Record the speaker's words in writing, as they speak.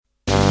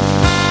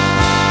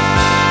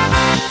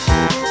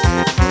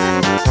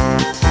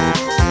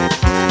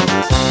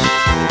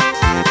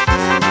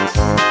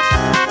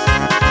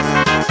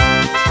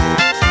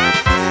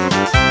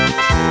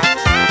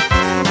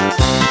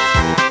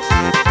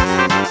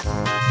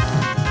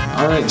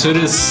All right, so it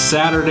is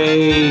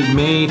Saturday,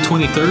 May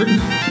 23rd?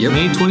 Yep.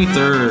 May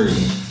 23rd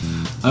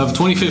of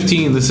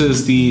 2015. This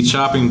is the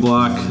chopping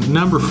block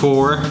number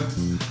 4.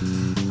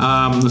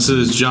 This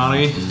is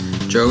Johnny,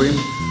 Joey,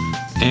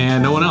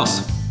 and no one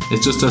else.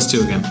 It's just us two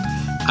again.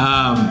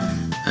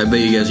 I bet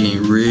you guys are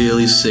getting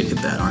really sick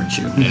of that, aren't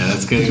you? Yeah,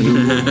 that's good.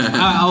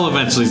 I'll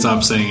eventually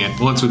stop saying it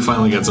once we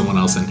finally get someone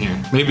else in here.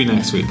 Maybe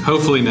next week.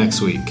 Hopefully next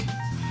week.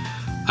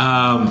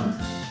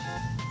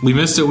 We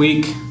missed a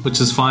week,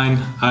 which is fine.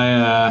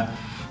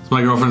 It's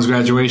my girlfriend's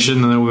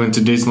graduation, and then we went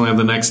to Disneyland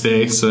the next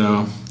day,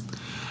 so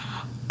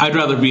I'd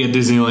rather be at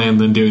Disneyland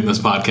than doing this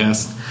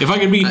podcast. If I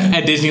could be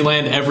at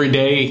Disneyland every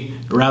day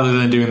rather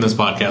than doing this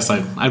podcast,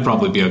 I'd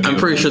probably be okay. I'm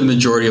pretty sure the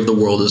majority of the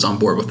world is on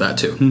board with that,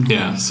 too.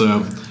 Yeah,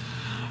 so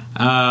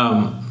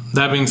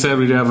that being said,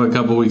 we do have a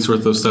couple weeks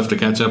worth of stuff to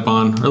catch up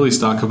on, or at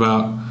least talk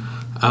about.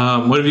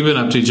 What have you been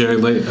up to, Jerry?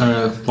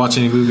 Watch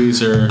any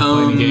movies or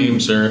play any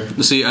games? Or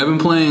See, I've been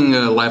playing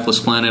Lifeless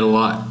Planet a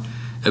lot.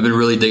 I've been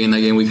really digging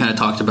that game. We kind of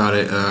talked about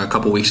it a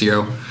couple weeks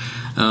ago.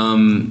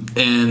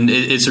 And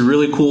it's a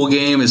really cool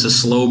game. It's a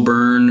slow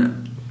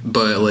burn,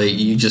 but like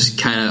you just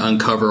kind of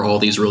uncover all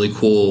these really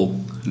cool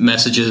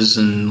messages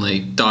and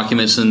like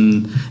documents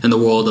in the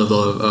world of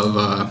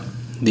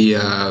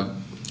the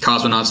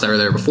cosmonauts that were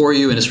there before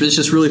you, and it's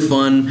just really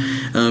fun.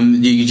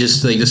 You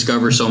just like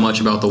discover so much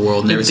about the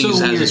world, and everything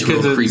just has this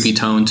real creepy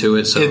tone to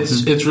it. So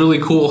it's really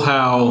cool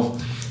how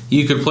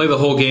you could play the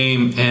whole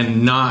game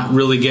and not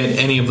really get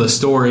any of the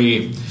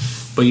story,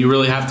 but you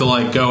really have to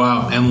like go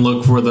out and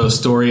look for those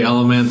story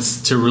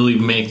elements to really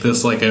make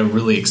this like a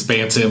really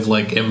expansive,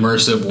 like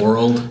immersive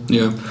world.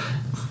 Yeah.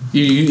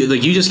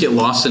 You just get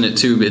lost in it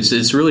too.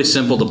 It's really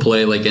simple to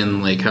play, like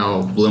in like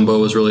how Limbo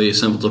was really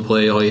simple to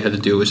play. All you had to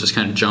do was just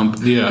kind of jump,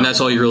 and that's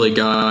all you really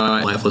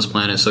got. Lifeless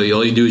Planet. So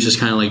all you do is just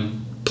kind of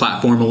like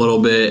platform a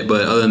little bit,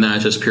 but other than that,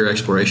 it's just pure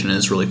exploration, and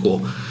it's really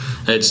cool.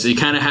 It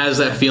kind of has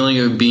that feeling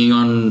of being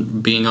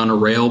on a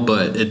rail,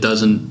 but it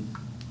doesn't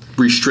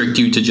restrict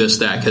you to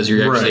just that because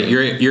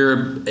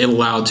you're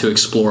allowed to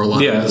explore a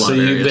lot. Yeah, so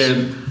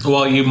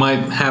while you might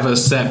have a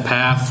set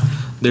path,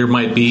 there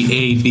might be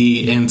A,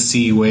 B, and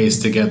C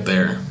ways to get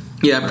there.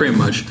 Yeah, pretty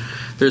much.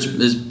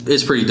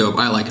 It's pretty dope.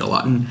 I like it a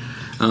lot.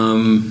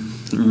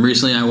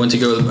 Recently, I went to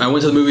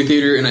the movie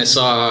theater and I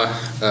saw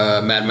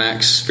Mad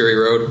Max: Fury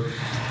Road.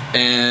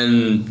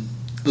 And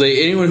like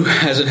anyone who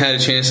hasn't had a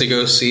chance to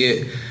go see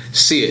it.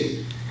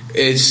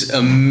 It's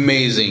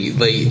amazing.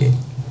 Like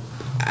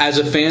as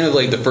a fan of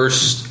like the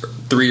first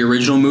 3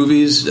 original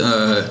movies,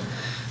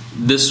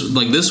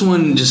 this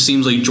one just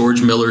seems like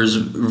George Miller's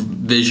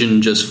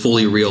vision just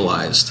fully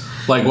realized.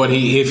 Like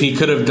if he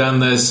could have done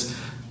this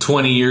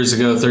 20 years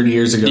ago, 30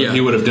 years ago,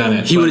 he would have done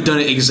it. He would have done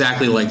it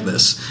exactly like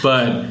this.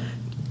 But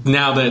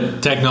now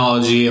that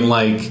technology and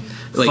like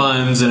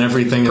funds and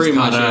everything is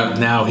caught up,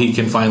 now he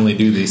can finally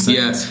do these things.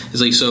 Yeah,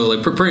 it's like so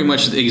like pretty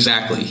much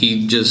exactly.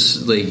 He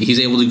just like he's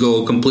able to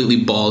go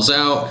completely balls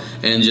out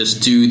and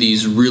just do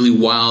these really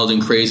wild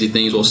and crazy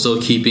things while still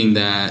keeping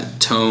that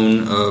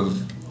tone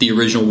of the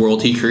original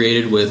world he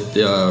created with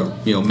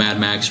Mad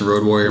Max and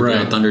Road Warrior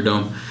and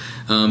Thunderdome.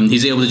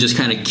 He's able to just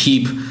kind of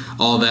keep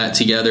all that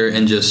together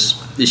and it's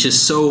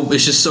just so good.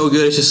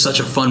 It's just such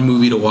a fun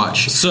movie to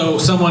watch. So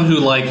someone who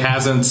like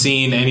hasn't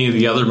seen any of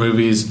the other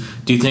movies,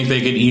 do you think they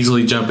could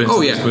easily jump into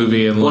this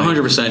movie? And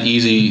 100%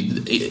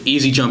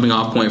 easy jumping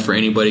off point for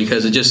anybody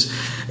because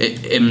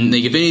if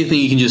anything,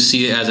 you can just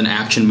see it as an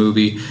action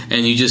movie,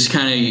 and you just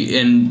kind of,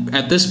 and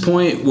at this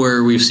point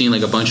where we've seen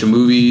like a bunch of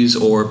movies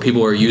or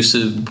people are used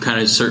to kind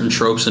of certain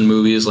tropes in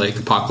movies like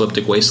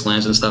apocalyptic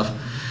wastelands and stuff,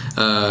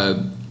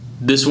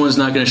 this one's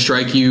not going to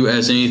strike you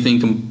as anything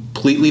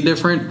completely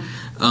different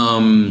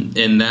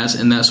in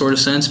that sort of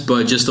sense,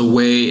 but just the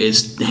way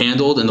it's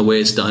handled and the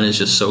way it's done is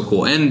just so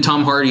cool. And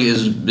Tom Hardy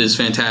is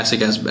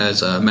fantastic as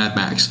Mad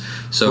Max.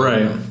 So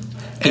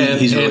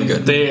he's really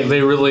good.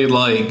 They really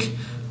like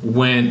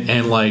went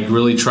and like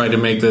really tried to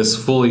make this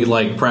fully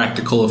like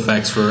practical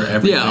effects for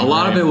everything. Yeah, a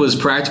lot of it was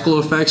practical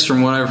effects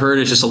from what I've heard.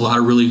 It's just a lot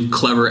of really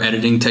clever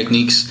editing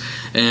techniques,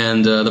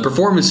 and the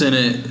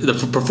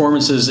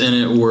performances in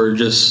it were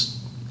just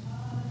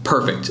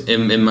perfect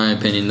in my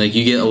opinion. Like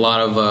you get a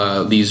lot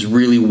of these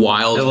really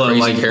wild,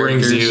 crazy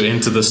characters. Brings you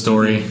into the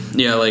story.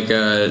 Yeah, like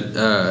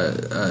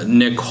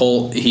Nick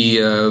Holt, he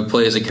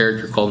plays a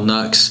character called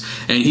Nux,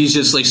 and he's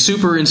just like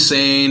super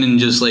insane and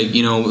just like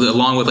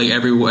along with like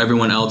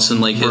everyone else in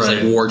like his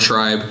like war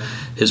tribe,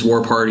 his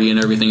war party and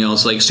everything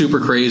else, like super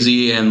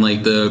crazy. And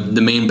like the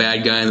main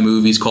bad guy in the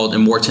movie is called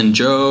Immortan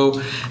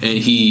Joe, and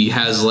he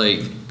has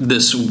like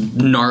this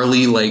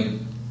gnarly like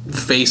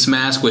face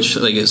mask which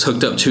like is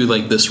hooked up to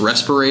like this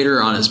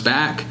respirator on his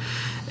back,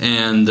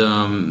 and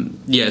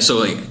so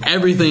like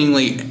everything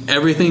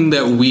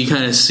that we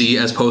kind of see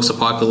as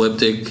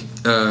post-apocalyptic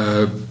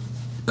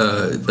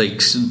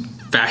like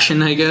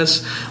fashion, I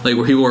guess, like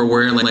where people are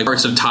wearing like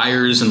parts of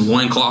tires and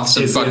loincloths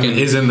and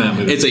is in that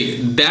movie. It's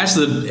like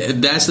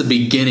that's the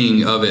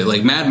beginning of it.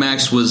 Like Mad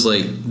Max was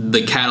like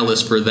the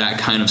catalyst for that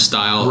kind of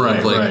style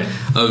of like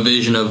a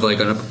vision of like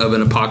of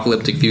an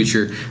apocalyptic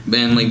future.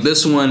 And like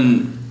this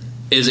one,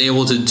 is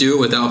able to do it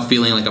without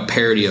feeling like a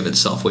parody of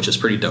itself, which is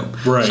pretty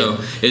dope. Right. So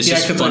it's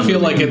just because fun I feel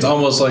movie. like it's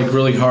almost like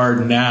really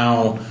hard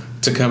now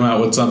to come out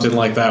with something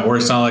like that, where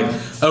it's not like,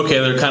 okay,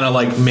 they're kind of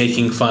like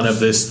making fun of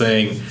this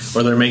thing,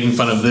 or they're making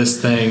fun of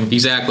this thing.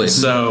 Exactly.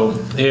 So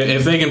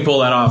if they can pull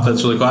that off,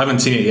 that's really cool. I haven't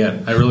seen it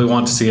yet. I really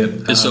want to see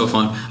it. It's so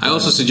fun. I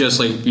also suggest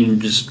like you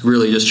just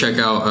check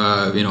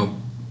out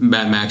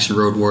Mad Max and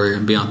Road Warrior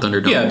and Beyond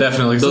Thunderdome. Yeah,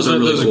 definitely. Those are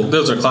really cool.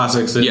 Those are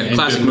classics. And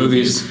Classic good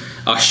movies.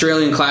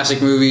 Australian classic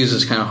movies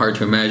is kind of hard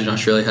to imagine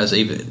Australia has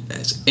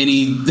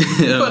any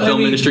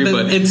film industry,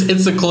 but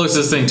it's the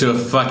closest thing to a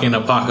fucking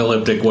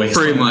apocalyptic wasteland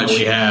pretty much that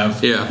we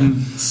have. Yeah.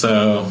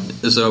 So,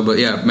 but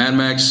yeah, Mad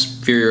Max,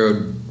 Fury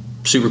Road,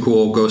 super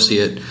cool. Go see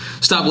it.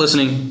 Stop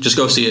listening. Just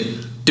go see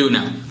it. Do it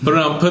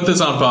now. Put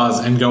this on pause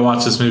and go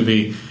watch this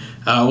movie.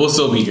 We'll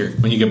still be here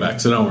when you get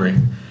back, so don't worry.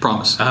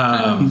 Promise.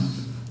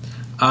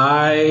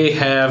 I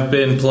have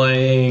been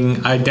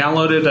playing. I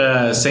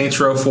downloaded Saints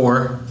Row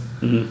 4.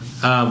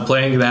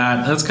 Playing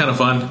that. That's kind of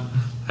fun,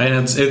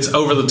 and it's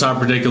over the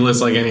top ridiculous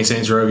like any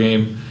Saints Row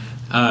game,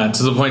 to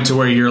the point to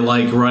where you're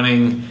like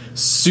running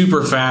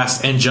super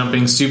fast and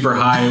jumping super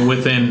high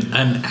within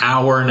an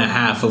hour and a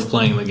half of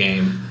playing the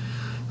game.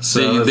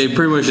 So they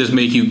pretty much just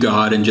make you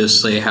God and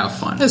just say have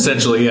fun.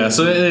 Essentially, yeah.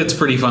 So it's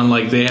pretty fun.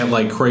 Like they have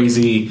like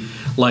crazy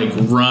like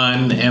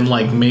run and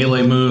like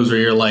melee moves where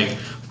you're like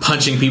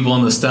punching people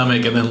in the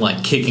stomach and then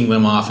like kicking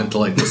them off into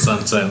like the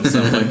sunset and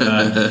stuff like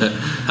that.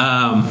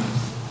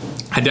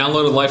 I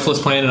downloaded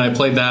Lifeless Planet. I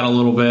played that a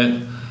little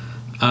bit.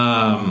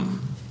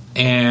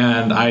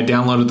 And I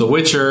downloaded The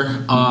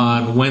Witcher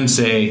on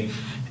Wednesday,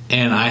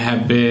 and I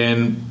have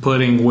been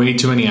putting way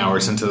too many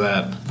hours into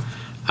that.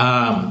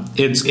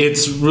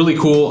 It's really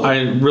cool. I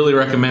really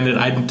recommend it.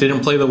 I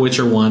didn't play The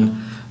Witcher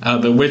 1.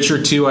 The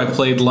Witcher 2 I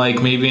played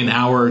like maybe an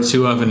hour or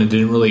two of, and it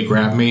didn't really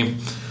grab me.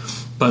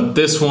 But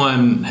this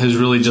one has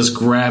really just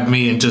grabbed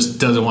me and just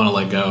doesn't want to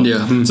let go.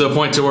 Yeah. To the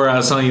point to where I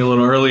was telling you a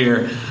little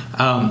earlier,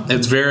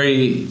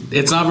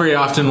 it's not very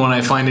often when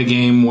I find a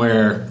game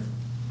where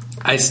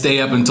I stay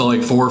up until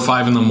like 4 or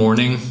 5 in the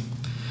morning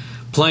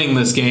playing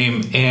this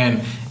game,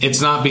 and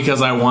it's not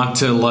because I want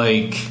to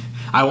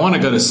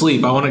go to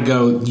sleep. I want to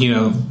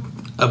go,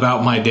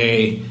 about my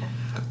day,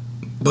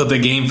 but the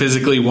game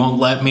physically won't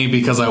let me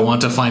because I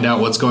want to find out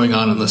what's going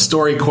on in the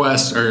story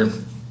quest, or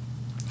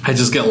I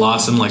just get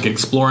lost in like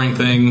exploring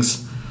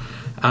things.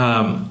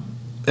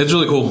 It's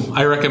really cool.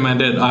 I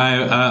recommend it.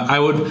 I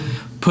would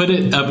put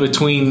it up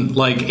between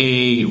like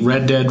a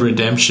Red Dead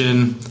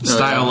Redemption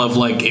style of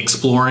like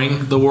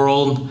exploring the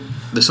world.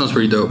 This sounds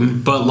pretty dope.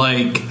 But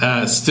like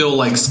still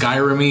like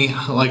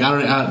Skyrim-y. Like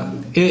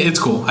it's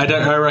cool. I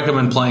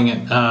recommend playing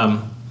it.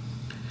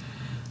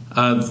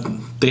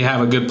 They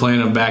have a good plan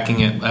of backing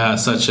it,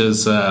 such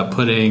as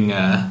putting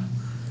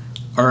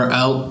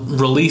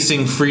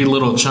releasing free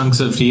little chunks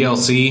of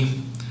DLC,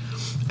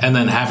 and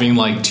then having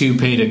like 2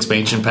 paid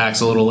expansion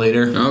packs a little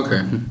later.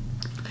 Okay.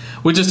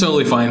 Which is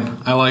totally fine.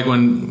 I like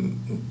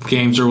when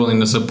games are willing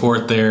to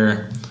support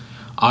their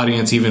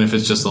audience, even if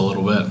it's just a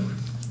little bit.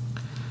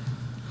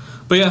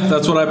 But yeah,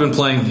 that's what I've been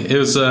playing. It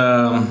was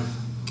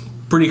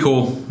pretty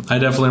cool. I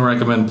definitely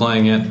recommend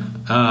playing it.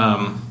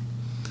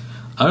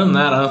 Other than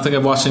that, I don't think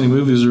I've watched any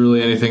movies or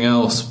really anything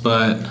else,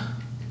 but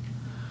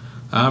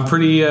I'm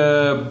pretty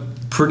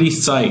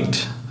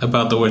psyched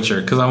about The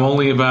Witcher, because I'm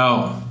only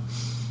about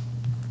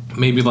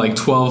maybe like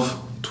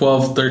 12,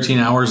 13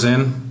 hours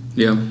in.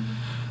 Yeah.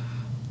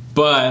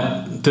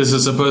 But this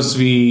is supposed to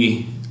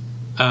be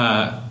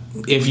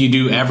if you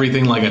do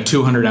everything, like a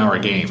 200-hour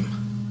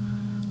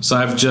game. So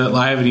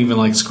I haven't even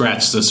like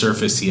scratched the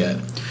surface yet.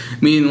 I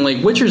mean,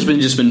 like, Witcher's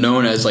been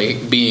known as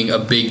like being a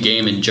big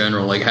game in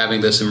general, like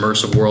having this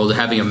immersive world,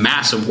 having a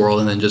massive world,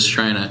 and then just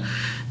trying to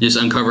just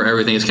uncover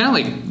everything. It's kind of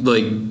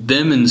like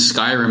them and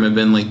Skyrim have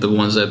been like the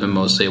ones that have been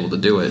most able to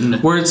do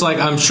it. Where it's like,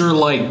 I'm sure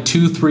like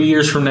 2-3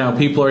 years from now,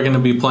 people are going to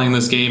be playing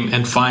this game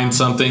and find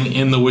something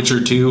in The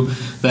Witcher 2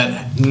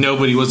 that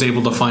nobody was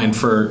able to find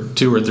for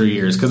 2 or 3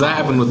 years. Because that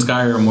happened with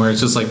Skyrim, where it's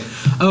just like,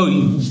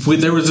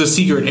 there was a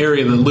secret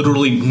area that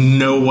literally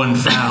no one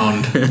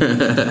found.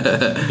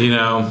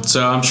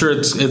 So I'm sure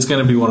it's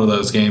going to be one of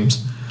those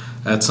games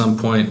at some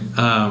point.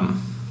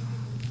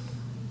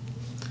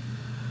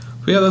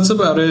 But yeah, that's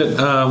about it.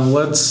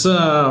 Let's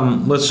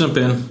jump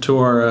in to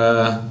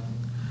our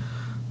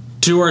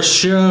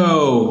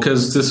show,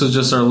 because this is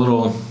just our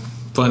little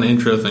fun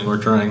intro thing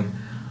we're trying.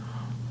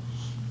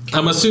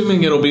 I'm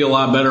assuming it'll be a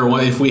lot better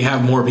if we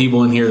have more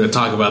people in here to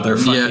talk about their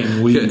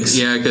fucking weeks.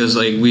 Yeah, because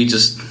like we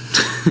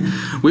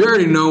we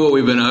already know what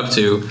we've been up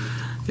to.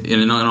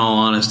 In all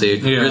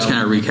honesty, we're just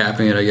kind of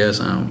recapping it, I guess.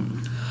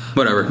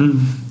 Whatever.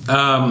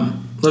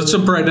 Let's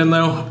jump right in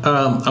though.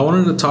 I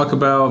wanted to talk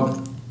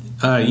about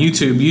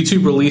YouTube.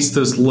 YouTube released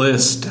this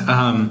list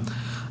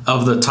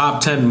of the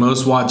top 10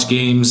 most watched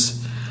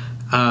games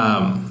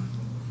that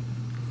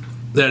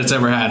it's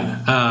ever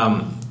had.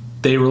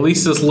 They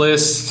released this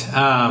list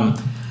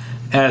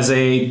as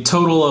a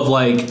total of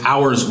like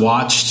hours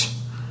watched.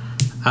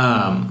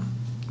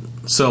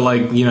 So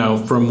like,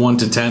 from 1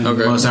 to 10,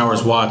 most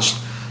hours watched.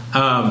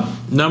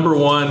 Number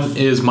 1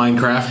 is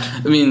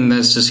Minecraft. I mean,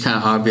 that's just kind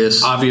of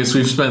obvious. Obvious.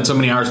 We've spent so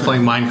many hours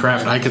playing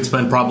Minecraft. I could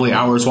spend probably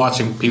hours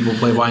watching people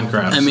play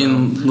Minecraft. I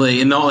mean,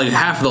 like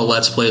half of the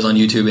Let's Plays on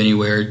YouTube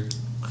anywhere,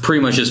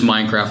 pretty much just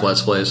Minecraft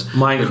Let's Plays.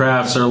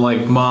 Minecrafts are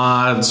like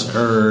mods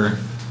or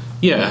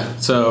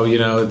so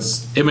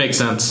it makes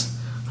sense.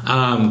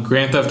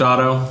 Grand Theft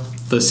Auto,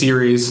 the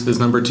series, is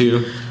number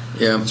 2.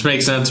 Yeah, which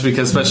makes sense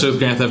because especially with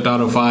Grand Theft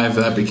Auto 5,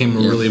 that became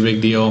a really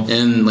big deal.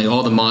 And like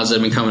all the mods that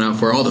have been coming out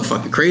for, all the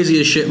fucking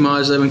craziest shit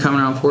mods that have been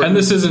coming out for. And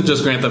this isn't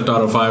just Grand Theft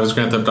Auto 5; it's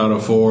Grand Theft Auto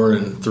 4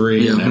 and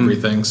 3 and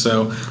everything.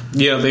 So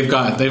they've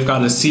got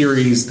a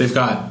series. They've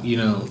got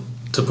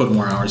to put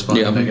more hours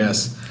behind it, I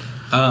guess.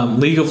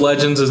 League of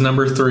Legends is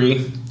number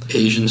 3.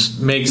 Asians.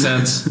 Makes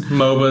sense.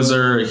 MOBAs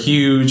are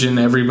huge, and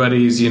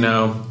everybody's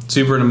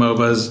super into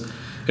MOBAs.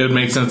 It would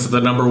make sense that the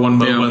number 1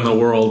 MOBA in the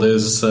world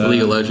is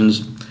League of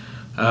Legends.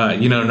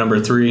 Number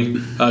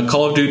 3.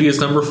 Call of Duty is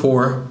number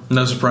 4.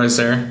 No surprise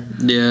there.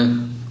 Yeah.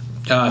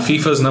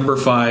 FIFA is number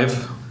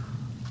 5.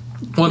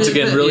 Once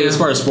again, really, as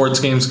far as sports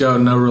games go,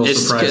 no real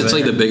surprise. It's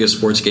like the biggest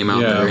sports game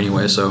out there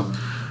anyway. So,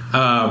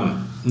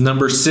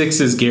 number 6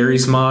 is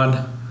Garry's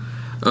Mod.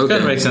 Okay,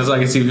 kind of makes sense. I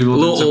can see people a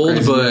little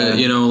old, but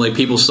like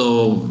people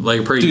still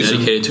like pretty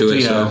dedicated to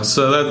it. Yeah,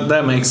 so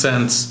that makes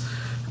sense.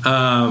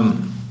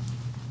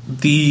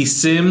 The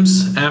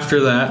Sims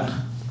after that.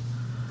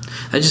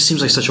 That just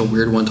seems like such a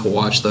weird one to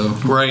watch, though.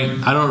 Right.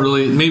 I don't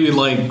really... Maybe,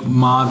 like,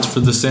 mods for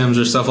The Sims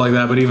or stuff like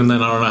that, but even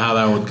then, I don't know how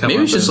that would come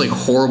Maybe it's just, like,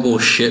 horrible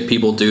shit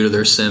people do to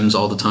their Sims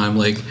all the time.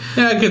 Like...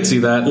 Yeah, I could see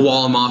that.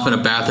 Wall them off in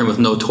a bathroom with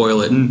no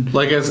toilet. And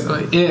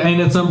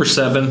it's number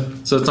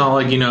 7, so it's not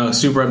like,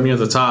 super up near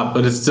the top,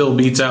 but it still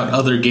beats out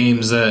other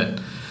games that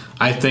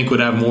I think would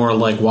have more,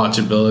 like,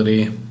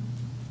 watchability.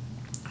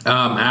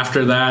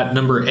 After that,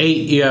 number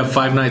 8, you have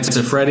Five Nights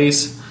at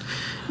Freddy's.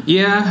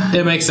 Yeah,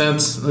 it makes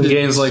sense. The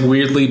game's like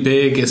weirdly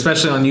big,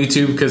 especially on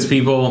YouTube, because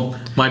people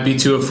might be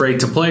too afraid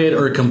to play it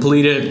or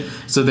complete it,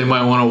 so they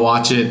might want to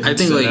watch it. I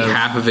think like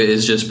half of it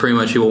is just pretty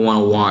much people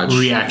want to watch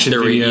reaction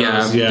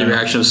videos. The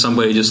reaction of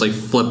somebody just like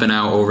flipping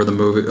out over the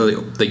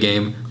movie, the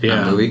game,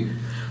 movie.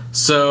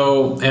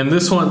 So, and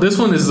this one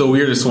is the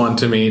weirdest one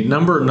to me.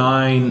 Number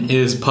 9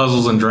 is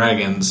Puzzles and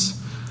Dragons.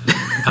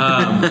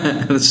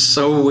 It's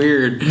so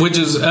weird. Which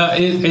is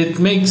it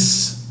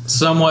makes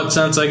somewhat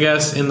sense, I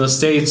guess. In the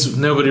States,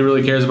 nobody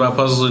really cares about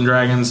Puzzles and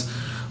Dragons,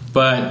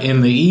 but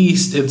in the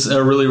East, it's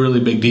a really, really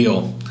big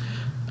deal.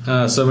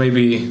 So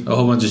maybe a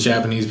whole bunch of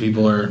Japanese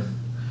people are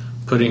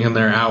putting in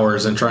their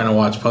hours and trying to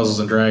watch Puzzles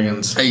and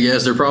Dragons. I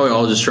guess they're probably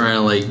all just trying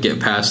to like get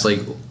past like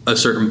a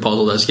certain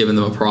puzzle that's giving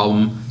them a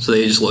problem, so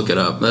they just look it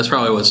up. That's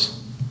probably what's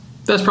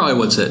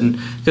hitting,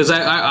 because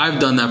I've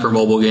done that for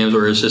mobile games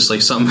where it's just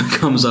like something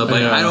comes up,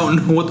 like I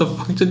don't know what the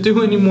fuck to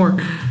do anymore.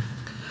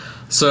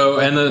 So,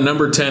 and then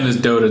number 10 is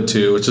Dota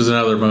 2, which is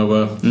another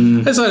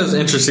MOBA. I thought it was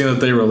interesting that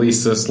they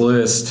released this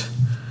list.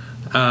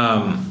 It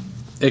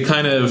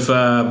kind of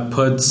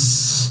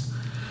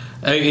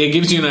it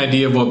gives you an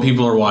idea of what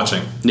people are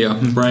watching. Yeah.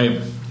 Right?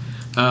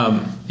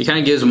 It kind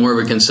of gives more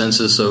of a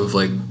consensus of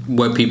like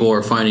what people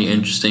are finding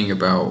interesting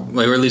about,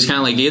 like, or at least kind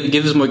of like it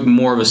gives like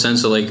more of a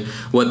sense of like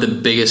what the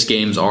biggest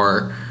games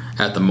are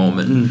at the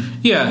moment.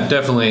 Yeah,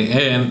 definitely.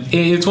 And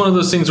it's one of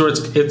those things where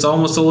it's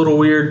almost a little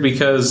weird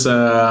because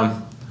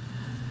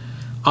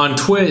on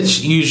Twitch,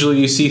 usually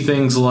you see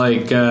things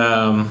like,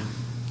 what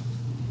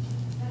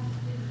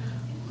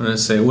did I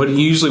say? What you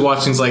usually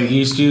watch things like, you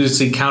usually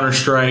see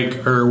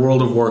Counter-Strike or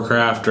World of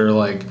Warcraft or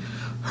like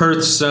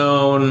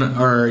Hearthstone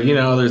or,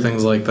 other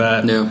things like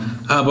that. Yeah.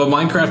 But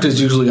Minecraft is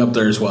usually up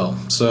there as well.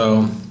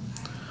 So,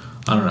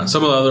 I don't know.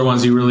 Some of the other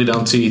ones you really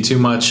don't see too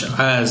much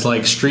as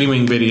like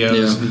streaming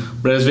videos. Yeah.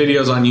 But as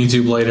videos on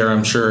YouTube later,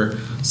 I'm sure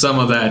some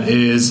of that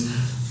is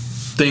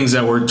things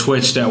that were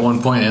twitched at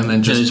one point and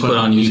then just put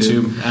on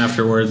YouTube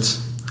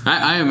afterwards.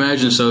 I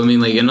imagine so. I mean,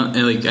 like, and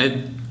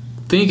I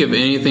think of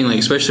anything, like,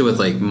 especially with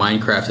like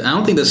Minecraft, I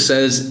don't think this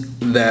says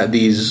that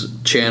these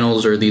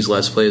channels or these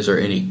Let's Plays are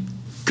any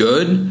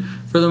good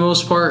for the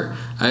most part.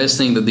 I just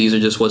think that these are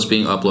just what's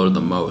being uploaded the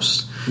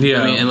most.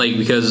 Yeah. I mean, and like,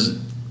 because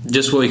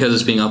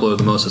it's being uploaded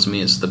the most doesn't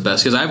mean it's the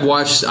best.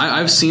 Because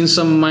I've seen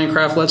some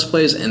Minecraft Let's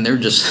Plays and they're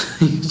just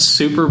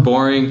super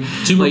boring.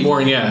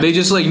 Boring, yeah. They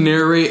just like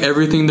narrate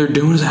everything they're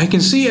doing. I can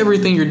see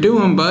everything you're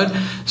doing, bud.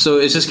 So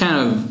it's just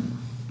kind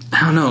of,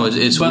 I don't know.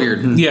 It's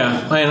weird.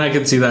 Yeah, and I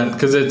can see that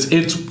because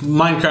it's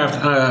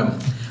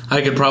Minecraft.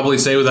 I could probably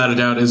say without a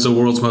doubt is the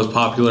world's most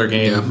popular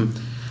game,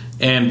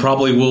 and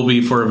probably will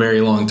be for a very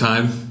long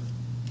time.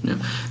 Yeah.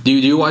 Do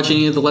you watch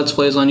any of the Let's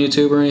Plays on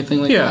YouTube or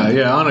anything like that?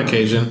 Yeah, on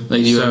occasion.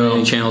 Like, do you have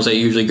any channels that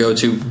you usually go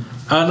to?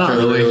 Not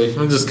really.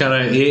 I'm just kind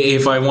of,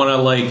 if I want to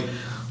like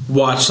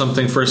watch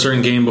something for a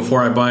certain game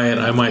before I buy it,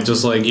 I might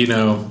just like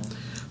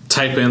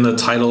type in the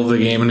title of the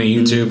game into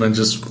YouTube and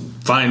just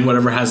find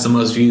whatever has the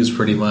most views,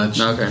 pretty much.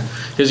 Okay.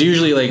 Because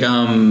usually like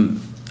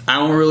I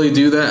don't really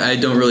do that. I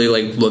don't really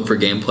like look for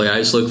gameplay. I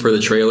just look for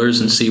the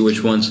trailers and see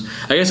which ones.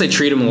 I guess I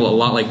treat them a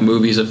lot like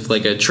movies. If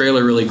like a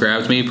trailer really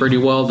grabs me pretty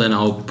well, then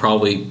I'll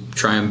probably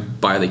try and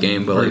buy the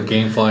game. But or like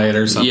GameFly it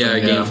or something. Yeah,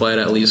 GameFly it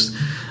at least.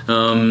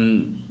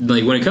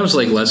 Like when it comes to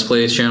like Let's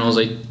Plays channels,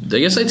 I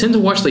guess I tend to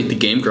watch like the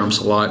Game Grumps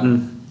a lot,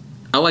 and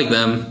I like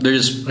them. They're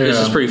just it's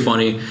just pretty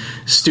funny,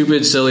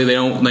 stupid, silly. They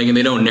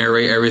don't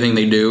narrate everything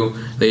they do.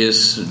 They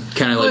just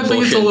kind of like. I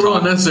think it's a little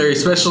unnecessary,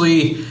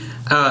 especially.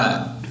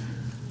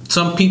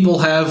 Some people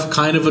have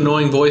kind of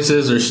annoying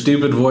voices or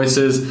stupid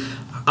voices.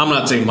 I'm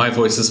not saying my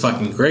voice is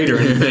fucking great or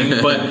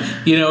anything, but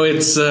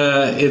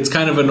it's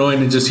kind of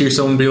annoying to just hear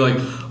someone be like,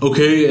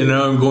 okay, and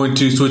now I'm going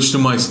to switch to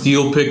my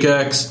steel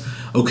pickaxe.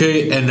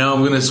 Okay, and now I'm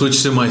going to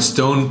switch to my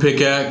stone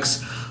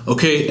pickaxe.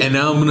 Okay, and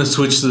now I'm going to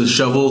switch to the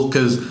shovel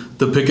because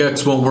the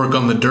pickaxe won't work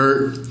on the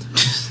dirt.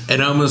 And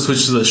now I'm going to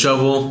switch to the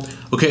shovel.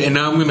 Okay, and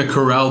now I'm going to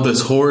corral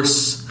this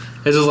horse.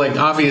 It's just like,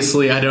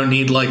 obviously, I don't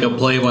need like a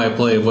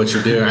play-by-play of what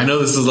you're doing. I know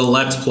this is a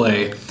Let's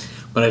Play,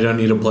 but I don't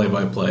need a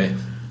play-by-play.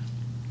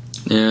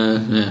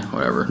 Yeah,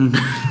 whatever.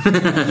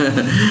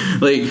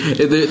 Like,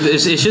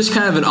 it's just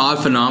kind of an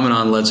odd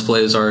phenomenon Let's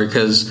Plays are,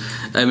 because,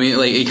 I mean,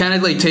 like, it kind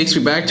of, like, takes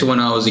me back to when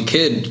I was a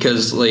kid,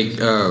 because, like,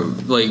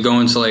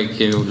 going to, like,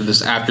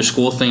 this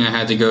after-school thing I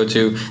had to go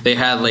to, they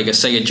had, like, a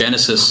Sega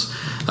Genesis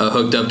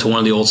hooked up to one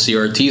of the old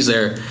CRTs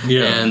there,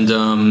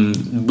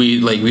 and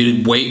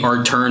we'd wait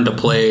our turn to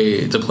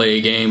play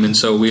a game, and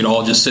so we'd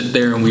all just sit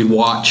there and we'd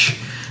watch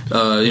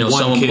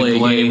someone play a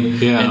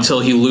game until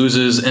he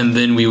loses, and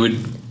then we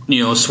would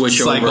switch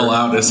cycle over,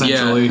 out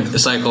essentially,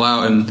 cycle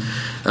out, and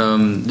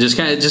just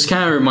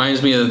kind of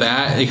reminds me of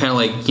that. It kind of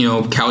like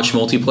couch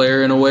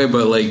multiplayer in a way,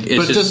 but like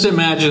it's just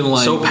imagine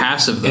like so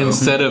passive though.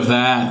 Instead of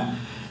that,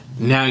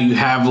 now you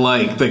have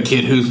like the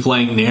kid who's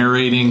playing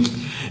narrating.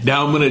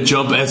 Now I'm going to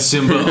jump as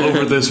Simba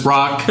over this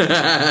rock.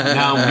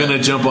 Now I'm going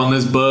to jump on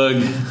this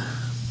bug.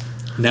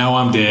 Now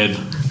I'm dead.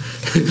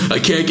 I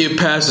can't get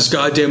past this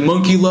goddamn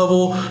monkey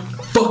level.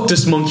 Fuck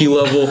this monkey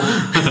level.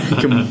 You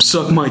can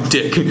suck my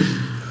dick.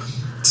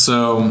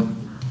 So,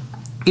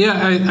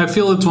 yeah, I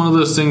feel it's one of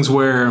those things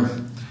where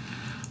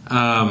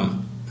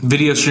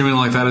video streaming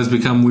like that has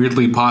become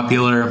weirdly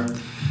popular.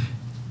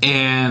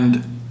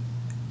 And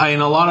a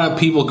lot of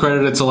people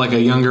credit it to like a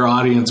younger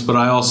audience, but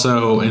I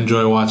also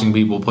enjoy watching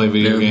people play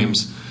video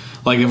games.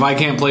 Like if I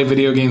can't play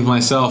video games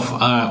myself,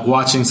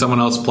 watching someone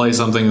else play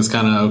something is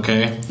kind of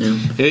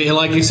okay.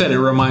 Like you said, it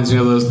reminds me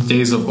of those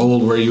days of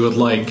old where you would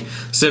like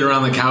sit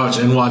around the couch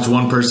and watch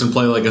one person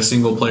play like a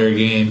single player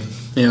game.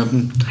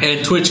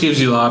 And Twitch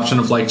gives you the option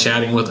of like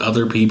chatting with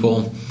other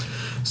people.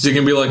 So you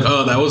can be like,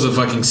 oh, that was a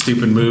fucking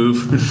stupid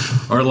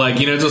move. Or like,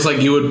 just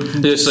like you would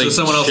just like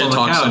someone else on the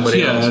couch.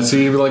 Else. So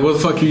you'd be like, what the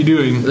fuck are you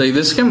doing? Like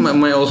this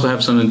might also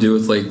have something to do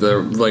with like the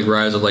like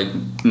rise of like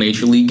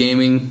Major League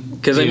Gaming.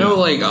 Because I know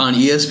like on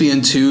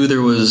ESPN2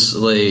 there was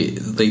like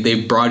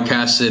they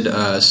broadcasted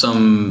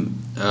some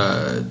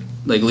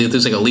like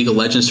there's like a League of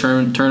Legends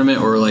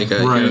tournament or like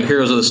a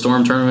Heroes of the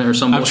Storm tournament or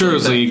something. I'm sure it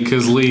was League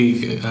because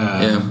League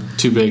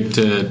too big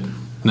to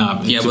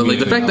not. Yeah, but like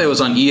the fact that it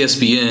was on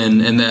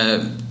ESPN and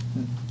that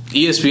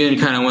ESPN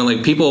kind of went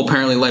like people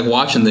apparently like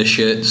watching this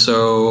shit.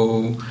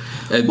 So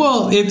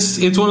well,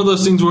 it's one of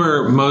those things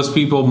where most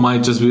people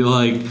might just be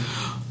like,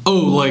 oh,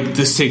 like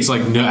this takes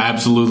like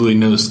absolutely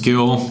no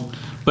skill.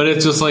 But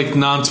it's just like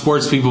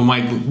non-sports people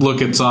might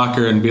look at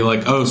soccer and be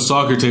like, oh,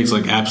 soccer takes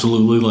like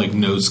absolutely like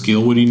no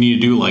skill. What do you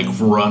need to do? Like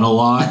run a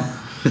lot?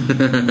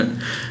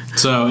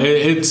 So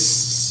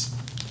it's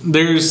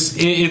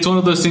one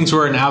of those things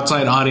where an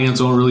outside audience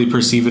won't really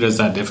perceive it as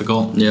that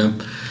difficult. Yeah.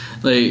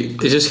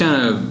 Like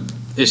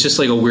it's just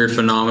like a weird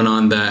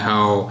phenomenon that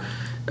how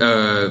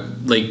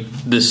like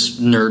this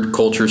nerd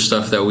culture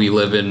stuff that we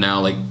live in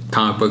now, like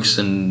comic books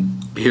and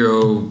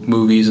hero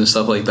movies and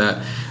stuff like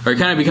that, are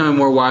kind of becoming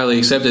more widely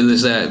accepted,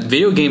 is that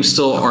video games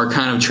still are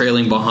kind of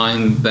trailing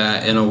behind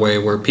that in a way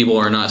where people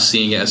are not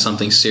seeing it as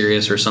something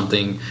serious or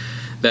something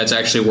that's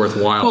actually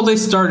worthwhile. Well, they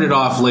started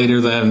off later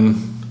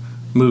than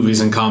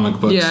movies and comic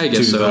books. Yeah, I guess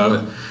too,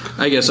 so.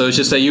 I guess so. It's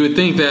just that you would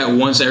think that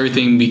once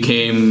everything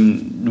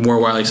became more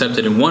widely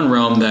accepted in one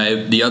realm,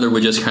 that the other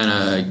would just kind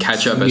of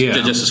catch up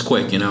just as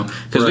quick,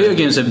 because video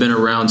games have been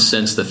around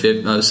since the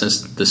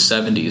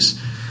 70s.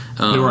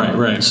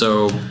 Right.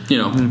 So,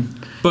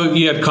 But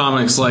you had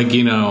comics like,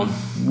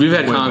 we've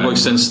had comic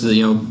books since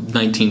the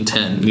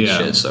 1910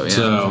 shit. So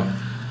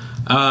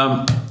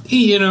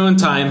in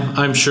time,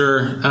 I'm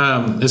sure,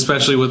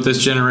 especially with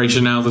this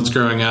generation now that's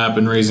growing up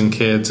and raising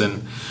kids,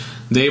 and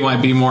they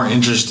might be more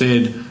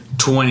interested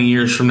 20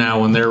 years from now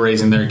when they're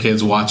raising their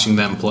kids watching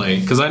them play.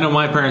 Because I know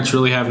my parents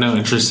really have no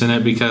interest in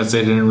it because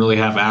they didn't really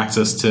have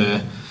access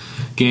to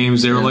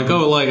games. They were like,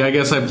 oh, like I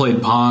guess I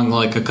played Pong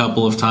like a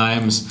couple of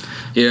times.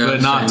 Yeah,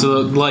 but not to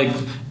like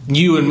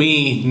you and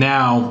me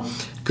now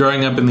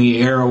growing up in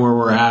the era where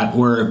we're at,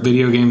 where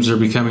video games are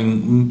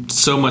becoming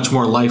so much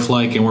more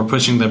lifelike and we're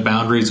pushing the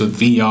boundaries with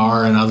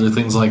VR and other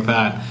things like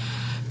that.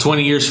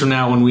 20 years from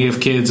now, when we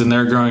have kids and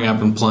they're growing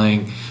up and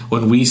playing,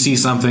 when we see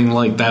something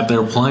like that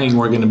they're playing,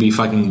 we're going to be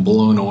fucking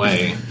blown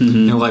away.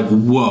 And like,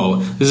 whoa,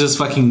 this is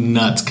fucking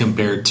nuts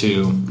compared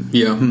to,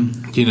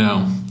 you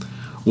know,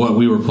 what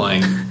we were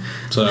playing.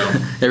 So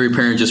every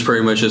parent just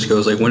pretty much just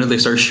goes like, when do they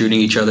start shooting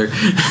each other?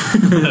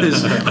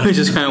 It's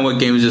just kind of what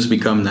games just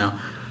become now.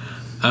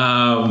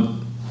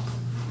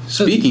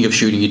 Speaking of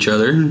shooting each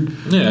other.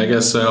 Yeah, I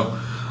guess so.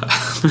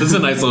 This is a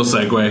nice little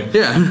segue.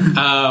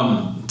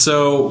 Yeah.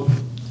 So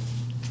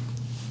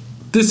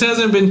this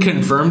hasn't been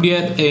confirmed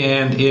yet,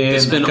 and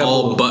it's been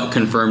all but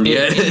confirmed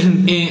yet.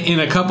 In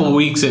a couple of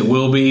weeks, it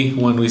will be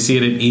when we see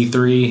it at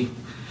E3.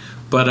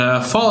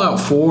 But Fallout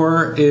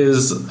 4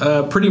 is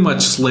pretty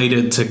much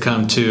slated to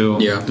come to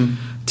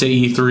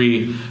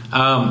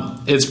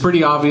E3. It's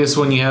pretty obvious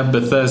when you have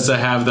Bethesda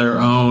have their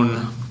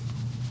own,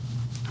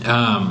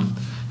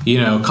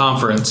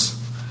 conference.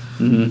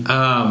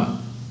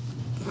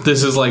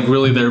 This is like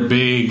really their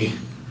big,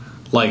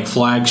 like,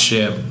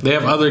 flagship. They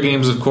have other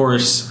games, of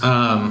course.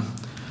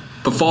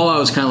 But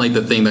Fallout is kind of like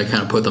the thing that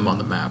kind of put them on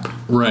the map.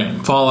 Right.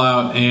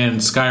 Fallout and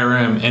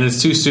Skyrim. And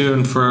it's too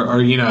soon for,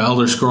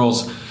 Elder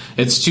Scrolls.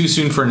 It's too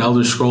soon for an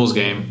Elder Scrolls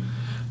game.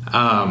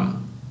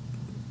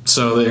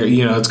 So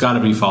it's got to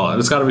be Fallout.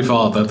 It's got to be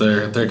Fallout that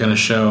they're going to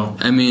show.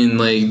 I mean,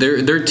 like,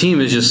 their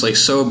team is just, like,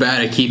 so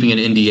bad at keeping an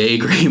NDA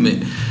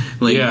agreement.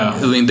 Like, yeah.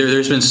 I mean,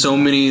 there's been so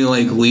many,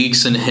 like,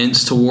 leaks and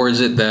hints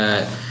towards it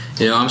that,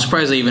 I'm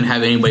surprised they even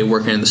have anybody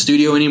working in the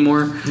studio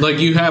anymore. Like,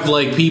 you have,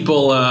 like,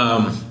 people,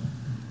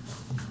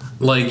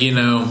 like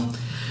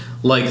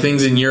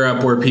things in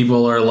Europe where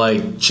people are,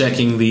 like,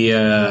 checking the,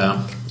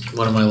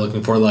 what am I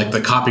looking for? Like,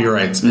 the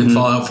copyrights. And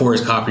Fallout 4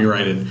 is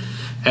copyrighted.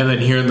 And then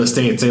here in the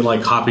States, they,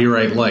 like,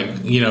 copyright,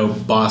 like,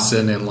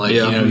 Boston and, like,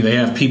 they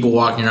have people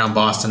walking around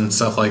Boston and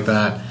stuff like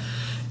that.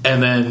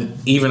 And then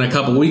even a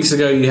couple weeks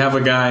ago, you have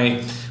a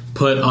guy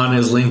put on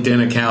his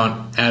LinkedIn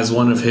account as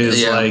one of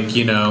his,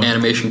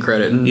 animation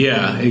credit.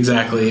 Yeah,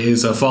 exactly.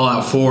 Is a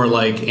Fallout 4,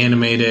 like,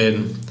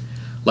 animated,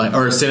 like,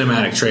 or a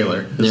cinematic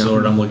trailer is the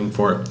word I'm looking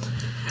for.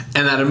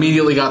 And that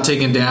immediately got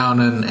taken down,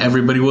 and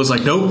everybody was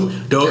like, nope,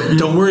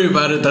 don't worry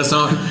about it. That's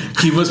not,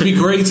 he must be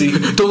crazy.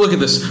 Don't look at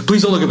this.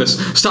 Please don't look at this.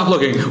 Stop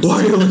looking.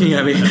 Why are you looking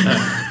at me?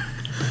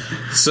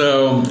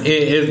 So,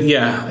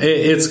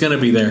 it's going to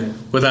be there,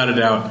 without a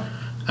doubt.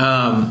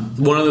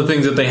 One of the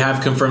things that they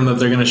have confirmed that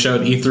they're going to show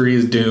at E3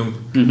 is Doom,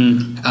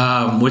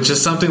 which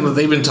is something that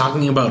they've been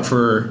talking about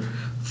for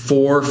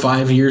 4 or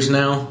 5 years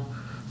now,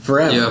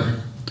 forever. Yeah.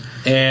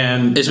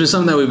 And it's been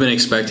something that we've been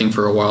expecting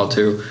for a while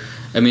too.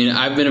 I mean,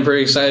 I've been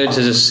pretty excited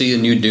to just see a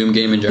new Doom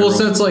game in general. Well,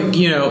 since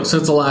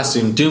the last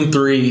Doom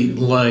 3,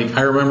 like,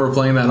 I remember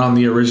playing that on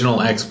the original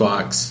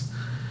Xbox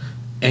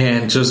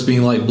and just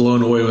being, like,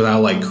 blown away with how,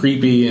 like,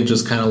 creepy and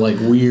just kind of, like,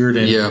 weird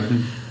and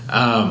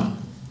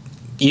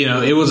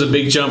it was a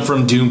big jump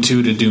from Doom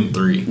 2 to Doom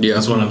 3. Yeah.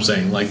 That's what I'm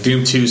saying. Like,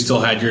 Doom 2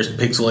 still had your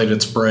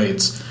pixelated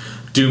sprites.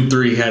 Doom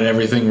 3 had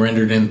everything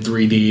rendered in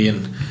 3D,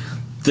 and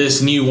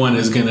this new one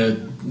is going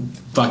to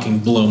fucking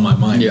blow my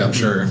mind, I'm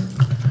sure.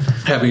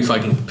 Have me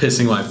fucking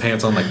pissing my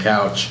pants on the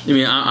couch. I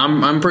mean,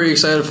 I'm pretty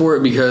excited for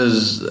it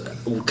because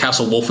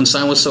Castle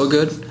Wolfenstein was so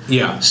good.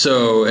 Yeah.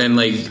 So, and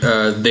like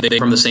they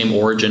from the same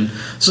origin.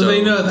 So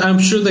they know. I'm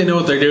sure they know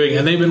what they're doing,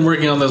 and they've been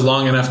working on this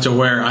long enough to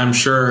where I'm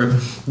sure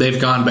they've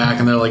gone back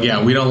and they're like,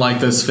 yeah, we don't like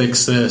this.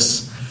 Fix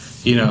this.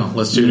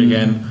 Let's do it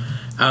again.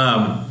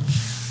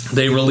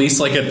 They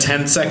released like a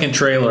 10-second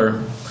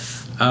trailer.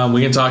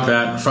 We can talk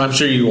that. I'm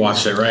sure you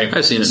watched it, right?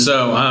 I've seen it.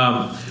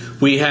 So.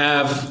 We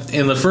have,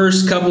 in the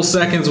first couple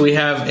seconds, we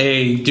have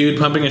a dude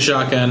pumping a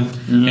shotgun,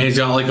 and he's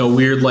got, like, a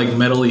weird, like,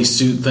 metal-y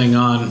suit thing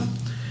on.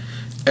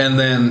 And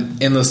then,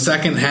 in the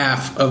second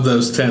half of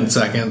those 10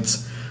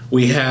 seconds,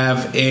 we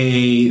have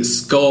a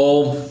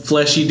skull,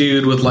 fleshy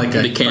dude with, like,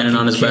 a cannon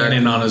on his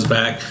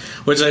back,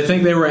 which I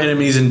think they were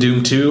enemies in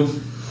Doom 2.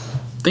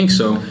 Think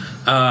so.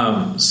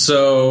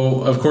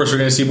 So, of course, we're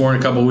going to see more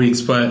in a couple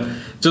weeks, but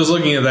just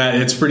looking at that,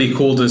 it's pretty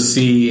cool to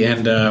see,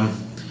 and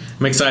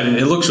I'm excited.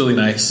 It looks really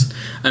nice.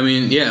 I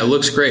mean, yeah, it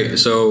looks great.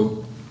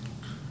 So,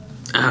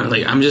 I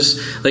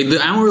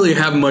don't really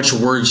have much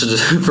words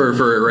for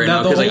it right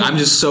now because I'm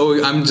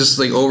just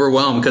like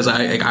overwhelmed because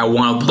I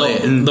want to play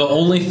it. And the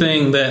only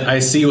thing that I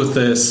see with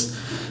this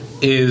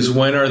is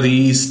when are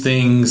these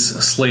things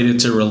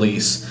slated to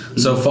release?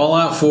 So,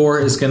 Fallout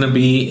 4 is going to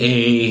be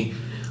a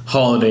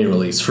holiday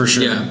release for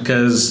sure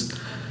because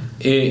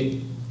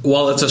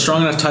while it's a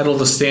strong enough title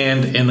to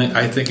stand, and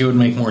I think it would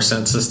make more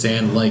sense to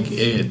stand like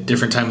a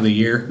different time of the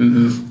year.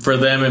 For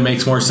them, it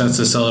makes more sense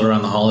to sell it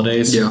around the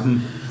holidays. Yeah.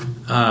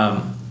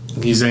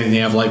 You saying they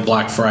have like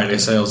Black Friday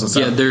sales and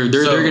stuff. Yeah, they're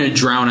going to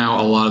drown out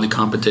a lot of the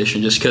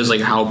competition just because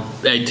like how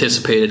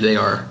anticipated they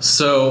are.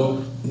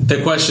 So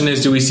the question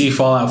is, do we see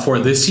Fallout 4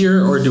 this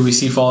year or do we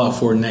see Fallout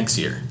 4 next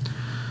year?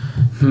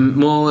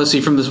 Well, let's see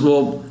from this.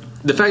 Well,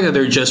 the fact that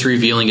they're just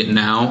revealing it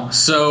now,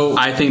 so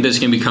I think that's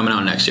going to be coming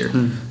out next year.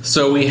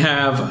 So we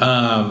have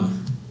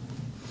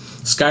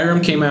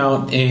Skyrim came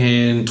out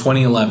in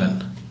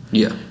 2011.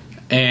 Yeah.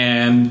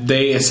 And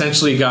they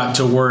essentially got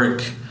to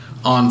work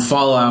on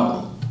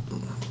Fallout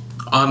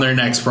on their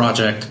next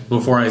project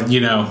before I,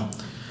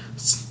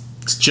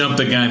 jump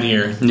the gun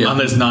here on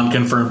this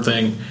non-confirmed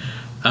thing.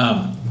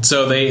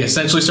 So they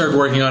essentially started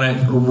working on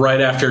it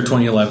right after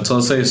 2011. So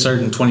let's say it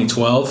started in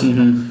 2012.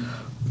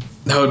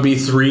 That would be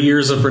 3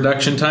 years of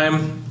production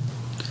time.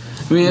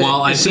 I mean,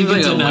 well, I think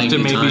it's enough to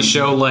maybe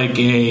show like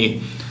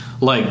a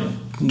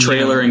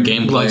trailer and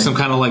gameplay, like some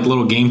kind of like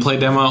little gameplay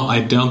demo. I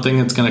don't think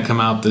it's going to come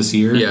out this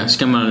year. Yeah, it's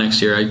coming out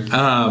next year. I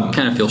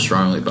kind of feel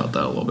strongly about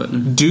that a little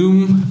bit.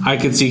 Doom, I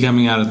could see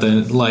coming out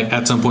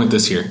at some point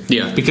this year.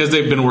 Yeah, because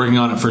they've been working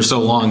on it for so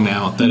long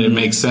now that it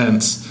makes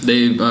sense.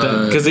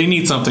 Because they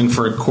need something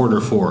for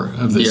Q4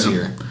 of this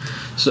year.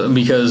 So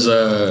because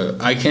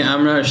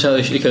I'm not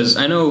sure, because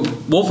I know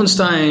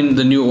Wolfenstein: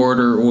 The New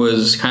Order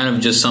was kind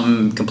of just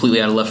something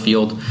completely out of left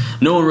field.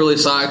 No one really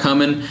saw it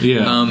coming.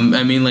 Yeah.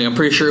 I mean, like, I'm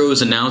pretty sure it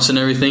was announced and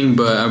everything,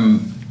 but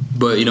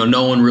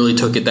no one really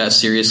took it that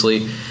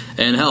seriously.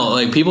 And hell,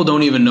 like, people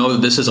don't even know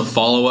that this is a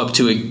follow up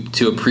to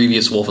a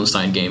previous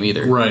Wolfenstein game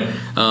either. Right.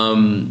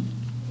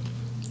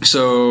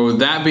 So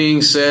that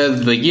being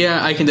said, like,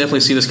 yeah, I can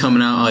definitely see this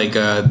coming out, like,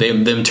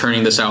 them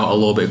turning this out a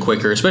little bit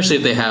quicker, especially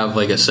if they have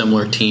like a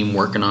similar team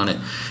working on it.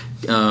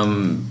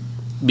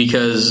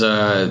 Because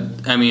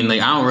I mean, like,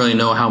 I don't really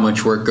know how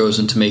much work goes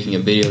into making a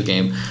video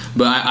game,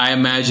 but I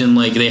imagine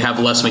like they have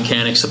less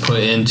mechanics to put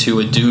into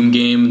a Doom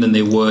game than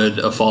they would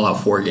a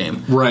Fallout 4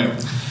 game. Right.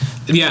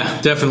 Yeah,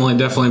 definitely,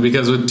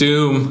 because with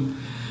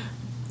Doom,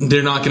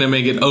 they're not going to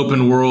make it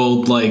open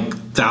world, like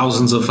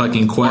thousands of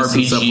fucking quests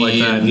and stuff like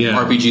that.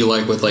 Yeah, RPG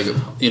like with like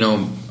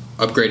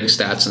upgrading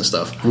stats and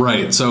stuff.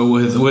 Right. So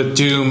with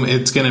Doom,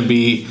 it's going to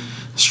be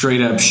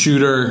straight up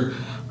shooter,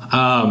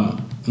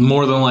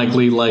 more than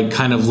likely like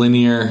kind of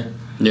linear.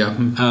 Yeah.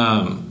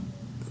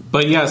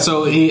 But yeah,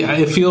 so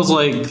it feels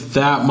like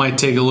that might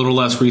take a little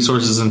less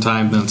resources and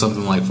time than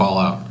something like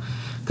Fallout.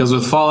 Because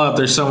with Fallout,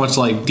 there's so much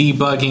like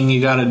debugging you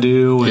got to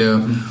do.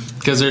 Yeah.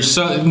 Because there's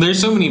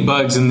so many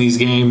bugs in these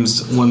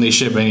games when they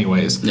ship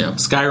anyways. Yeah.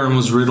 Skyrim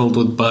was riddled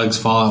with bugs.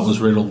 Fallout was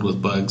riddled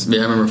with bugs.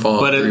 Yeah, I remember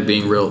Fallout 3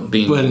 being real.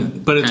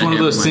 But it's one of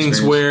those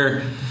things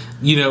where,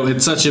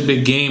 it's such a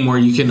big game where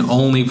you can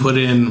only put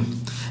in...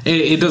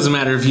 It doesn't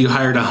matter if you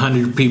hired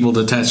 100 people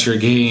to test your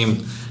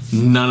game.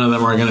 None of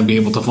them are going to be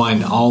able to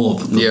find all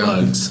of the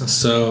bugs.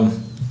 So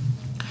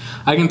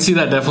I can see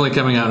that definitely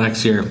coming out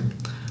next year.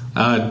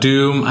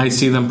 Doom, I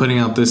see them putting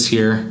out this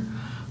year.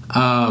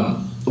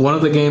 One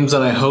of the games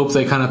that I hope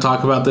they kind of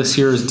talk about this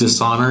year is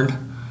Dishonored,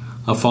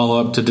 a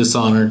follow-up to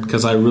Dishonored,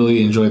 because I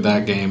really enjoyed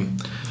that game.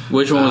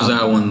 Which one was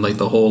that one? Like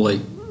the whole like...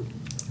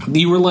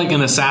 You were like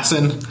an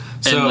assassin.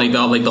 So, and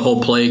like the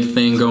whole plague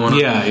thing going on.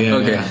 Yeah.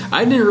 Okay, yeah.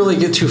 I didn't really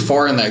get too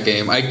far in that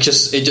game. I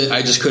just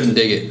couldn't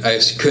dig it. I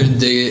just couldn't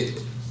dig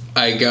it.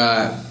 I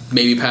got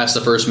maybe past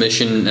the first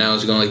mission, and I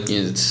was going like,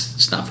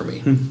 it's not for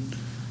me.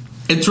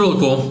 It's really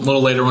cool. A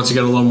little later, once you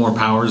get a little more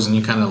powers, and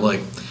you kind of like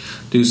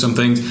do some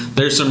things.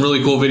 There's some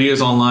really cool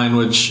videos online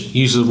which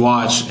you should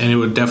watch, and it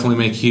would definitely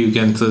make you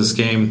get into this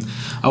game.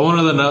 I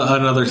wanted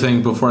another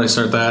thing before I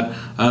start that.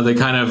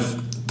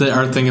 They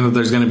are thinking that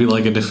there's going to be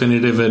like a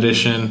definitive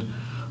edition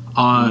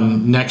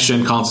on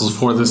next-gen consoles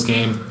for this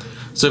game.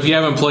 So if you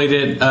haven't played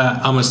it,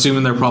 I'm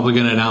assuming they're probably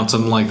going to announce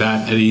something like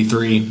that at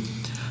E3.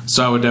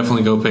 So I would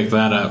definitely go pick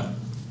that up.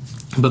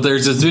 But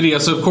there's this video.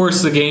 So, of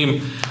course, the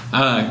game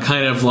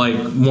kind of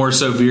like more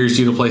so veers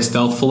you to play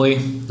stealthily.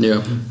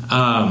 Yeah.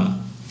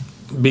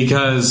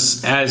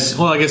 Because I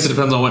guess it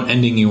depends on what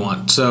ending you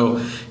want.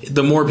 So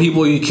the more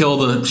people you kill,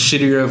 the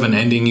shittier of an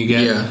ending you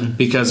get. Yeah.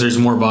 Because there's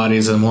more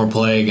bodies and more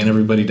plague and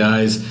everybody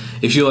dies.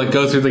 If you like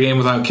go through the game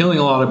without killing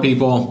a lot of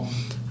people,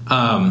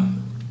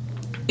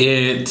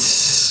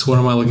 it's... What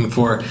am I looking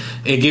for?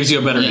 It gives you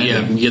a better ending.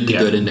 Yeah, you get the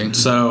good ending.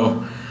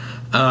 So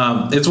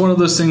it's one of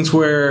those things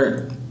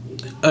where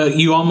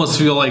you almost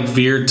feel like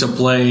veered to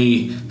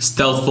play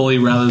stealthily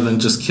rather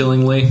than just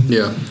killingly.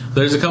 Yeah.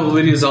 There's a couple of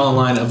videos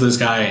online of this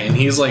guy, and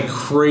he's like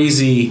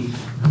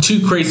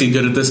too crazy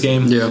good at this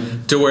game. Yeah.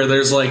 To where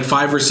there's like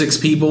 5 or 6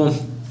 people,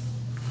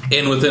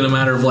 and within a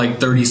matter of like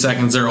 30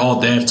 seconds, they're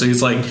all dead. So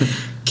he's like...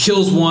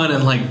 kills one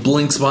and like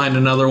blinks behind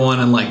another one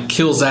and like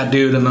kills that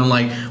dude and then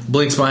like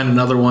blinks behind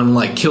another one and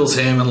like kills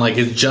him and like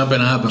is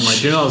jumping up and like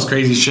doing all this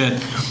crazy shit.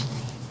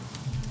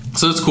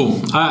 So it's cool.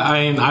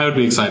 I would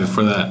be excited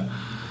for that.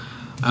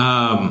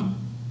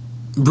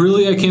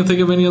 Really, I can't think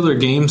of any other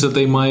games that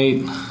they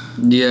might.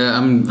 Yeah,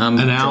 I'm drawing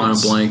a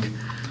announce. blank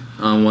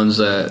on ones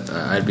that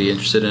I'd be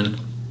interested in.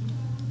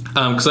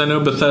 Because I know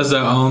Bethesda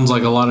owns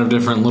like a lot of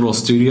different little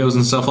studios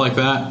and stuff like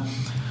that.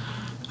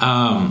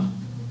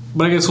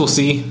 But I guess we'll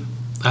see.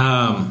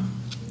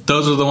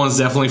 Those are the ones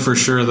definitely for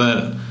sure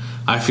that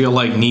I feel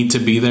like need to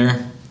be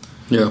there.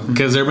 Yeah.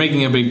 Because they're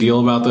making a big deal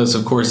about this.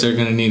 Of course, they're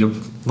going to need to,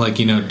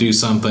 do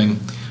something.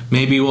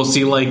 Maybe we'll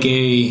see like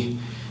a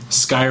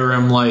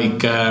Skyrim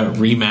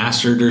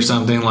remastered or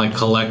something like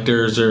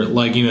collectors or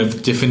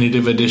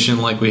definitive edition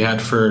like we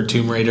had for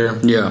Tomb Raider.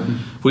 Yeah.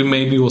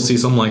 Maybe we'll see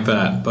something like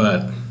that.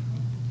 But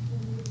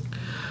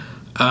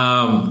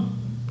I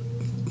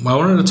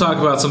wanted to talk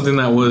about something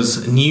that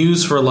was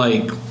news for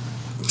 6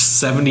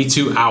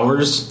 72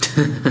 hours.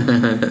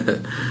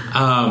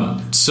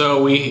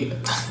 So I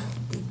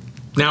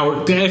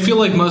feel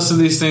like most of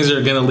these things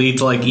are going to lead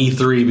to like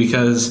E3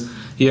 because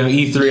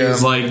E3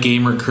 is like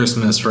gamer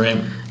Christmas,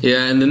 right?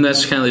 Yeah, and then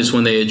that's kind of just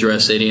when they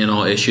address any and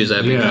all issues that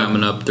have been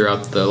coming up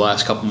throughout the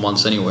last couple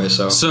months anyway.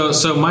 So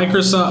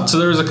Microsoft. So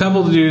there was a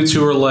couple of dudes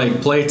who were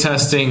like play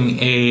testing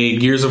a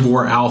Gears of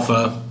War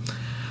alpha.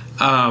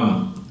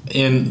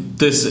 And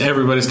this,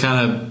 everybody's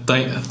kind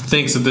of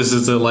thinks that this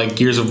is a like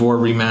Gears of War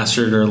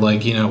remastered or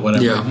like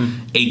whatever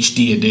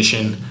HD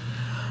edition.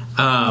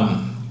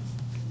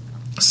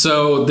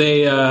 So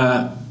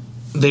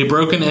they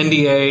broke an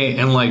NDA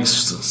and like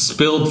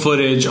spilled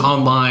footage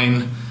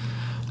online.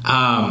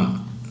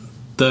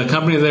 The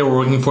company they were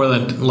working for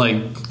that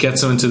like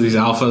gets them into these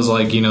alphas,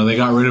 like they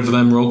got rid of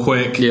them real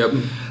quick. Yep.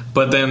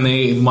 But then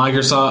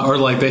Microsoft, or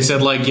like they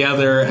said, like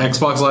their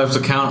Xbox Live's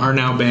account are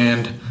now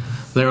banned.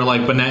 They were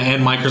like,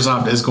 and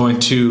Microsoft is going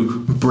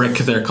to brick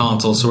their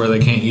consoles where they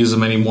can't use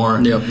them anymore.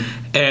 Yep.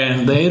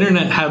 And the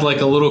internet had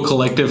like a little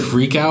collective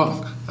freak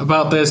out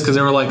about this because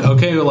they were like,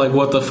 okay, like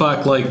what the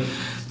fuck, like.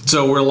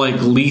 So we're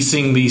like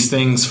leasing these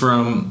things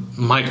from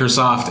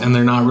Microsoft, and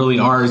they're not really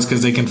ours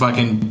because they can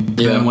fucking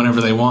do them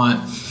whenever they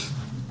want.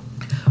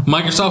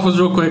 Microsoft was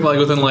real quick, like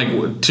within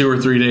like 2 or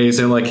 3 days,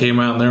 they like came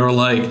out and they were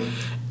like,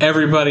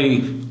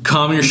 everybody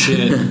calm your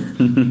shit.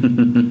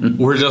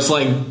 We're just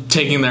like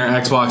taking their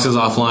Xboxes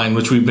offline,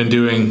 which we've been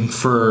doing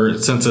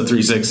since the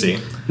 360.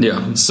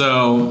 Yeah.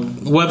 So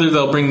whether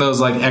they'll bring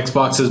those like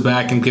Xboxes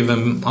back and give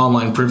them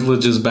online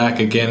privileges back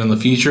again in the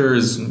future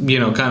is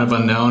kind of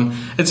unknown.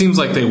 It seems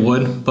like they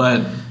would,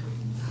 but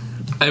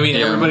I mean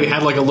everybody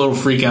had like a little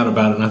freak out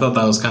about it, and I thought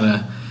that was kind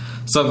of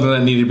something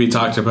that needed to be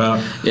talked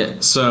about. Yeah.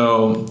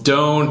 So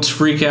don't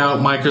freak out.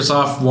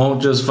 Microsoft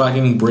won't just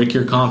fucking break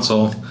your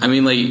console. I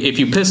mean, like if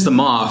you piss them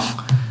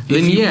off,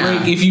 then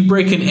if you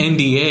break an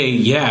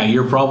NDA,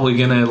 you're probably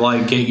gonna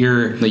like get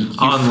your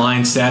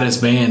online status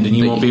banned, and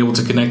you won't be able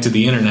to connect to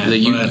the internet.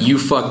 You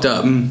fucked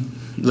up.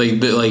 Like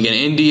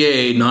an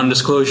NDA,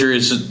 non-disclosure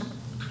is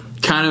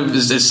kind of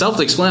is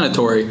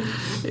self-explanatory.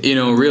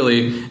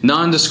 Really,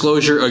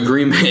 non-disclosure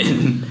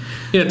agreement.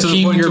 Yeah, to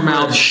keep your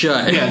mouth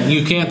shut. Yeah,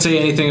 you can't say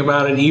anything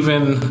about it.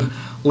 Even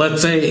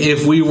let's say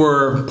if we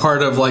were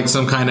part of like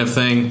some kind of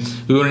thing,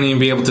 we wouldn't even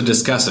be able to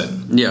discuss it.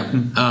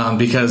 Yeah,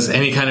 because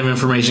any kind of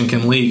information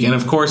can leak, and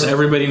of course,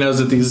 everybody knows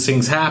that these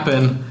things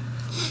happen.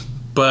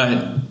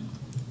 But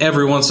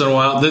every once in a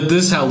while, this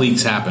is how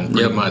leaks happen,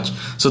 pretty much.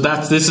 So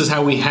this is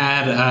how we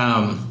had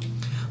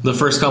the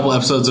first couple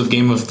episodes of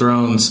Game of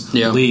Thrones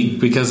leak,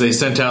 because they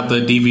sent out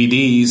the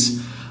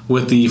DVDs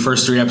with the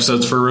first 3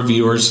 episodes for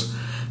reviewers,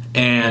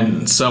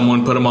 and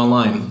someone put them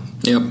online.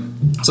 Yep.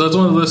 So it's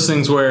one of those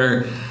things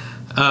where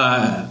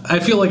I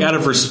feel like out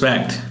of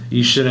respect,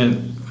 you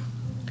shouldn't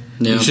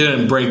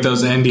break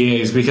those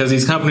NDAs, because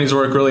these companies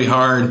work really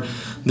hard.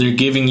 They're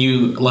giving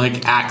you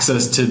like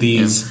access to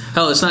these. Yeah.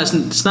 Hell,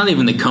 it's not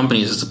even the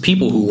companies; it's the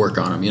people who work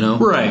on them.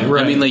 Right.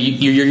 I mean, like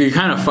you're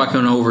kind of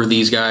fucking over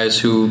these guys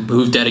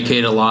who've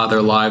dedicated a lot of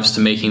their lives to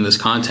making this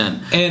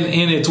content.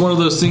 And it's one of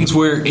those things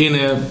where in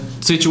a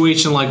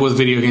situation like with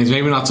video games,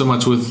 maybe not so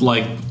much with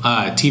like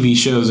TV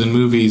shows and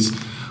movies,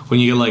 when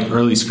you get like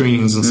early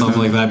screenings and stuff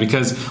like that,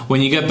 because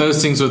when you get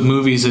those things with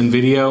movies and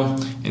video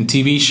and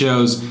TV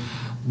shows,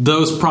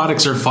 those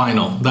products are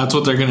final. That's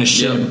what they're going to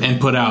ship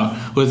and put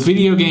out. With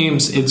video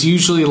games, it's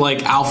usually like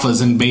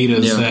alphas and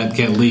betas that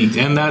get leaked,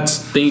 and that's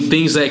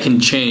things that can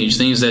change,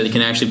 things that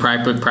can actually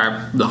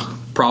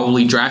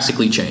probably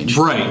drastically change.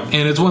 Right,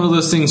 and it's one of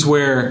those things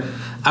where,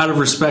 out of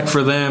respect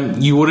for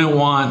them, you wouldn't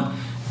want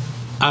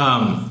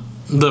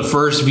the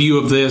first view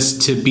of this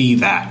to be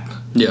that.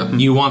 Yeah,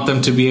 you want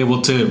them to be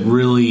able to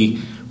really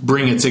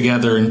bring it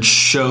together and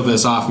show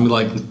this off and be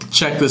like,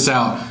 check this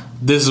out.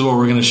 This is what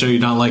we're going to show you,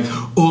 not like,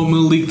 oh, I'm going to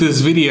leak this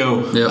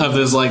video of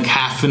this like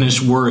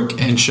half-finished work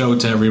and show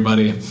it to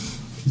everybody.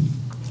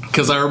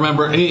 Because I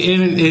remember,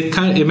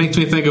 it makes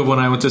me think of when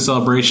I went to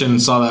Celebration and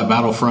saw that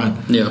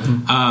Battlefront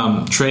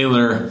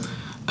trailer.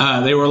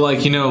 They were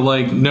like,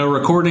 no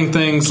recording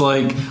things.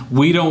 Like,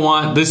 we don't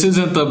want, this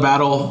isn't the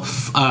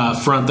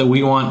Battlefront that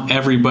we want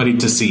everybody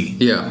to see.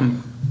 Yeah.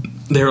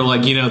 They were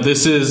like,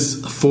 this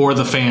is for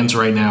the fans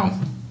right now.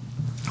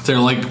 They're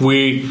like,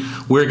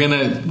 we're going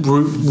to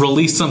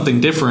release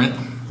something different,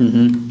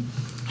 and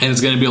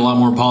it's going to be a lot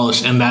more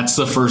polished, and that's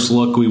the first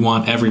look we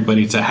want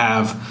everybody to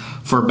have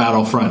for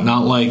Battlefront.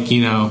 Not like,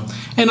 and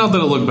not that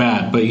it looked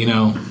bad, but, they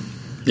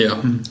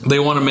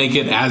want to make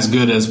it as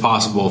good as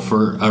possible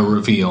for a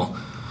reveal,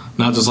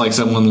 not just like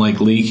someone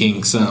like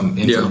leaking some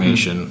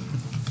information.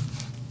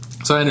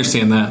 So I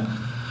understand that.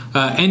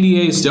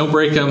 NDAs, don't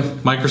break them.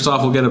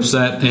 Microsoft will get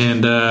upset,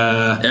 and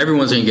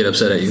everyone's going to get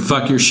upset at you.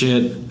 Fuck your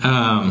shit.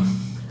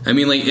 I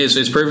mean, like,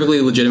 it's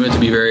perfectly legitimate to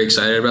be very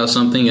excited about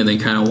something and then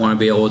kind of want to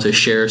be able to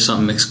share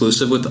something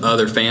exclusive with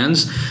other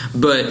fans.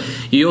 But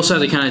you also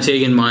have to kind of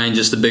take in mind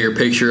just the bigger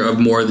picture of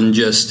more than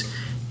just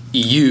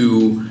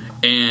you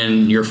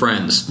and your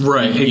friends.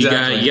 Right,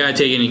 exactly. You got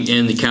to take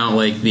into account,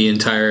 like, the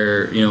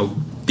entire,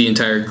 the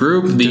entire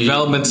group, the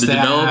development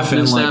staff,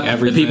 and like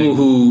everything. The people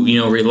who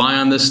rely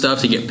on this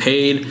stuff to get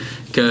paid.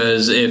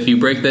 Because if you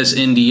break this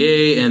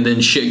NDA and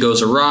then shit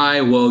goes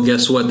awry, well,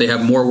 guess what? They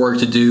have more work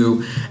to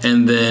do,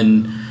 and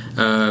then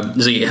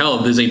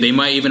they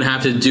might even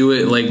have to do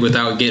it like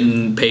without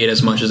getting paid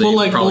as much as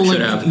they probably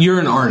should have. You're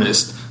an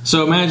artist,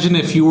 so imagine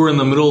if you were in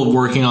the middle of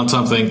working on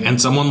something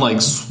and someone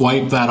like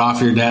swiped that off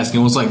your desk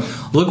and was like,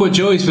 "Look what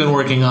Joey's been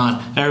working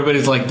on."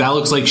 Everybody's like, "That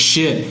looks like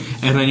shit,"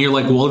 and then you're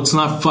like, "Well, it's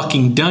not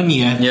fucking done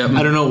yet." Yep.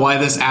 I don't know why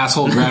this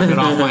asshole grabbed it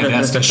off my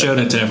desk and showed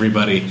it to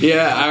everybody.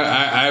 Yeah,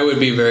 I would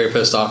be very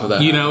pissed off of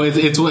that.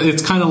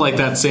 It's kind of like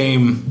that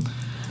same.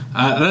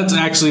 That's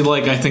actually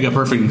like I think a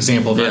perfect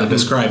example of how to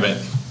describe it.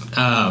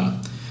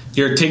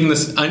 You're taking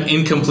this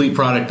incomplete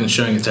product and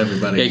showing it to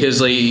everybody. Yeah,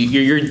 because like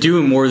you're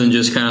doing more than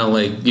just kind of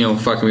like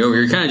fucking me over.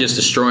 You're kind of just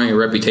destroying a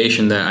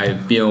reputation that I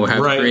have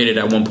created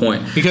at one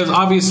point. Because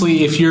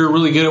obviously, if you're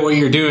really good at what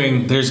you're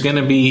doing, there's going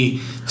to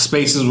be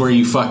spaces where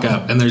you fuck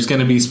up, and there's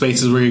going to be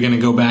spaces where you're going to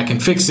go back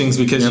and fix things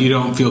because you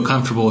don't feel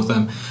comfortable with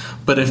them.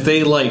 But if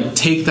they like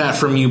take that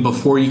from you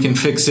before you can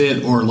fix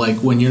it, or like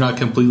when you're not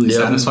completely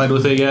satisfied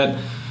with it yet.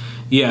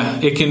 Yeah,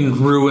 it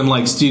can ruin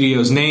like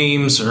studios'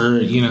 names, or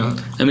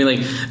I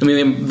mean,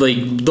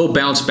 they'll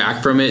bounce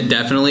back from it.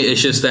 Definitely,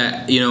 it's just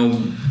that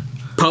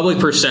public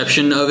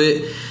perception of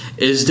it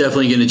is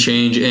definitely going to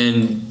change,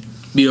 and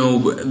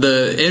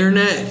the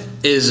internet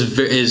is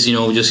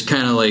just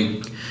kind of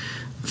like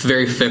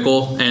very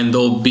fickle, and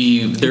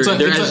they're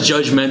as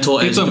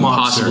judgmental as you can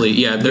possibly.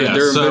 Yeah,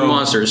 they're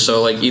monsters.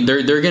 So like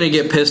they're going to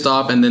get pissed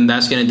off, and then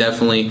that's going to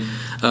definitely.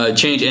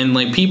 Change, and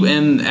like people,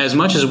 and as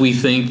much as we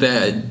think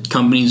that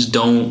companies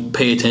don't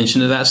pay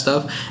attention to that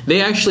stuff,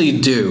 they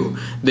actually do.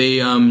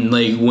 They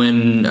like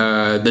when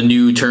the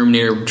new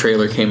Terminator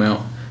trailer came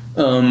out,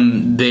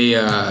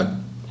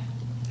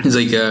 it's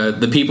like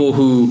the people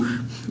who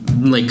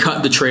like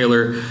cut the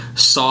trailer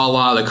saw a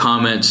lot of the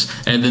comments,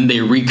 and then they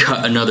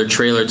recut another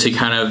trailer to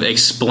kind of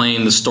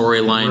explain the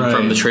storyline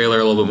from the trailer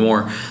a little bit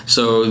more.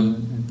 So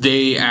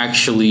they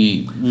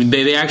actually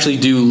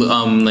do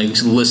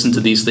like listen to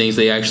these things.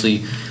 They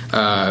actually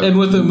and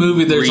with the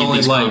movie, there's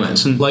only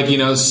comments.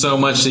 So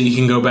much that you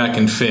can go back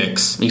and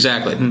fix.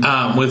 Exactly.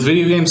 With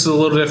video games, it's a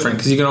little different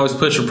because you can always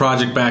push a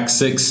project back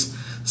six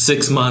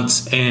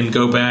months and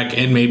go back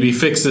and maybe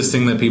fix this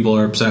thing that people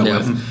are upset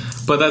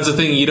with. But that's the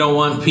thing, you don't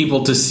want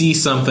people to see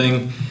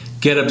something,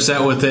 get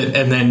upset with it,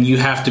 and then you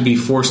have to be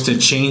forced to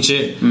change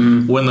it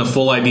when the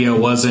full idea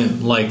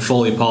wasn't like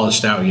fully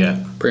polished out yet.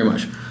 Pretty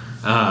much.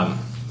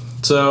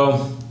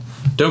 So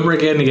don't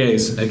break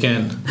NDAs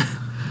again.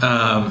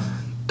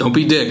 Don't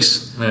be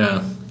dicks.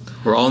 Yeah,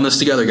 we're all in this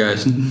together,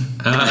 guys.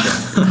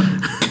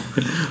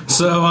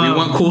 So we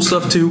want cool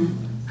stuff too.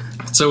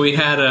 So we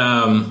had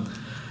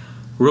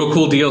real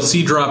cool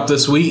DLC drop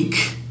this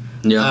week.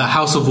 Yeah,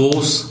 House of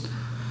Wolves,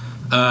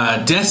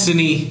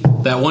 Destiny,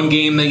 that one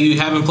game that you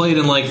haven't played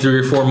in like 3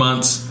 or 4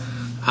 months.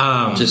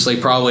 Just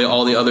like probably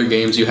all the other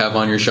games you have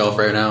on your shelf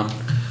right now.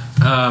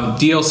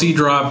 DLC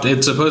dropped.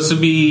 It's supposed to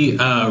be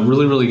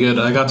really, really good.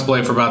 I got to play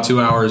it for about 2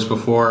 hours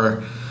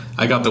before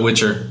I got The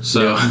Witcher.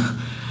 So,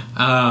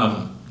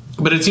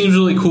 but it seems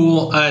really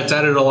cool. It's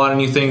added a lot of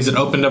new things. It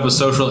opened up a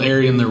social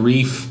area in the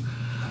Reef.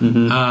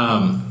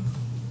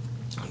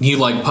 New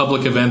like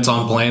public events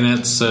on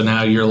planets. So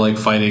now you're like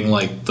fighting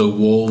like the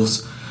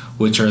wolves,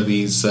 which are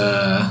these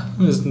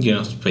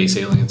space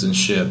aliens and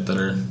shit that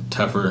are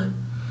tougher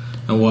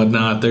and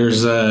whatnot.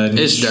 There's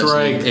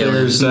Strike.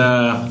 There's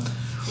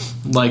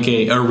like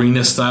a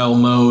arena style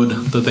mode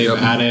that they've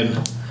added.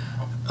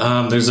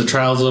 There's the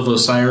Trials of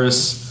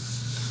Osiris,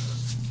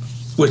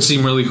 which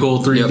seem really cool.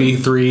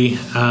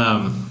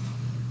 3v3.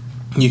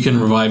 You can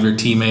revive your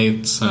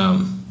teammates,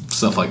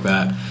 stuff like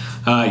that.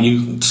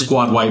 You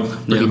squad wipe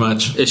pretty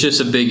much. It's just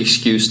a big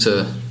excuse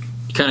to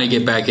kind of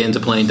get back into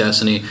playing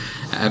Destiny.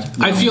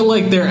 I feel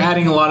like they're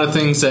adding a lot of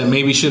things that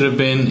maybe should have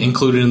been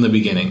included in the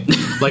beginning.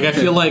 Like I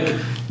feel like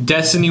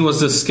Destiny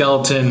was the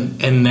skeleton,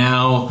 and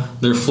now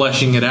they're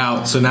fleshing it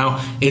out. So now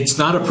it's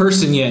not a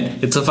person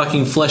yet; it's a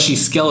fucking fleshy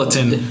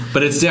skeleton.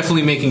 But it's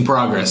definitely making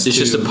progress. It's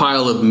just a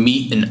pile of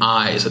meat and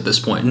eyes at this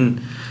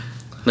point.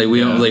 Like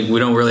we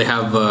don't really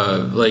have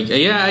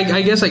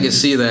I guess I could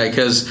see that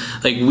because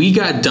like we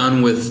got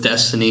done with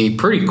Destiny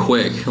pretty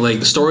quick. Like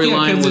the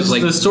storyline was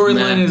like the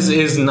storyline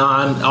is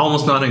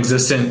almost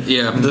non-existent.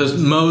 Yeah, the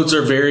modes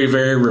are very,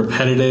 very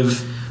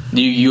repetitive.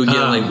 You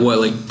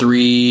get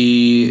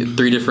three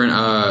different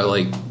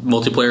like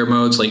multiplayer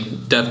modes, like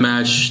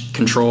deathmatch,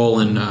 control,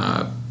 and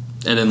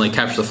then like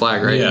capture the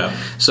flag, right? Yeah.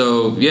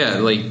 So yeah,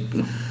 like.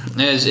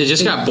 It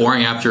just got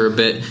boring after a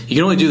bit. You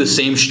can only do the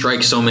same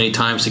strike so many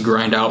times to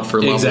grind out for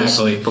levels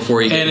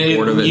before you get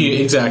bored of it.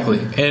 Exactly.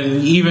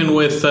 And even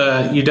with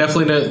you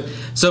definitely know,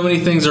 so many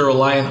things are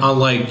reliant on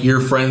like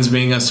your friends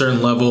being a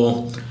certain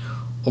level,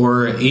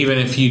 or even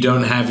if you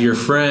don't have your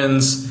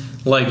friends,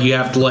 like you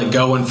have to like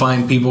go and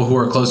find people who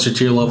are closer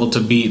to your level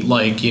to beat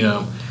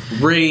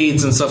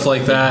raids and stuff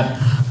like that.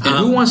 And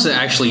who wants to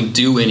actually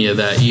do any of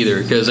that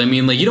either? Because, I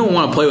mean, like, you don't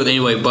want to play with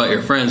anybody but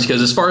your friends,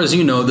 because as far as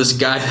you know, this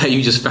guy that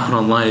you just found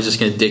online is just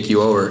going to dick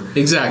you over.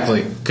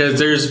 Exactly. Because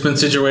there's been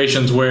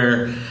situations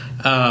where,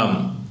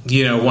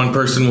 one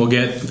person will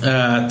get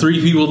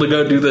 3 people to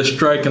go do the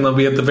strike, and they'll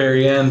be at the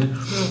very end,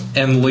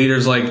 and the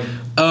leader's like,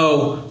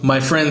 oh, my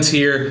friend's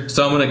here,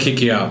 so I'm going to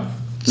kick you out.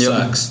 Yep.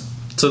 Sucks.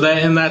 So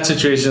that in that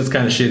situation, it's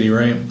kind of shitty,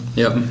 right?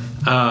 Yep.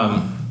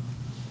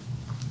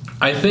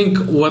 I think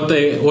what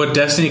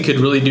Destiny could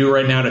really do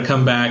right now to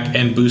come back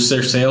and boost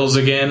their sales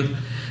again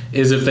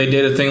is if they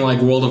did a thing like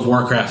World of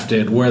Warcraft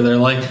did, where they're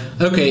like,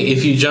 okay,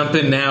 if you jump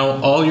in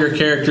now, all your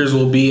characters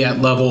will be at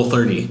level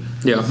 30.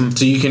 Yeah.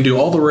 So you can do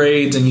all the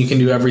raids and you can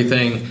do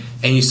everything,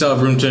 and you still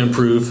have room to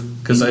improve,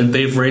 because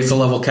they've raised the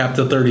level cap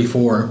to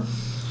 34.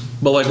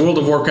 But like World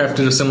of Warcraft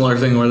did a similar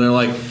thing where they're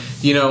like,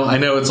 I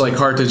know it's like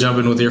hard to jump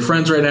in with your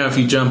friends right now. If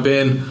you jump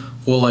in,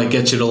 we'll like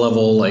get you to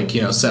level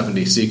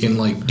 70, so you can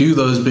like do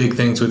those big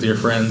things with your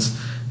friends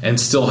and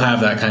still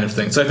have that kind of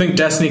thing. So I think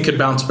Destiny could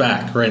bounce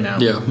back right now.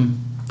 Yeah.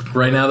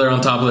 Right now they're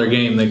on top of their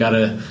game. They got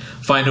to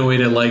find a way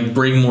to like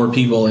bring more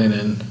people in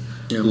and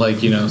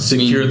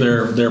secure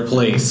their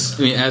place.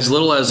 I mean, as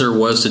little as there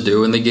was to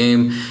do in the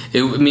game,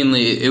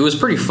 it was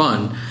pretty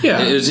fun.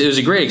 Yeah, it was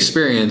a great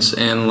experience,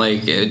 and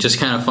like it just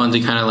kind of fun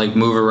to kind of like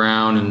move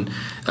around and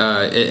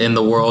in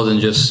the world and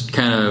just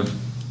kind of.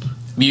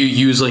 You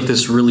use like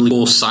this really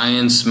cool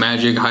science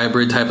magic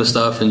hybrid type of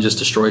stuff and just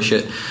destroy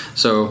shit.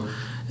 So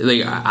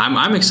like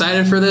I'm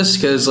excited for this,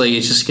 because like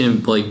it's just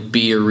gonna like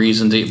be a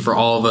reason for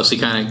all of us to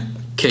kind of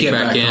kick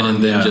back in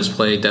and then just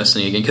play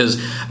Destiny again. Because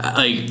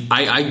like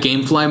I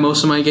gamefly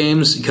most of my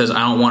games, because I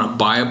don't want to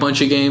buy a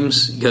bunch of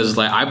games, because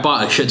like I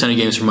bought a shit ton of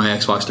games for my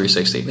Xbox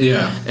 360.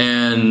 Yeah,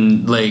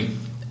 and like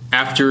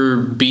after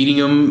beating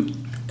them.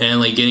 And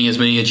like getting as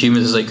many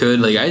achievements as I could,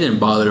 like I didn't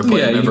bother to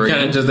play them ever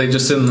again. They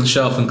just sit on the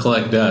shelf and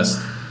collect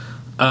dust.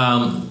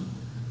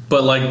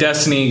 But like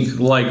Destiny,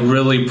 like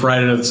really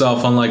prided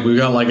itself on like, we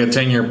got like a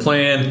 10-year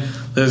plan.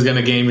 This is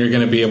a game you're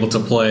going to be able to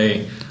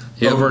play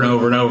over and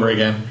over and over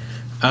again.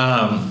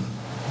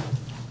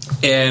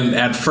 And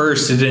at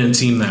first, it didn't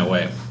seem that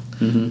way.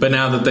 Mm-hmm. But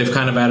now that they've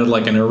kind of added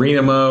like an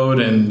arena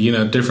mode and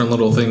different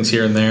little things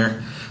here and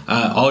there.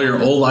 All your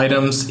old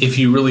items, if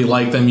you really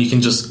like them, you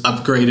can just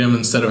upgrade them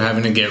instead of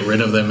having to get rid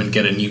of them and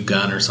get a new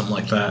gun or something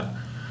like that.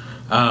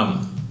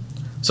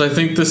 So I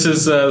think this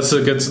is a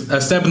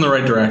step in the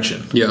right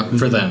direction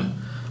for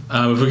them.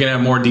 If we can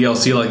have more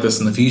DLC like this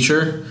in the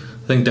future,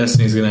 I think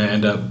Destiny's going to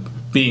end up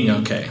being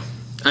okay.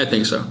 I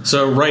think so.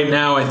 So right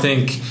now, I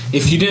think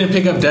if you didn't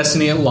pick up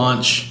Destiny at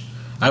launch,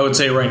 I would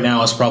say right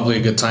now is probably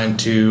a good time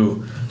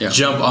to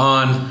jump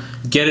on,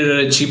 get it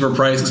at a cheaper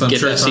price, because I'm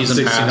sure it's on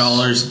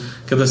 $60.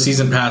 Get the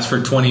season pass for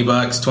 $20,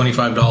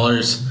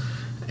 $25,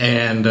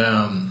 and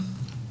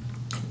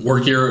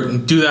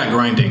do that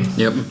grinding.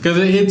 Yep, because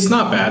it's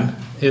not bad.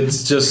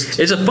 It's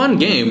a fun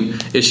game.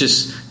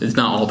 It's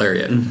not all there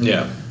yet.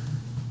 Yeah.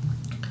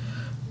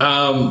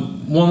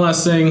 One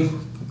last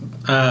thing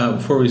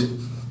before we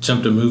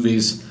jump to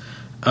movies.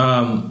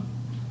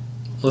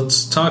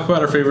 Let's talk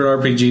about our favorite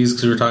RPGs,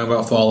 because we were talking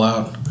about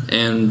Fallout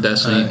and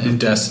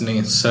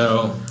Destiny.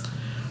 So.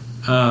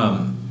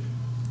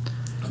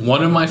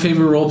 One of my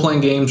favorite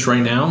role-playing games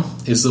right now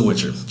is The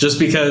Witcher. Just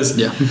because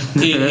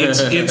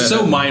it's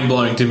so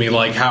mind-blowing to me,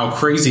 like how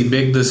crazy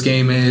big this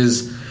game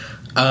is.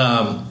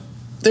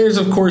 There's,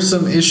 of course,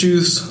 some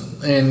issues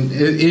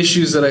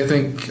that I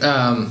think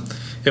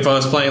if I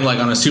was playing like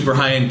on a super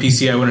high-end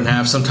PC, I wouldn't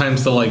have.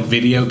 Sometimes the like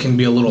video can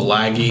be a little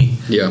laggy.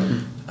 Yeah.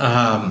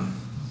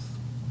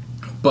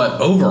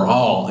 But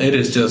overall, it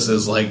is just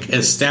this like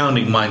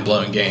astounding,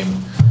 mind-blowing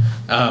game.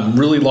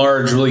 Really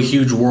large, really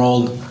huge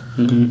world.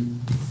 Mm-hmm.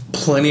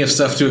 Plenty of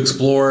stuff to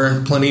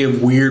explore, plenty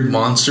of weird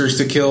monsters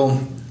to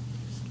kill.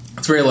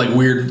 It's very like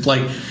weird.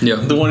 Like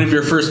the one of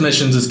your first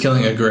missions is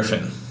killing a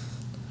griffin.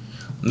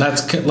 And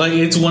that's like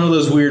it's one of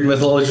those weird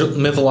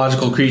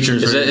mythological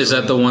creatures. Is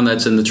that the one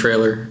that's in the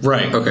trailer?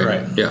 Right. Okay.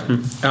 Right. Yeah.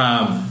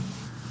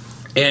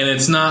 And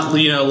it's not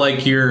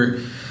like your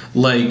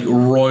like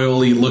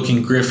royally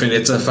looking griffin.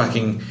 It's a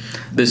fucking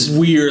this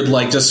weird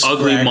like just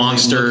ugly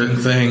monster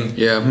thing.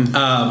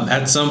 Yeah.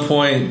 At some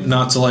point,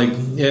 not to like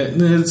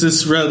it's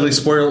just relatively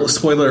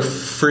spoiler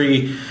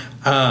free.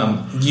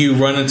 You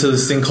run into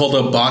this thing called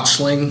a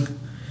botchling,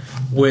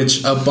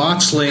 which a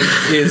botchling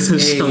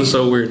is sounds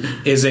so weird.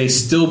 Is a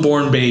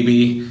stillborn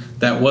baby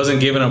that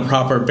wasn't given a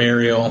proper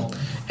burial.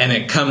 And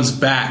it comes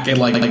back and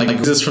like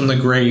exists from the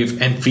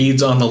grave and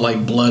feeds on the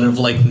like blood of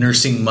like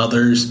nursing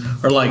mothers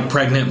or like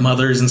pregnant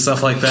mothers and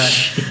stuff like that.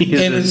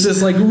 Jesus. And it's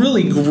this like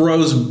really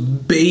gross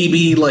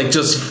baby, like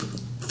just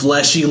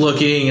fleshy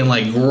looking and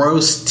like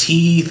gross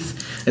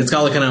teeth. It's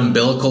got like an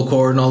umbilical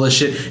cord and all this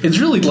shit. It's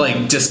really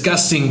like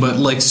disgusting, but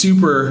like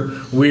super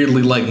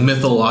weirdly like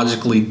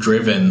mythologically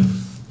driven.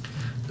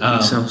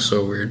 It sounds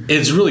so weird.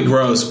 It's really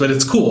gross, but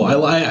it's cool.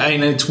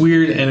 And it's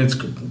weird and it's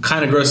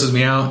kind of grosses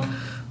me out.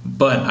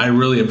 But I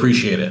really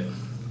appreciate it.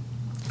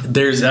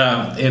 There's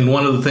and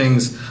one of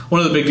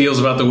the big deals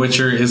about The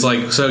Witcher is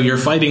like, so you're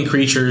fighting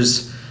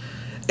creatures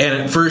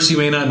and at first you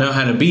may not know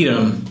how to beat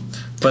them,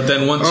 but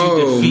then once you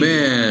defeat... Oh,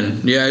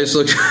 man. Yeah, I just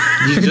looked...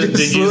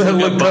 Did you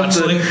look up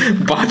botchling?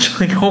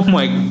 Botchling, oh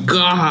my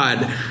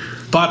god.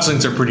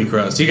 Botchlings are pretty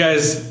gross. You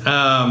guys...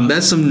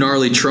 that's some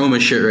gnarly trauma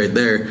shit right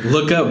there.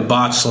 Look up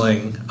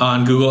botchling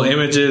on Google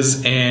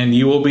Images, and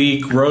you will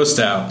be grossed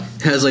out.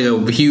 Has like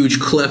a huge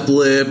cleft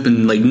lip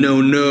and like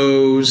no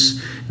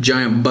nose,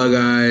 giant bug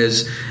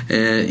eyes,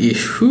 and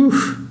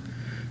whew,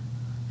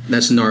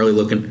 that's gnarly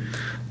looking.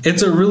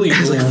 It's a really... It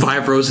has like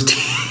 5 rows of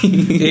teeth.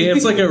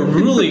 It's like a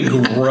really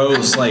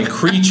gross like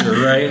creature,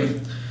 right?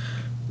 And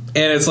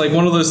it's like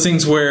one of those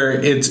things where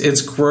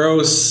it's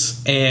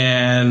gross,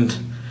 and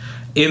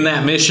in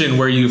that mission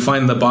where you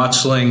find the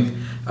botchling,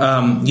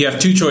 you have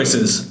 2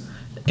 choices,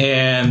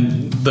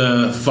 and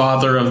the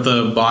father of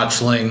the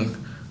botchling,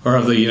 or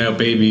of the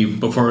baby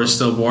before it's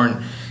still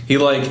born, he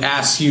like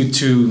asks you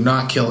to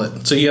not kill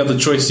it. So you have the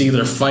choice to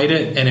either fight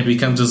it and it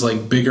becomes this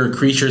like bigger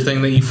creature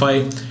thing that you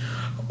fight,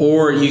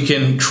 or you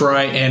can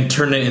try and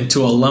turn it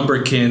into a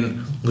lumberkin,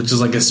 which is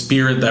like a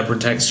spirit that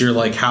protects your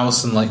like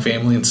house and like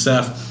family and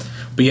stuff.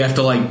 But you have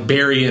to like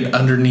bury it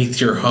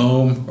underneath your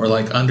home, or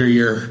like under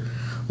your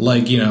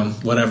like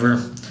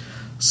whatever.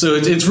 So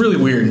it's really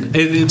weird.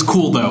 It's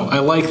cool though. I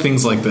like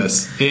things like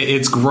this.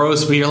 It's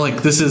gross, but you're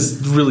like, this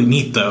is really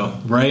neat though,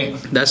 right?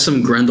 That's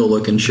some Grendel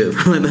looking shit.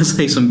 That's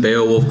like some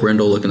Beowulf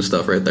Grendel looking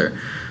stuff right there.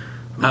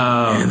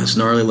 Man, that's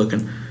gnarly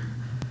looking.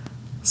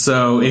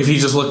 So if you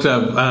just looked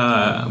up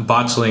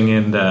botchling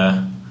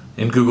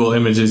in Google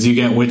Images, you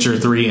get Witcher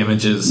 3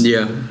 images.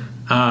 Yeah.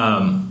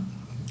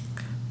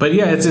 But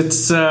yeah,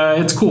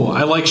 it's cool.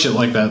 I like shit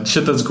like that.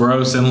 Shit that's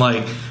gross. And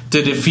like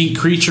to defeat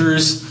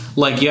creatures,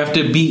 like you have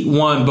to beat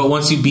one, but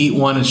once you beat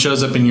one, it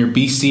shows up in your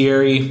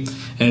bestiary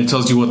and it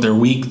tells you what they're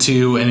weak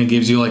to, and it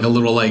gives you like a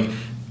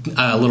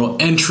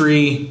little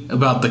entry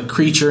about the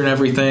creature and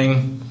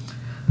everything.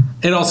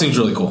 It all seems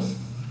really cool.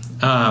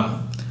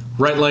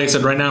 Right, like I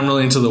said, right now I'm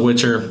really into The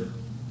Witcher,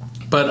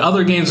 but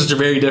other games which are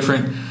very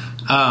different.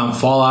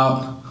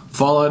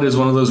 Fallout is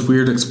one of those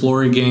weird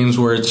exploring games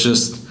where it's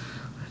just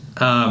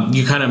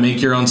you kind of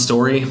make your own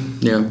story.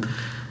 Yeah,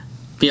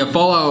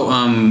 Fallout.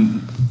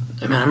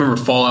 I remember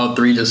Fallout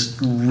 3 just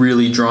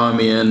really drawing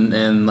me in,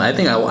 and I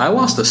think I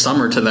lost the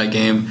summer to that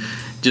game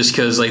just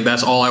because like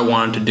that's all I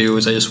wanted to do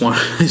is I just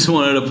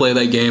wanted to play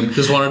that game.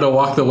 Just wanted to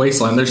walk the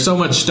wasteland. There's so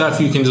much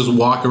stuff you can just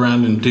walk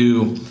around and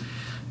do,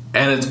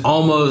 and it's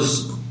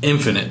almost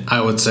infinite,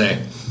 I would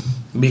say,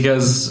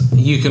 because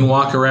you can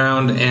walk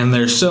around and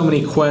there's so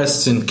many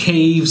quests and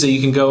caves that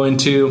you can go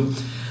into.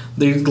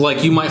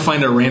 Like you might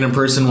find a random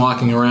person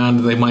walking around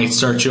and they might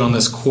start you on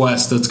this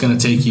quest that's going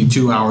to take you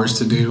 2 hours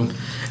to do.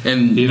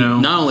 And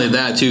not only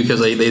that too, because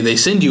they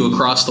send you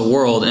across the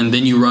world and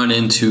then you run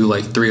into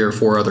like 3 or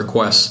 4 other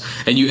quests,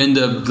 and you end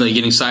up like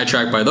getting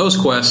sidetracked by those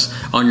quests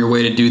on your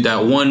way to do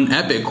that one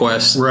epic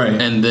quest, right?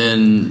 And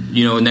then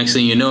next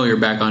thing you know, you're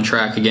back on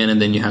track again, and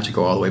then you have to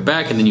go all the way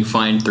back, and then you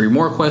find 3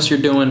 more quests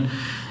you're doing,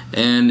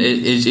 and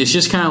it's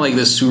just kind of like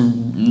this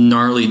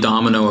gnarly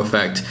domino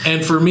effect.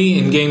 And for me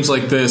in games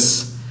like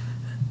this,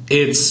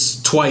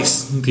 it's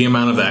twice the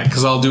amount of that,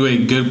 because I'll do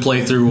a good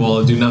playthrough while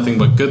I'll do nothing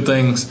but good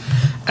things,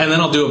 and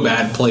then I'll do a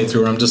bad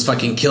playthrough where I'm just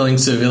fucking killing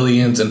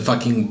civilians and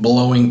fucking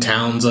blowing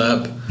towns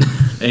up.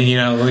 And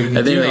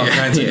I think all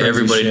kinds of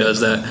everybody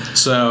does that.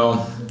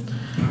 So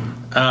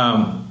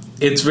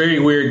it's very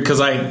weird, because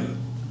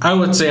I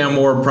would say I'm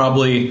more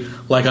probably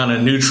like on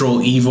a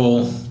neutral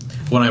evil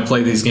when I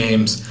play these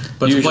games.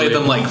 But usually, to play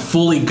them like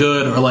fully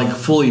good or like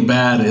fully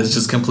bad is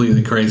just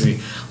completely crazy.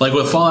 Like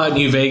with Fallout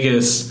New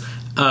Vegas,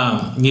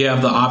 you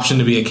have the option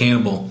to be a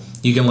cannibal.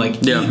 You can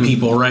like eat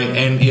people, right?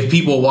 And if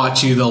people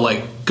watch you, they'll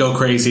like go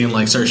crazy and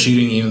like start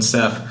shooting you and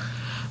stuff.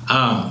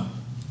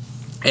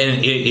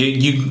 And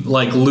you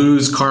like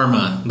lose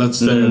karma. That's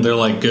their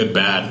like good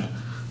bad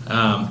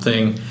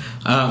thing.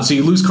 So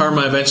you lose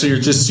karma. Eventually, you're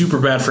just super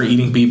bad for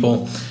eating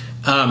people.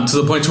 To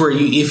the point where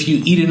if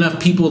you eat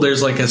enough people,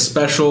 there's like a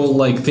special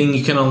like thing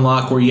you can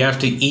unlock where you have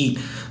to eat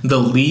the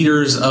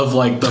leaders of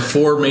like the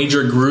 4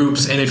 major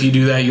groups, and if you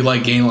do that, you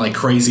like gain like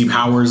crazy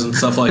powers and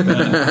stuff like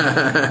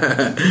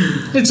that.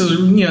 It's just,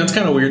 it's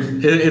kind of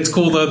weird. It's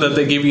cool though that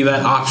they give you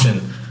that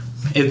option.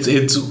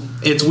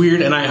 It's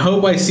weird, and I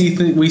hope we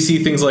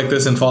see things like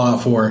this in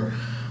Fallout 4,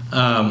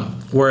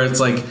 where it's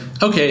like,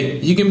 okay,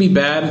 you can be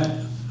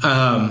bad,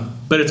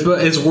 but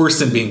it's worse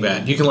than being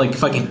bad. You can like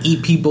fucking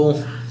eat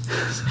people.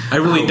 I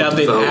really doubt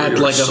they'd add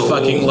like a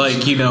fucking like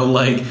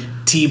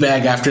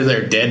teabag after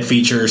they're dead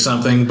feature or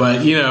something,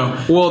 but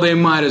well, they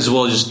might as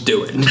well just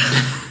do it,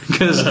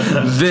 because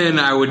then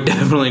I would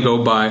definitely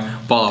go buy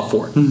Fallout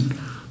 4.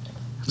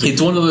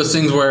 It's one of those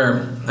things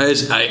where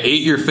I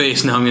ate your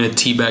face, now I'm going to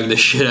teabag the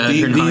shit out of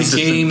your these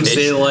games.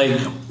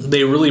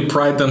 They really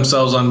pride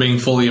themselves on being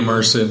fully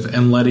immersive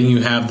and letting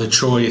you have the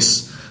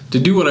choice to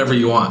do whatever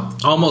you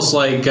want, almost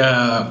like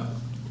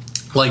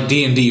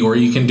D&D, where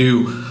you can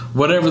do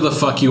whatever the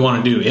fuck you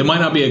want to do. It might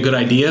not be a good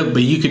idea,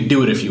 but you could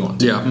do it if you want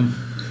to. Yeah.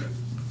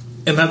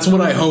 And that's what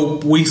I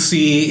hope we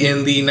see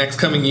in the next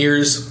coming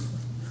years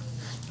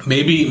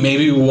Maybe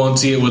we won't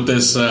see it with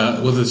this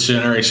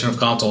generation of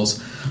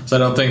consoles. So I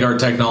don't think our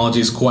technology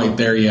is quite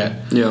there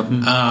yet.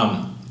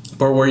 Yeah.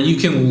 But where you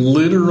can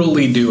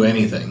literally do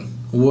anything,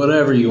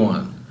 whatever you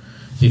want.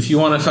 If you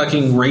want to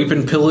fucking rape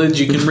and pillage,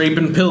 you can rape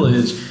and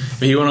pillage.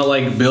 If you want to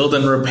like build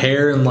and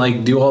repair and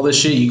like do all this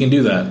shit, you can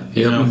do that.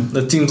 You know,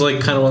 that seems like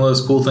kind of one of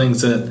those cool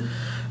things that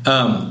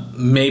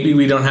maybe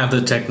we don't have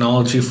the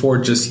technology for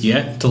just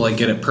yet to like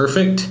get it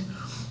perfect.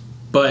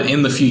 But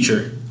in the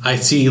future, I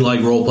see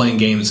like role playing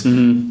games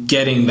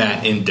getting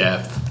that in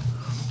depth.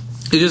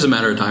 It's just a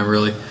matter of time,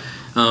 really.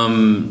 I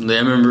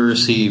remember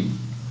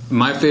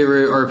my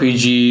favorite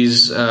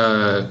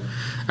RPGs.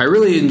 I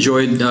really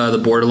enjoyed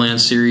the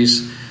Borderlands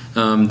series.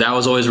 That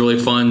was always really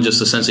fun, just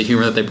the sense of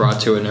humor that they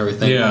brought to it and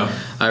everything. Yeah,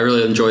 I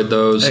really enjoyed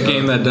those. A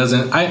game that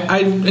doesn't... I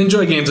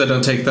enjoy games that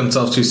don't take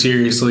themselves too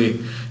seriously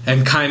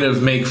and kind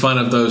of make fun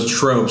of those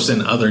tropes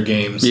in other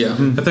games. Yeah. I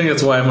think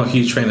that's why I'm a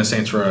huge fan of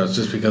Saints Row. It's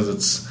just because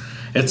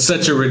it's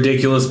such a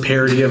ridiculous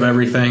parody of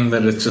everything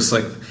that it's just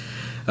like,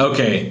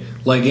 okay,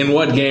 like in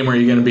what game are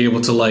you going to be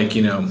able to like,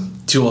 you know,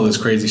 do all this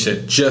crazy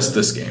shit? Just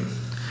this game.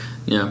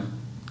 Yeah.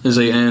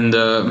 And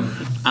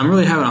I'm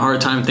really having a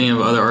hard time thinking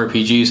of other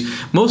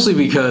RPGs, mostly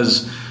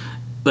because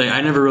like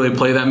I never really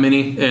played that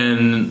many,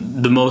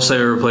 and the most I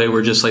ever played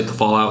were just like the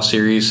Fallout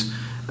series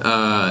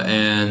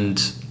and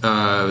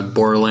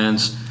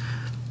Borderlands.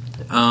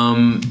 I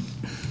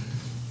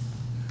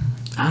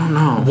don't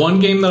know. One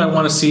game that I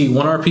want to see,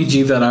 one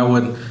RPG that I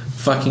would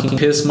fucking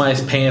piss my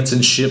pants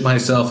and shit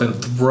myself and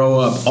throw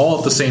up all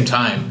at the same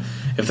time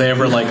if they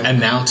ever like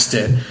announced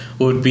it,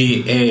 would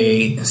be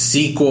a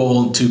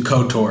sequel to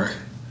KOTOR.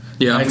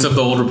 Yeah. Knights of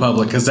the Old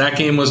Republic, because that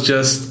game was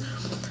just,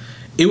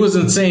 it was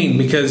insane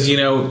because, you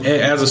know,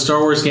 as a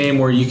Star Wars game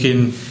where you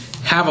can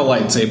have a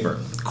lightsaber,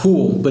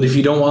 cool, but if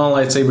you don't want a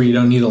lightsaber, you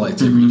don't need a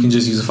lightsaber. You can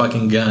just use a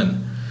fucking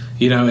gun,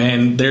 you know,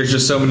 and there's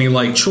just so many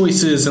like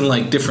choices and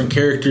like different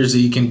characters that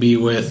you can be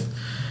with.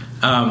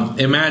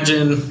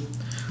 Imagine,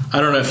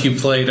 I don't know if you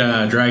played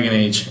Dragon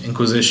Age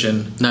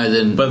Inquisition. No, I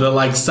didn't. But the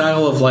like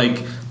style of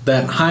like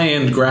that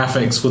high-end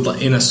graphics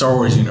with in a Star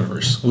Wars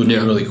universe would be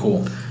really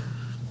cool.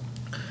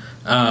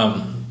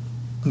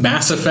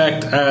 Mass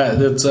Effect,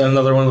 that's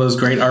another one of those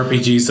great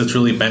RPGs that's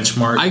really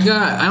benchmarked.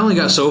 I only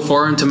got so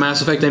far into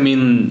Mass Effect. I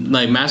mean,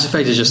 like Mass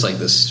Effect is just like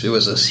this. It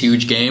was this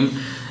huge game,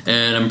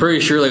 and I'm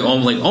pretty sure like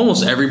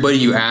almost everybody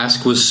you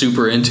ask was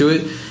super into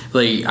it.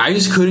 Like I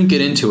just couldn't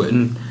get into it,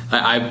 and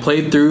I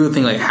played through I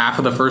think like half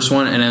of the first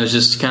one, and I was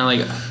just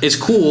kind of like, it's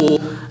cool,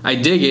 I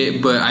dig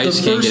it, but I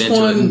just can't get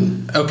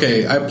into it.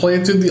 Okay, I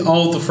played through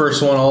all of the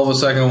first one, all of the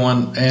second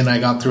one, and I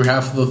got through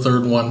half of the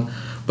third one.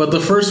 But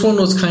the first one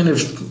was kind of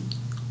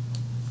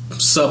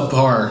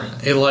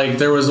subpar. It like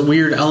there was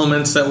weird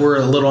elements that were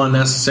a little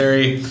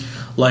unnecessary,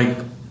 like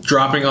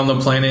dropping on the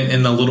planet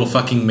in the little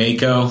fucking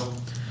Mako,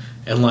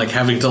 and like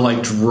having to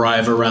like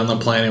drive around the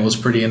planet was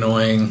pretty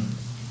annoying.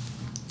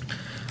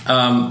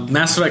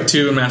 Mass Effect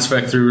 2 and Mass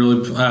Effect 3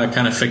 really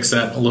kind of fixed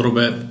that a little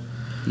bit.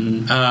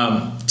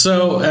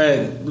 So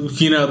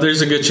you know,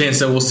 there's a good chance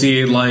that we'll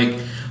see like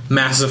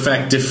Mass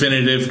Effect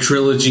Definitive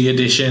Trilogy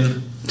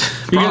Edition.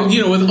 Because,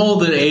 you know, with all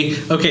the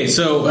okay,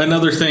 so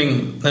another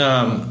thing,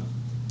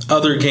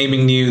 other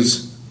gaming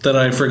news that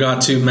I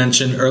forgot to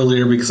mention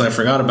earlier because I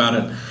forgot about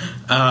it.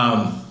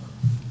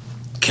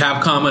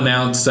 Capcom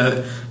announced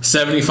that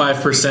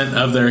 75%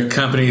 of their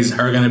companies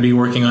are going to be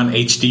working on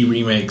HD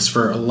remakes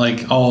for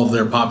like all of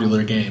their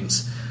popular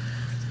games.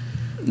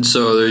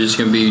 So it's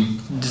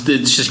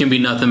just gonna be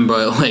nothing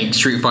but like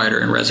Street Fighter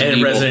and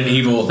Resident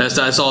Evil. That's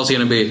all it's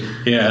gonna be.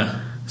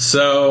 Yeah.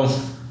 So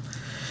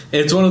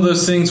it's one of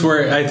those things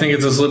where I think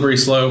it's a slippery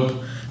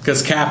slope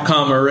because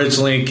Capcom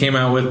originally came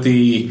out with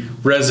the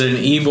Resident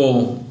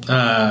Evil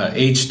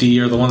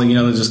HD, or the one that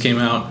that just came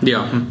out.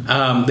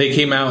 Yeah. They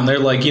came out and they're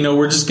like,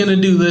 we're just gonna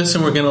do this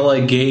and we're gonna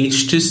like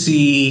gauge to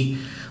see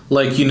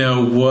like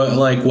what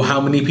like how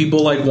many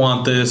people like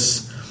want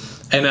this.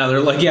 And now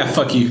they're like, yeah,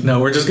 fuck you.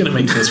 No, we're just going to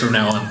make this from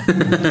now on.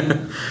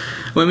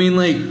 Well, I mean,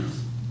 like,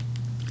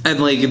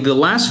 and like the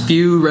last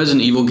few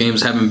Resident Evil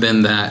games haven't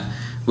been that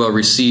well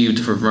received,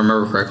 if I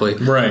remember correctly.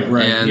 Right.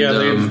 And,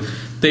 yeah,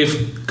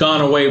 they've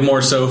gone away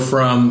more so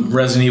from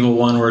Resident Evil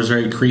 1, where it's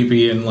very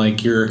creepy and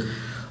like you're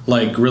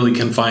like really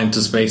confined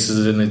to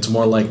spaces, and it's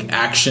more like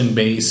action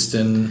based.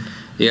 And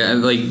yeah,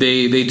 like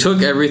they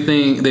took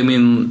everything.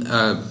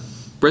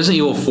 Resident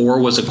Evil 4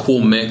 was a cool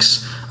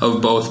mix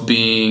of both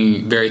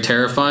being very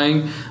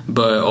terrifying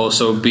but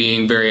also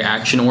being very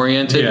action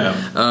oriented.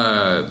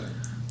 Yeah.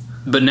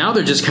 But now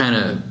they're just kind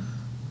of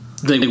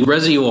like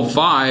Resident Evil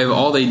 5.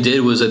 All they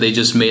did was that they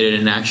just made it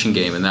an action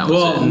game, and that was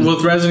it. Well,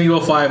 with Resident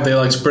Evil 5, they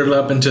like split it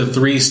up into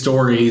 3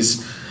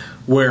 stories,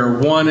 where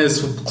one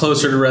is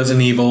closer to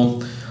Resident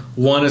Evil,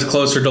 one is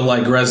closer to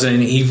like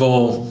Resident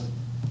Evil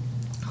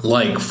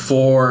like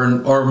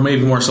 4, or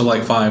maybe more so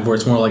like 5, where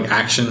it's more like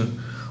action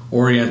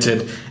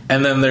oriented,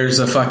 and then there's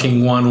a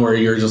fucking one where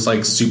you're just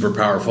like super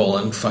powerful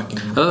and fucking.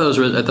 I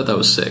thought that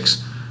was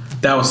 6.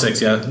 That was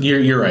 6. Yeah,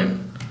 you're right.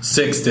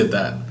 6 did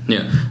that.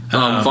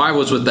 Yeah. 5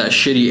 was with that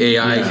shitty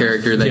AI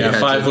character that you had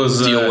 5 to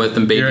was, deal with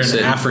and you're babysit.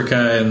 in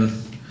Africa and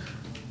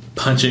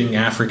punching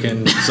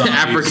African zombies.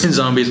 African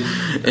zombies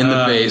in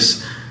the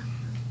face.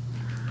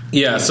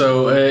 Yeah,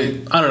 so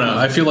I don't know.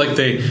 I feel like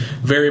they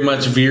very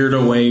much veered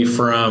away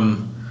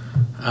from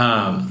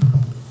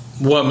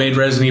what made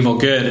Resident Evil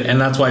good, and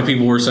that's why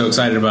people were so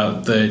excited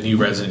about the new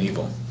Resident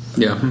Evil.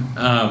 Yeah.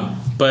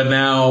 But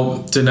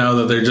now to know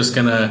that they're just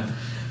gonna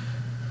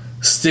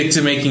stick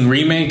to making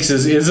remakes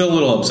is a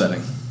little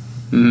upsetting,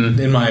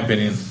 in my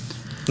opinion.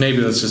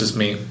 Maybe that's just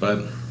me,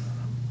 but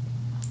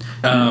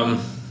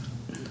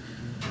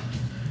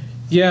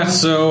yeah.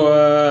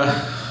 So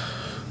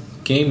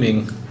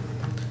gaming.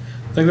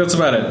 I think that's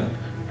about it.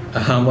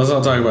 Let's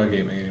not talk about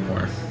gaming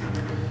anymore.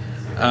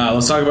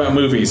 Let's talk about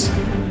movies.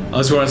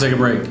 Unless we want to take a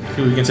break.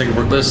 We can take a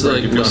break. Let's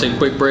take a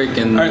quick break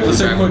and all right. Let's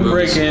take a quick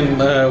break and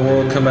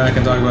we'll come back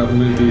and talk about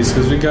movies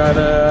because we got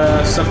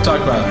stuff to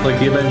talk about, like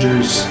the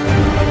Avengers.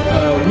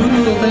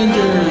 Woo,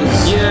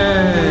 Avengers!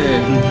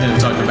 Yay!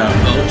 And talk about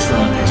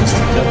Ultron in just a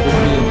couple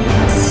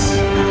minutes.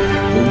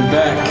 We'll be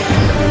back.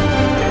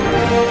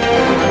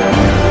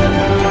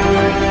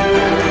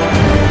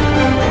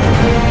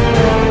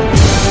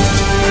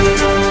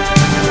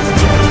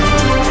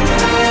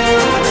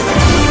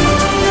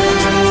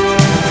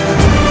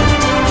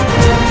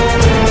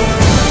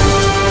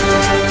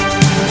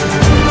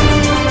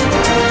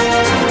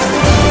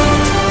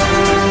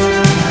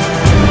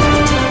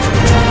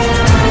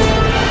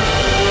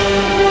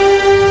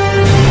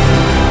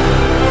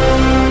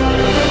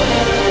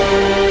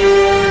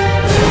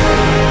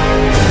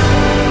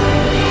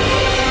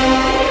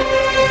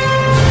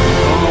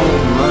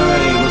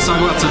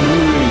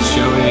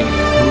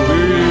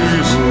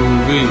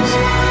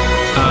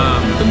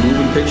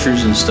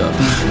 Pictures and stuff.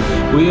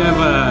 We had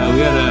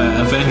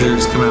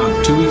Avengers come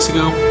out 2 weeks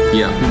ago.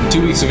 Yeah,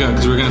 2 weeks ago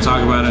because we were going to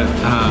talk about it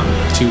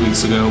 2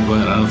 weeks ago,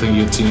 but I don't think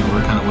you had seen it.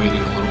 We're kind of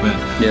waiting a little bit.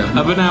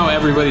 Yeah, but now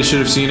everybody should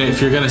have seen it.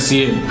 If you're going to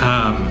see it,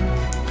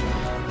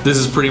 this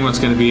is pretty much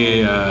going to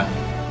be a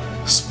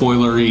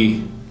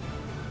spoilery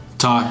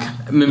talk.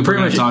 I mean,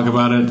 pretty much talk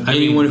about it.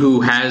 Anyone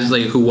who has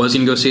who was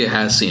going to go see it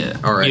has seen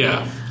it already.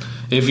 Yeah,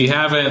 if you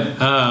haven't,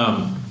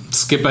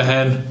 skip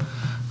ahead.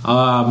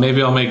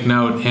 Maybe I'll make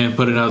note and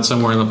put a note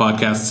somewhere in the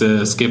podcast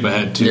to skip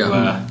ahead to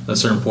a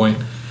certain point.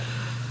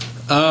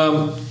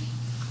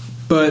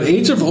 But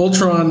Age of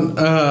Ultron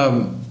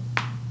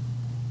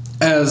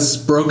has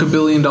broke $1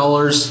 billion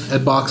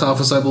at box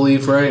office, I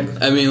believe, right?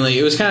 I mean,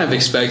 it was kind of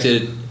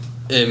expected.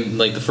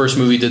 And the first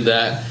movie did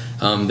that.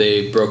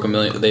 They broke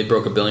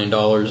 $1 billion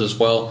as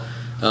well.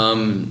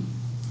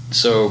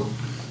 So,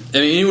 I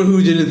mean, anyone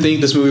who didn't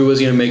think this movie was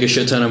going to make a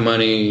shit ton of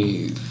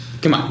money,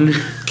 come on,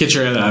 get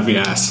your head out of your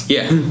ass.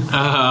 Yeah,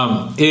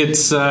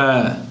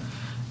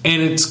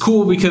 it's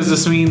cool because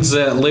this means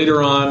that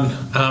later on,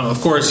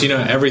 of course,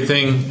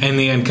 everything in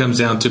the end comes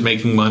down to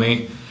making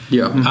money.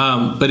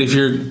 Yeah. But if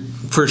you're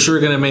for sure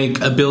going to make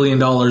 $1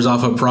 billion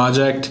off a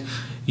project,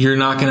 you're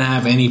not going to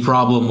have any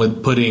problem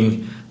with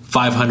putting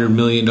 $500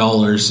 million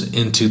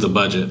into the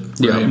budget.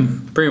 Right? Yeah,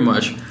 pretty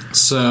much.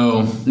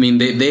 So, I mean,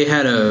 they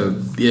had a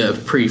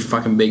pretty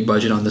fucking big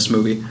budget on this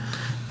movie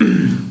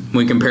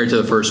when compared to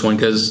the first one,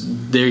 because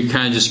they're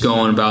kind of just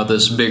going about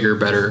this bigger,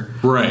 better,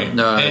 right? And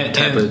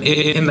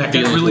that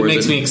really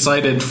makes me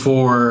excited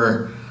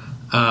for,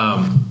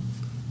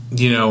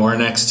 our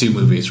next two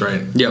movies,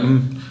 right? Yep.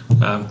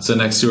 So the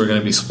next two are going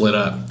to be split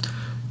up,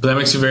 but that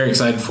makes me very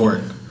excited for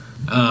it,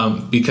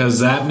 because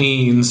that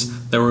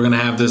means that we're going to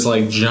have this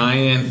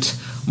giant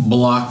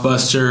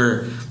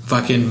blockbuster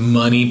fucking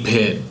money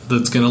pit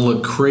that's going to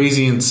look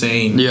crazy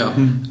insane. Yeah.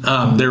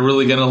 They're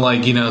really going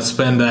to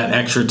spend that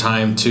extra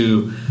time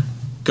to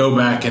go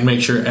back and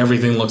make sure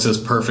everything looks as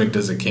perfect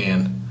as it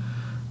can.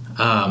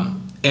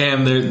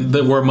 And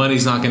where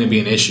money's not going to be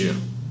an issue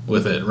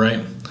with it,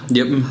 right?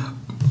 Yep.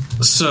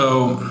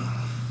 So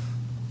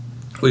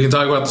we can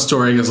talk about the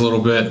story, I guess, a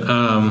little bit.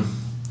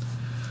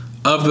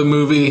 Of the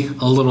movie,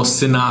 a little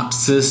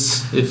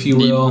synopsis, if you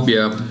will.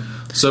 Yeah.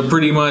 So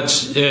pretty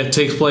much it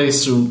takes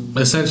place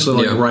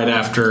essentially right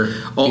after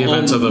the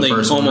events of the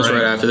first one. Almost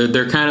right after.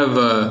 They're kind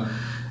of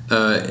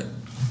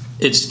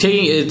it's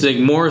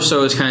more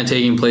so it's kind of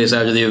taking place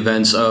after the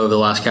events of the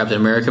last Captain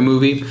America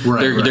movie.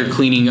 Right, they're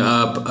cleaning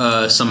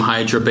up some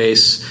Hydra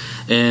base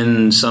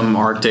in some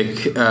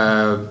Arctic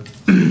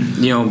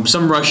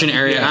some Russian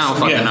area. Yes. I don't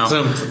fucking know.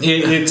 So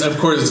it's of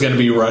course it's going to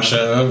be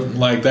Russia.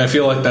 I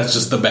feel like that's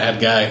just the bad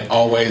guy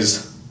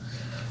always.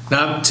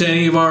 Not to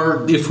any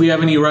of if we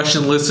have any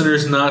Russian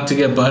listeners, not to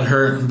get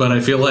butthurt, but I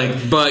feel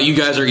like... But you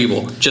guys are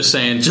evil. Just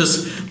saying.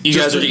 You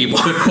guys are evil.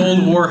 The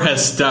Cold War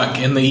has stuck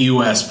in the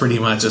U.S. pretty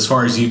much as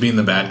far as you being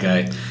the bad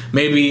guy.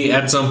 Maybe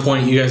at some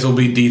point you guys will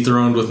be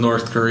dethroned with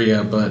North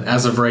Korea, but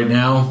as of right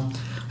now,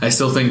 I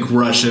still think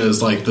Russia is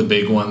the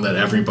big one that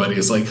everybody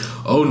is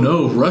oh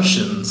no,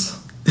 Russians.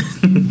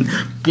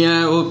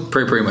 Yeah, well,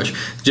 pretty much.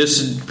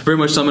 Just pretty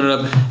much summing it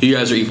up, you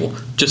guys are evil.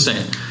 Just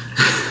saying.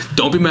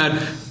 Don't be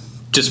mad.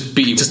 just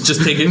take it.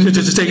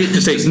 Just take it.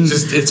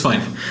 It's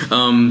fine.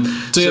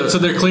 So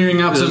they're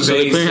clearing out some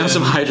They're clearing out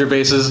some Hydra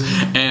bases,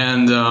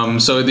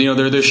 and so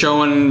they're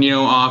showing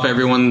off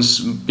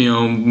everyone's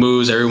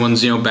moves.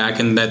 Everyone's back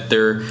in that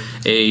they're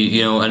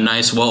a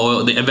nice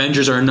the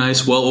Avengers are a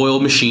nice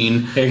well-oiled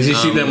machine. Yeah, because you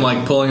see them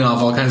like pulling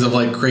off all kinds of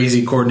like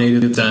crazy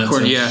coordinated stunts.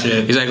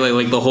 Shit. Exactly.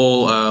 Like the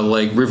whole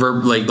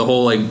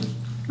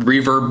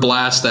reverb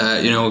blast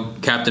that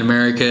Captain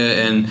America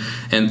and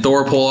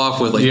Thor pull off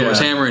with Thor's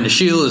hammer and the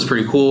shield is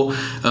pretty cool.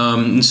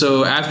 And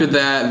so after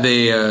that,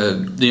 they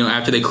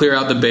after they clear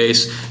out the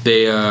base,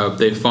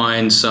 they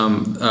find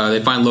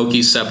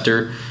Loki's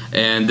scepter,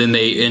 and then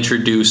they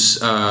introduce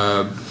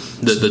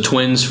the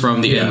twins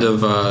from the end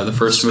of the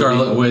first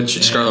movie,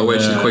 Scarlet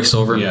Witch and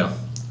Quicksilver. Yeah.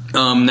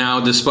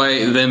 Now,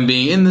 despite them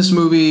being in this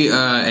movie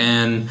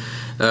and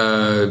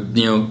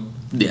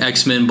the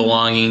X-Men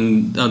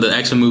the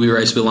X-Men movie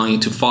rights belonging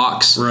to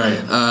Fox.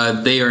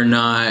 Right. They are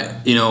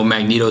not,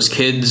 Magneto's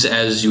kids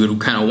as you would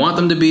kind of want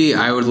them to be.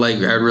 I would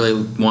really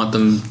want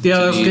them.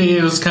 Yeah,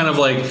 it was kind of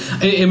like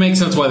it makes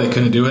sense why they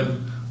couldn't do it,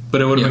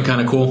 but it would have been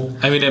kind of cool.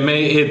 I mean,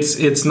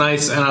 it's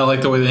nice, and I like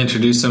the way they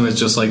introduced them. It's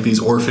just like these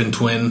orphan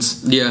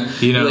twins. Yeah,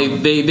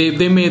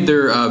 they made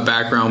their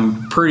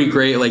background pretty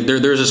great. Like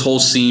there's this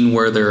whole scene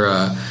where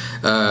they're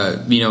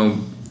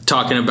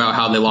talking about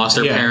how they lost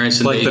their parents,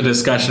 and the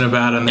discussion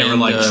about it, and they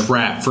were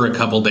trapped for a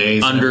couple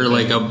days under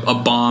a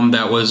bomb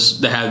that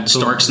had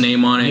Stark's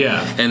name on it.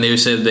 Yeah, and they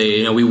said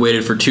we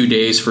waited for 2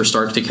 days for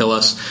Stark to kill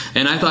us,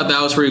 and I thought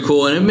that was pretty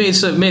cool, and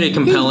it made a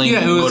compelling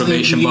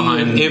motivation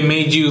behind it.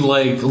 Made you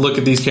look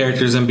at these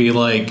characters and be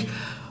like,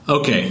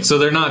 okay, so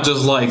they're not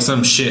just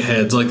some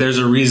shitheads. There's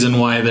a reason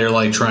why they're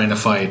trying to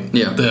fight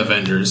the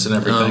Avengers and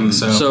everything.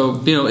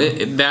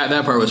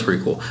 That part was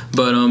pretty cool,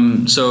 but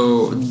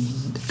so.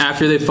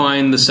 After they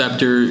find the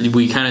scepter,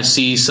 we kind of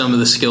see some of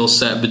the skill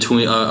set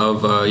between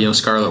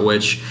Scarlet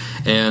Witch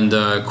and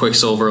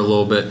Quicksilver a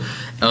little bit.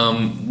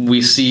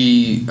 We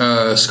see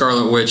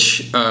Scarlet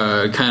Witch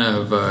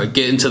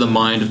get into the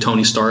mind of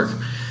Tony Stark,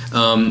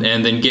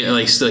 and then get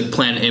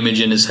plant an image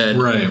in his head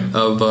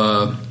of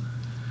the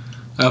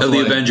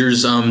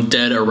Avengers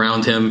dead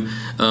around him.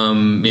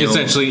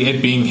 Essentially,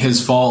 it being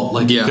his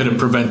fault. He could have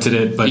prevented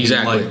it, but he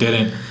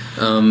didn't.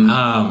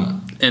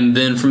 And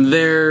then from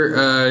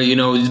there,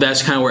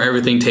 that's kind of where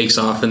everything takes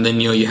off. And then,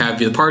 you have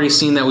the party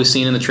scene that we've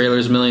seen in the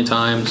trailers a million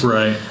times.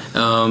 Right.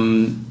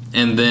 And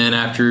then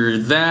after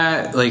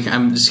that,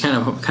 I'm just kind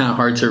of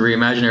hard to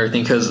reimagine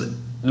everything because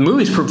the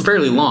movie's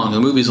fairly long.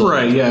 The movie's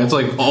it's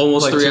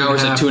almost 3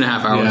 hours, 2.5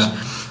 hours.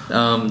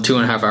 Yeah.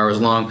 2.5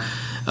 hours long.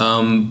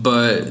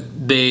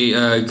 But they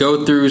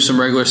go through some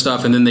regular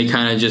stuff, and then they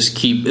kind of just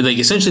keep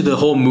essentially the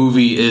whole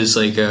movie is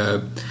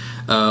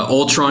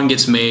Ultron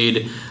gets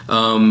made.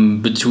 So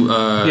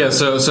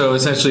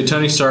essentially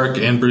Tony Stark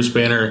and Bruce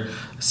Banner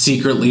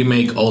secretly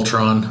make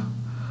Ultron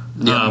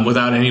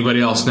without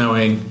anybody else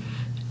knowing,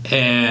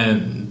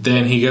 and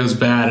then he goes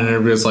bad and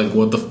everybody's like,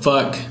 what the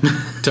fuck?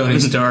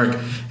 Tony Stark,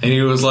 and he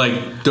was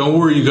like, don't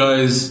worry you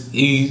guys,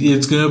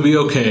 it's gonna be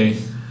okay,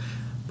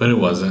 but it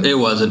wasn't,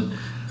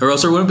 or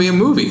else there wouldn't be a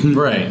movie.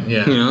 Right.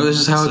 Yeah. This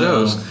is how it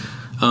goes.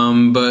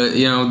 But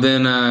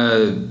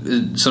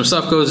then some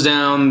stuff goes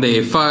down.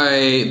 They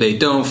fight. They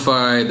don't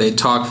fight. They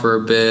talk for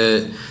a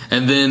bit,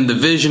 and then the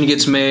Vision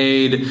gets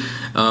made,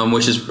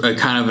 which is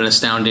kind of an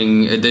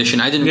astounding addition.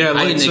 I didn't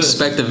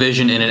expect the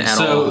Vision in it at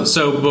all.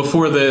 So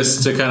before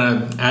this, to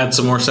kind of add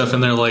some more stuff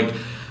in there,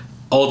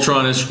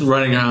 Ultron is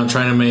running around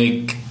trying to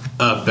make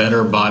a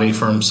better body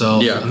for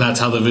himself. Yeah, and that's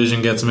how the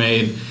Vision gets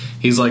made.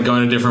 He's going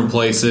to different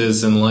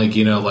places and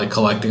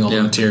collecting all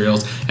the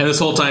materials. And this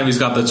whole time he's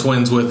got the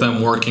twins with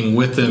them, working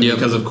with them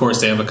because of course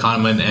they have a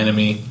common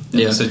enemy in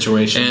the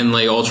situation. And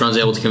Ultron's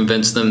able to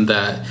convince them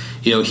that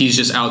he's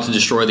just out to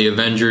destroy the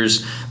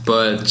Avengers,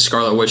 but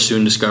Scarlet Witch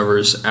soon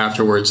discovers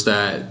afterwards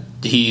that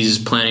he's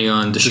planning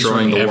on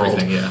destroying the world.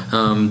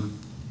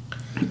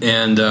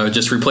 And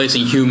just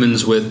replacing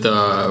humans with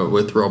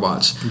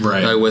robots,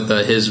 with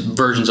his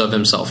versions of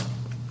himself.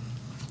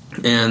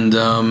 And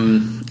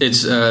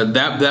it's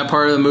that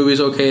part of the movie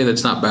is okay.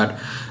 That's not bad.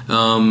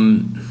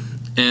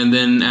 And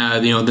then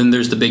then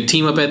there's the big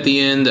team up at the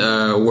end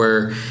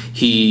where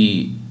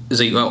he is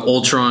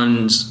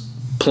Ultron's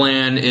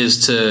plan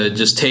is to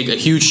just take a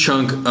huge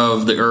chunk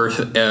of the Earth,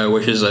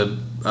 which is a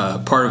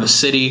part of a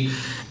city,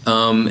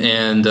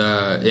 and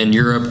in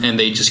Europe, and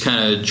they just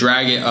kind of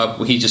drag it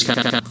up. He just kind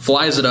of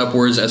flies it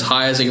upwards as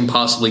high as it can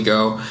possibly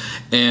go,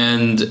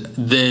 and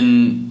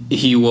then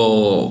he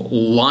will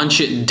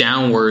launch it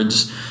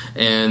downwards,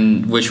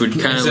 and which would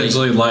kind of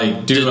essentially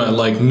do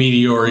a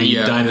meteor-y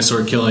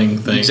dinosaur killing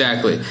thing.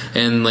 Exactly,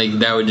 and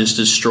that would just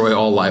destroy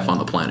all life on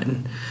the planet.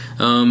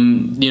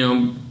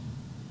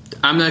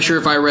 I'm not sure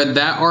if I read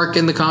that arc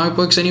in the comic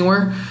books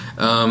anywhere.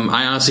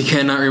 I honestly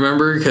cannot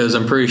remember because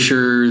I'm pretty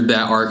sure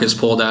that arc is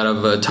pulled out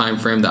of a time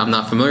frame that I'm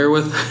not familiar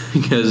with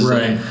because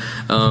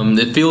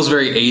it feels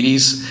very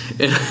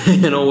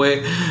 80s in a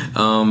way.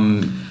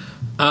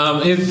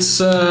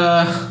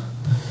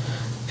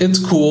 It's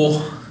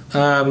cool.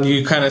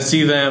 You kind of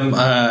see them.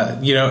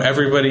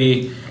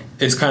 Everybody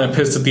is kind of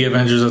pissed at the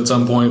Avengers at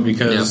some point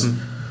because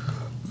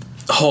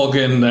Hulk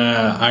and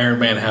Iron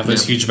Man have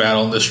this huge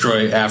battle and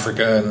destroy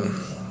Africa and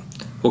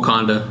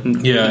Wakanda.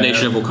 The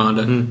nation of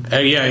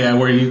Wakanda.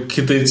 Where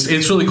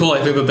it's really cool.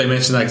 I think that they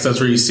mentioned that because that's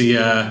where you see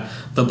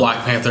the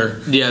Black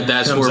Panther. Yeah,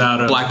 that's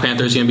where Black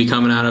Panther is going to be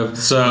coming out of.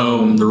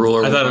 So the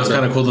ruler. I thought it was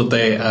kind of cool that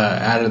they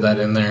added that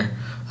in there.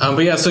 So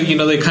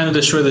they kind of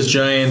destroy this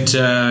giant,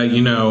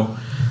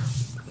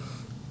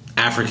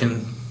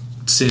 African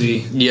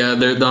city. Yeah,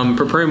 they're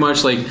pretty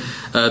much like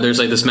there's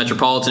like this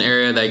metropolitan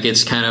area that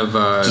gets kind of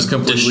just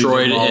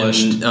destroyed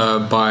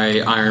by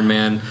Iron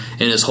Man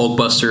in his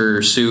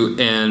Hulkbuster suit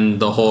and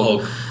the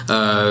Hulk.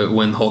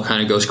 When Hulk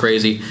kind of goes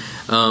crazy.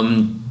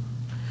 So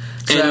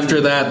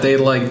after that, they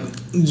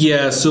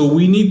so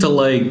we need to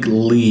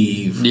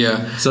leave.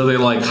 Yeah. So they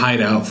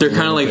hide out. They're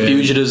kind of like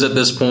fugitives at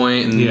this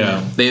point, and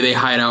they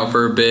hide out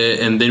for a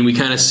bit, and then we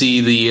kind of see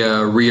the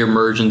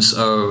reemergence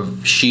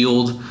of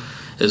SHIELD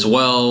as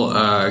well,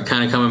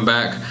 kind of coming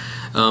back.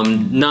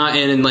 Not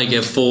in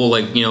a full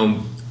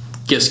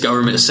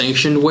government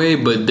sanctioned way,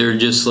 but they're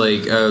just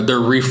they're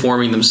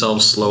reforming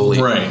themselves slowly,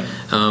 right?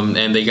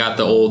 And they got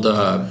the old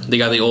SHIELD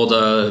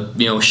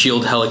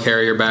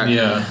helicarrier back,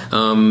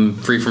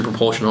 free from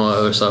propulsion, all that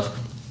other stuff.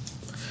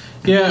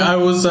 Yeah, I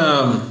was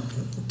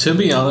to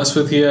be honest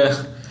with you,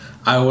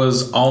 I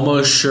was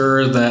almost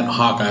sure that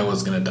Hawkeye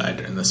was going to die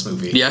during this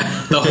movie. Yeah,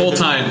 the whole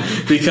time,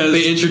 because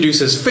they introduce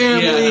his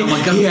family. Yeah, I'm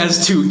like, he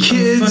has 2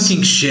 kids.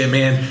 Fucking shit,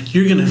 man!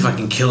 You're gonna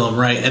fucking kill him,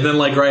 right? And then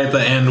right at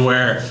the end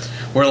where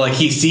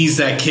he sees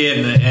that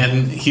kid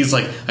and he's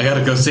like, I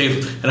gotta go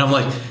save him. And I'm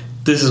like,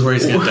 this is where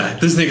he's gonna die.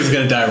 This nigga's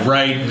gonna die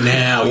right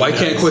now. Why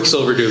can't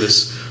Quicksilver do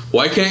this?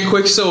 Why can't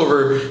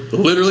Quicksilver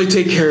literally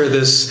take care of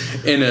this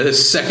in a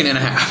second and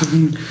a half?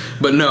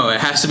 But no, it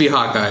has to be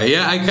Hawkeye.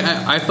 Yeah,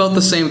 I felt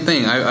the same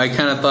thing. I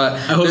kind of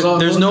thought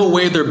there's no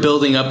way they're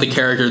building up the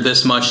character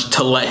this much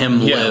to let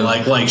him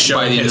live.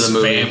 Showing his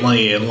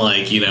family and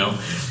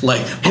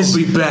I'll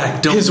be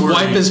back. Don't his worry.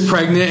 wife is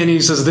pregnant and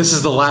he says, "This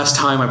is the last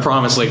time, I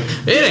promise." It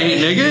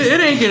ain't, nigga. It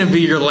ain't gonna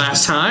be your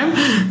last time.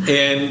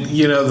 And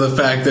the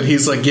fact that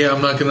he's like, yeah,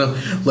 I'm not gonna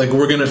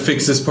we're gonna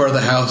fix this part of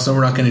the house and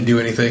we're not gonna do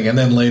anything. And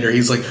then later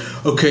he's like,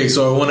 okay,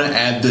 so I want to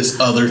add this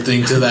other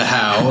thing to the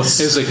house.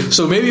 It's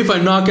so maybe if I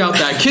knock out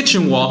that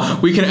kitchen wall,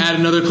 we can add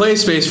another play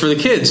space for the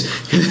kids.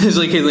 It's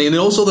and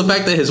also the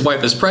fact that his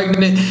wife is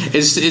pregnant.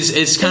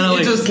 It's kind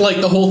of just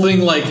the whole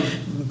thing led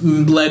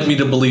me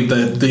to believe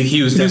that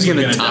he was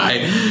definitely going to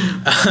die.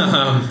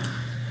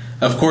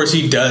 Of course,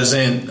 he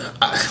doesn't.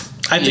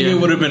 I think it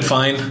would have been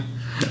fine.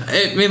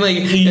 I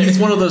mean, he's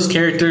one of those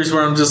characters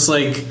where I'm just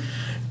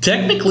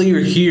technically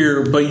you're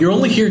here, but you're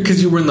only here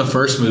because you were in the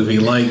first movie.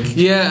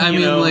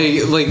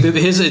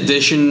 His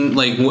addition.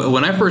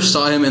 When I first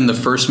saw him in the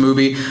first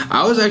movie,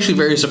 I was actually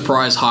very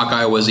surprised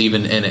Hawkeye was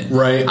even in it.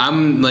 Right.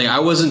 I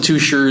wasn't too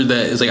sure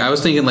that. I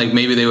was thinking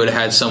maybe they would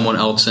have had someone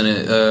else in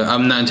it.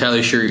 I'm not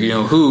entirely sure.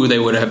 Who they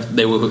would have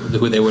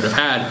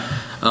had.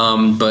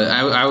 But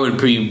I would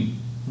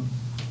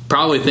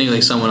probably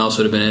think someone else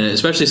would have been in it,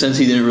 especially since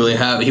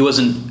he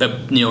wasn't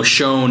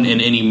shown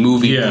in any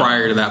movie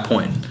prior to that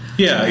point.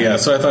 Yeah.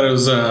 So I thought it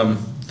was.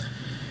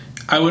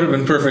 I would have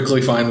been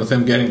perfectly fine with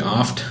him getting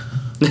offed.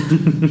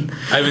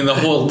 I mean, the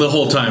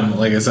whole time,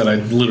 like I said, I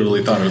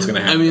literally thought it was going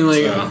to happen. I mean,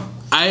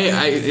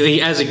 I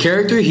as a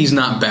character, he's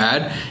not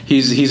bad.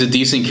 He's a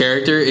decent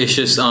character. It's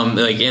just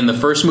in the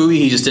first movie,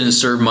 he just didn't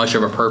serve much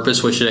of a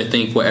purpose, which is I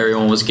think what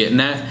everyone was getting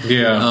at.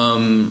 Yeah.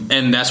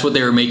 And that's what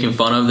they were making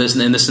fun of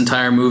in this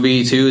entire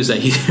movie too. Is that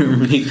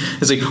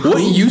it's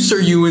what use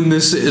are you in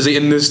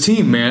this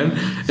team, man?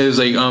 It's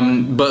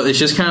but it's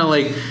just kind of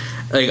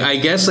I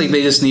guess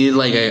they just needed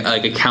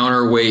a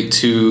counterweight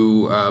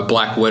to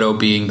Black Widow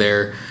being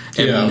there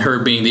and her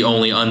being the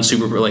only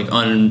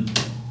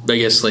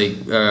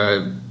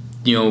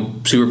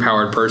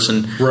superpowered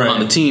person on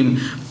the team,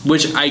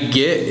 which I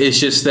get.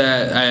 It's just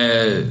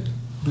that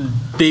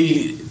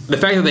the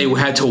fact that they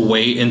had to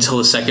wait until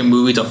the second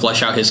movie to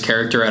flesh out his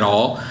character at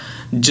all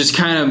just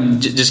kind of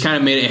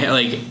made it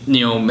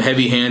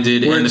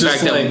heavy-handed, and the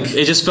fact that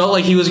it just felt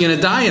like he was going to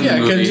die in the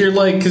movie.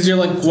 Because you're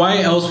like,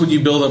 why else would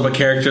you build up a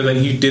character that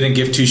you didn't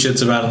give 2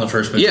 shits about in the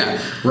first movie?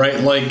 Yeah, right.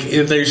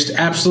 There's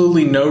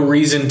absolutely no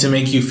reason to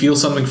make you feel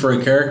something for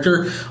a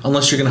character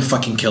unless you're going to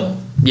fucking kill him.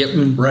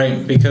 Yep.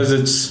 Right.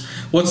 Because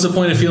what's the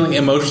point of feeling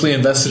emotionally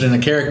invested in a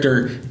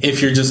character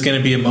if you're just going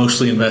to be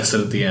emotionally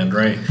invested at the end,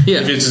 right? Yeah.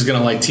 If it's just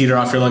going to teeter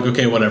off, you're like,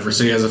 okay, whatever.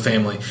 So he has a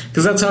family.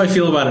 Because that's how I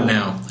feel about it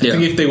now. I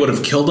think if they would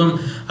have killed him,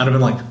 I'd have been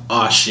like,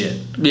 oh shit.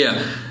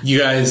 Yeah. You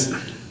guys,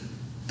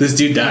 this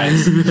dude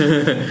dies.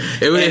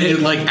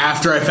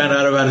 After I found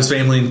out about his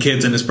family and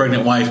kids and his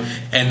pregnant wife,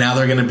 and now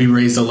they're going to be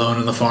raised alone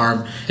in the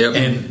farm,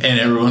 and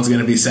everyone's going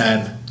to be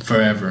sad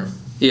forever.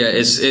 Yeah,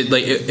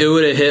 it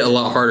would have hit a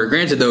lot harder.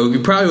 Granted, though, we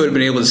probably would have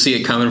been able to see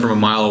it coming from a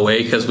mile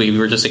away because we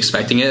were just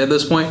expecting it at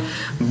this point.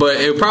 But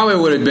it probably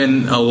would have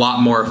been a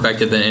lot more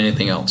effective than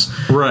anything else.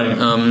 Right.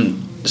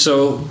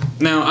 So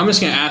now I'm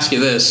just going to ask you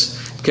this.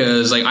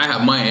 because like I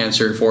have my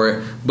answer for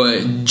it,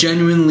 but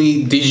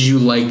genuinely, did you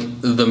like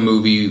the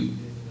movie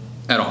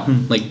at all?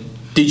 Like,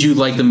 did you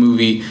like the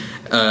movie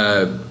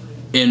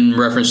in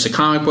reference to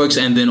comic books,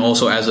 and then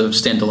also as a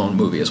standalone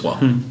movie as well?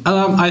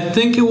 I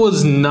think it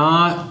was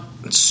not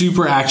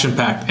super action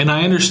packed, and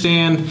I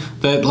understand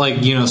that,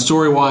 like, you know,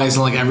 story wise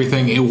and like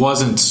everything, it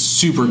wasn't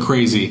super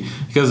crazy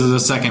because it's the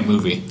second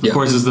movie. Of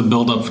course, it's the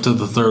build up to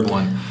the third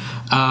one.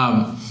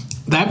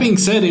 That being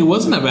said, it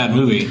wasn't a bad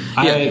movie.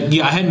 I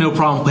had no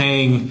problem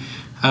paying.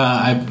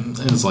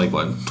 It was like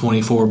what,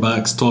 $24,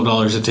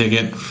 $12 a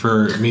ticket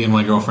for me and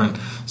my girlfriend.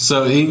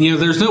 So, you know,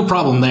 there's no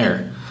problem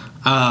there.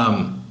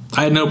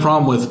 I had no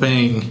problem with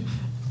paying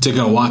to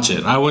go watch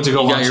it. I went to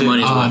go watch it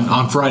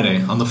on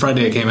Friday, on the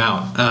Friday it came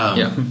out.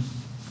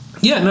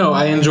 No,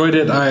 I enjoyed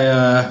it.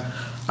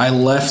 I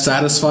left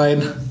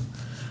satisfied.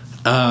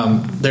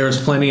 There was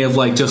plenty of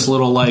like just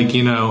little like,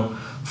 you know,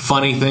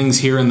 funny things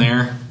here and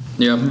there.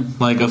 Yeah.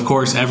 Like, of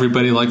course,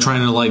 everybody like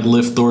trying to like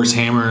lift Thor's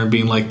hammer and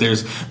being like,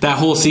 there's that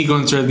whole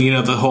sequence where, you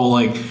know, the whole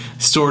like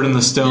sword in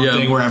the stone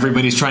thing where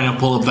everybody's trying to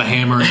pull up the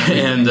hammer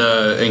and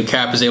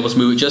Cap is able to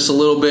move it just a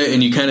little bit,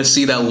 and you kind of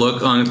see that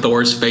look on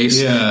Thor's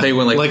face. Yeah, they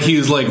went like he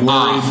was like worried.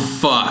 Oh,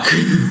 fuck.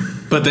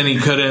 But then he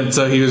couldn't,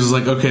 so he was just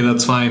like, okay,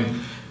 that's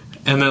fine.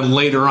 And then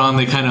later on,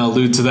 they kind of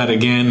allude to that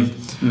again,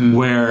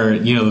 where,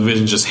 you know, the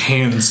Vision just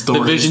hands Thor.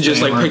 The Vision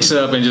just like picks it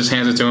up and just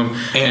hands it to him,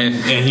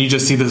 and you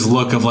just see this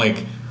look of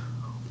like,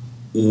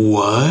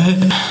 what?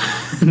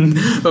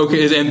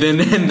 Okay, and then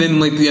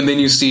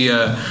you see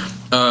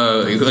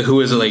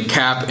who is it, like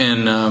Cap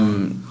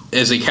and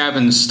is it Cap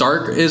and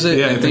Stark? Is it?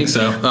 Yeah, I think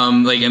so.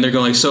 Like, and they're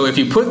going like, so if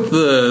you put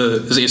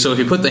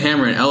the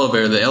hammer in an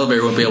elevator, the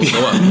elevator won't be able to go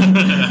up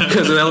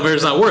because the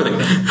elevator's not worthy.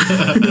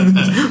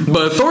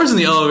 But if Thor's in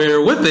the elevator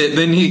with it,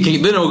 then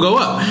it'll go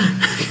up.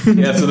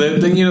 Yeah, so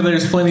then, you know,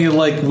 there's plenty of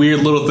like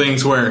weird little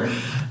things where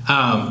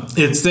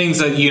it's things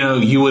that, you know,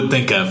 you would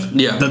think of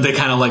that they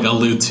kind of like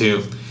allude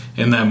to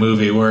in that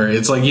movie, where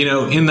it's like, you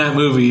know, in that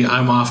movie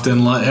I'm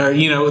often like, or,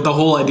 you know, the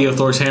whole idea of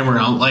Thor's hammer,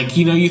 like,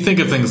 you know, you think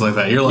of things like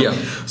that. You're like,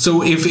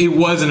 so if it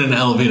wasn't an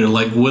elevator,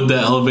 like, would the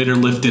elevator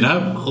lift it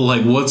up?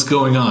 Like, what's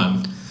going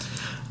on?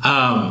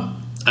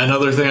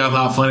 Another thing I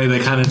thought funny, they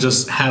kind of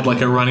just had like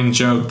a running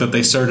joke that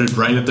they started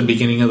right at the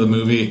beginning of the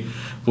movie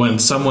when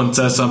someone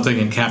says something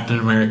and Captain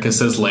America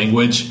says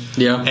language,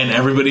 and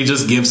everybody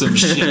just gives him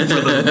shit for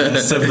the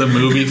rest of the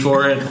movie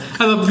for it. I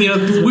thought, you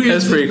know, weird.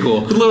 That's pretty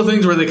cool. The little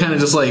things where they kind of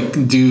just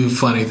like do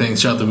funny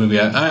things throughout the movie.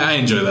 I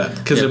enjoy that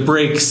because it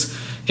breaks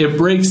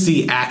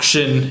the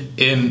action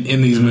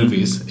in these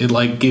movies. It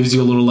like gives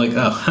you a little like,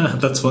 oh,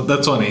 that's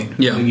funny.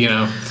 Yeah, you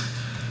know.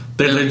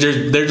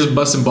 They're just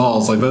busting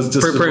balls, like that's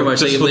just pretty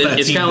much. Just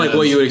it's kind of like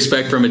what you would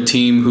expect from a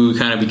team who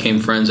kind of became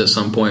friends at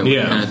some point. What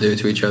they kind of do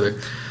to each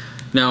other.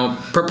 Now,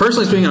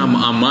 personally speaking,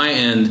 on my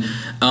end,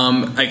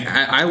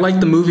 I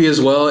liked the movie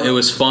as well. It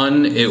was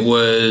fun. It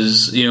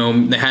was, you know,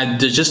 it had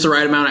just the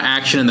right amount of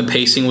action, and the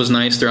pacing was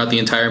nice throughout the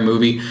entire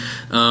movie.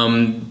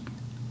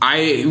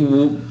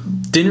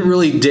 Didn't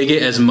really dig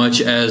it as much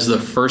as the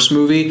first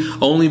movie,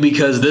 only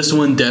because this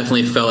one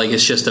definitely felt like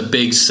it's just a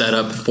big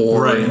setup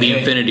for the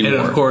Infinity War.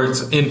 And of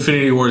course,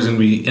 Infinity War is going to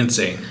be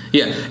insane.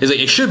 Yeah, it's like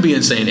it should be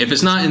insane. If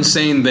it's not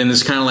insane, then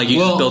it's kind of like you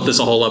just built this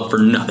all up for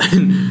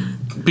nothing.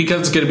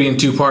 Because it's going to be in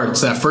two parts.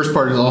 That first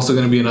part is also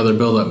going to be another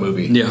build-up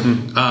movie.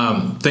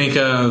 Yeah. Think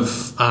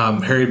of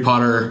Harry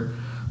Potter,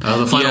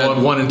 the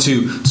final one and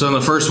 2. So in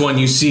the first one,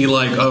 you see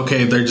like,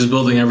 okay, they're just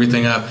building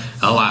everything up.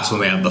 And the last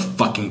one, they have the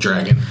fucking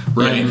dragon,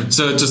 right? Yeah.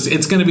 So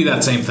it's going to be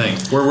that same thing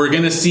where we're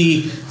going to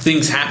see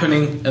things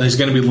happening, and there's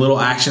going to be little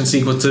action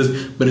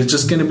sequences, but it's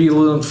just going to be a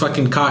little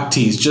fucking cock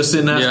tease, just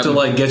enough to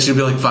like get you to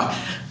be like, fuck.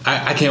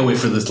 I can't wait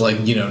for this,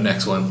 like, you know,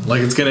 next one.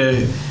 Like, it's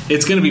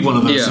gonna be one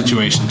of those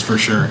situations for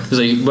sure.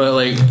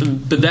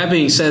 But that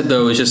being said,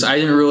 though, it's just I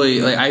didn't really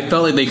like. I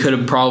felt like they could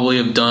have probably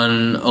have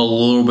done a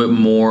little bit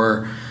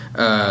more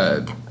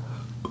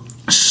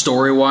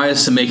story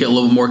wise to make it a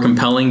little more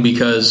compelling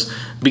because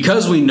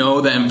we know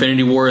that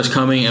Infinity War is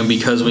coming and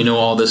because we know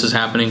all this is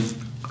happening.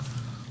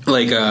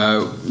 Like,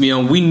 you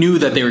know, we knew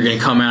that they were going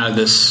to come out of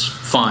this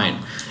fine.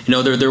 You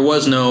know, there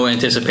was no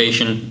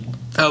anticipation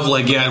of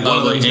like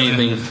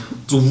anything.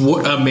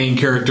 A main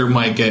character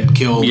might get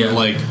killed or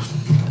like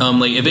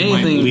if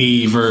anything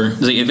leave or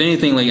like if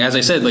anything, like as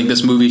I said, like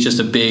this movie is just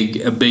a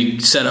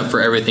big setup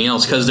for everything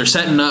else because they're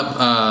setting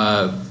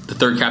up the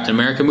third Captain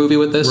America movie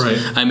with this. Right.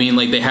 I mean,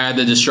 like they had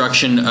the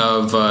destruction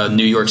of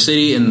New York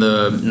City in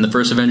the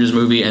first Avengers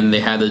movie, and they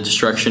had the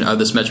destruction of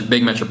this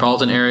big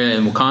metropolitan area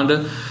in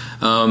Wakanda.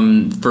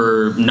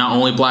 For not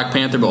only Black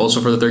Panther but also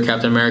for the third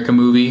Captain America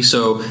movie.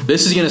 So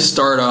this is going to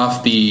start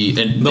off the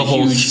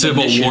whole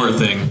Civil War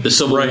thing, the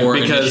Civil War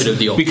initiative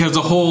deal. Because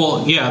the whole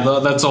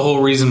that's the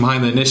whole reason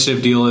behind the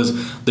initiative deal is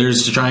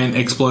there's giant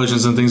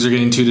explosions and things are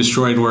getting too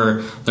destroyed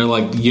where they're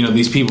like, you know,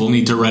 these people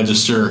need to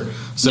register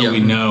so we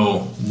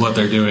know what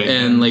they're doing.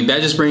 And like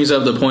that just brings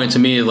up the point to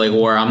me, like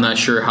where I'm not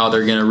sure how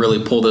they're going to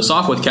really pull this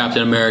off with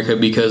Captain America,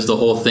 because the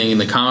whole thing in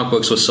the comic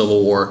books with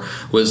Civil War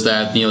was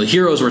that the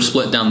heroes were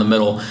split down the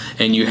middle,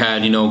 and you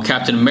had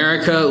Captain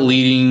America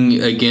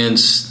leading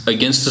against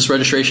this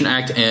Registration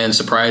Act, and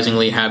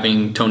surprisingly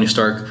having Tony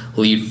Stark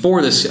lead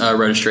for this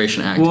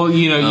Registration Act. Well,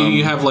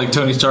 you have like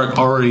Tony Stark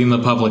already in the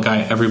public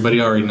eye.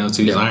 Everybody already knows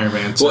he's Iron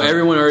Man. So. Well,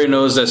 everyone already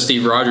knows that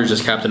Steve Rogers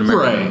is Captain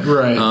America,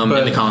 right?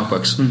 In the comic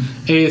books.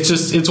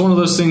 It's one of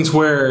those things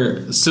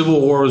where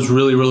Civil War was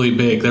really, really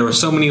big. There were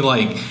so many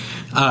like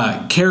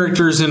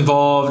characters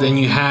involved, and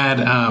you had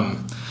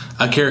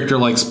a character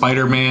like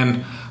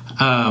Spider-Man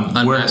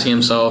unmasking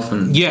himself,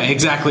 and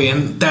exactly,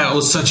 and that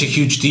was such a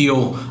huge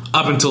deal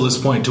up until this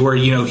point, to where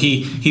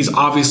he's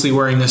obviously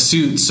wearing the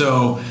suit,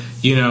 so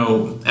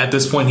at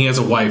this point he has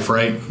a wife,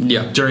 right?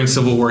 Yeah. During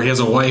Civil War, he has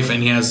a wife,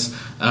 and he has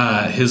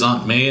his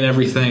Aunt May and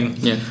everything.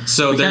 Yeah.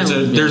 So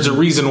there's a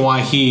reason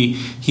why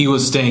he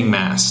was staying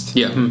masked.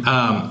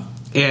 Yeah.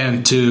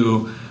 And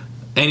to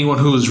anyone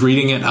who was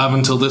reading it up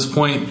until this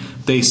point,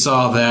 they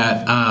saw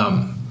that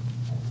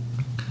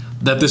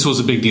that this was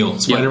a big deal.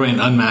 Spider-Man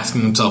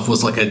unmasking himself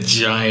was like a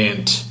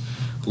giant,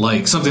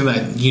 like something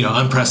that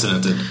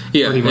unprecedented.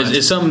 Yeah,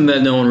 it's something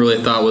that no one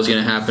really thought was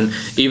going to happen,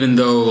 even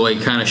though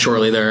like kind of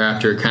shortly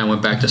thereafter it kind of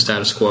went back to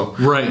status quo.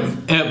 Right,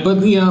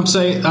 but I'm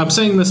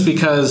saying this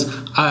because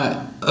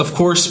of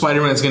course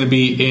Spider-Man's going to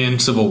be in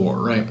Civil War,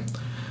 right?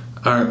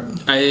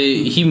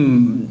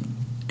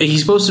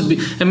 He's supposed to be.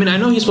 I mean, I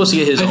know he's supposed to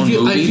get his own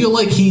movie. I feel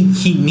like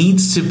he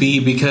needs to be,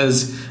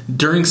 because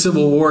during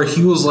Civil War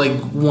he was like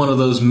one of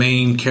those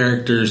main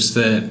characters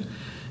that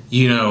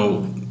you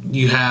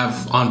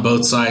have on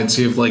both sides.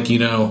 You have like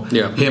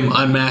him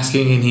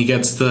unmasking, and he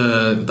gets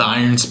the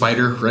Iron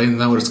Spider, right? Isn't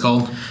that what it's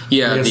called?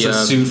 Yeah, he gets the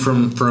suit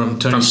from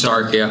Tony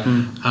Stark. Yeah.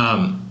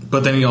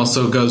 But then he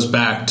also goes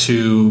back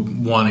to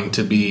wanting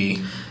to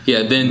be.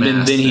 Yeah.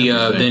 Then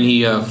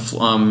he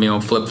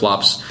flip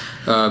flops.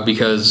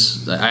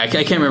 Because I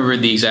can't remember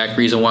the exact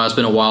reason why. It's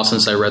been a while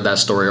since I read that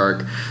story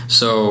arc.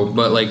 So,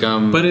 but like,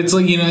 but it's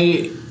like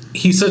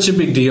he's such a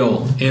big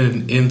deal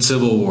in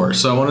Civil War.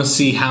 So I want to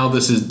see how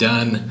this is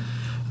done.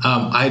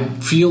 I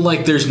feel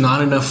like there's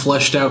not enough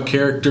fleshed out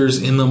characters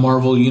in the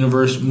Marvel movie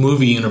universe, in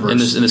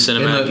the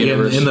cinematic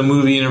universe, in the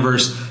movie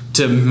universe,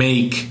 to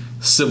make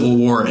Civil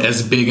War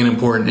as big and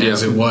important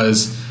as it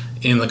was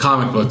in the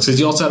comic books. Because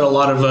you also had a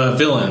lot of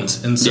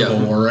villains in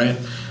Civil War, right?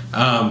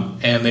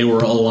 And they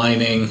were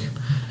aligning.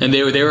 And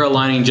they were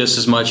aligning just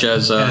as much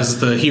as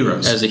the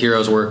heroes. As the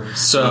heroes were.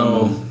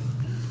 So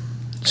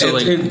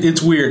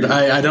it's weird.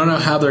 I don't know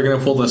how they're going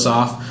to pull this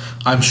off.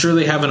 I'm sure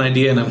they have an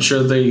idea, and I'm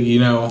sure they,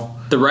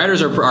 the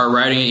writers are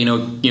writing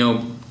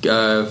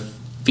it.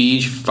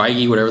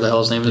 Feige, whatever the hell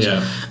his name is.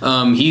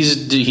 Yeah.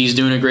 He's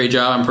doing a great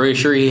job. I'm pretty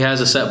sure he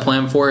has a set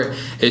plan for it.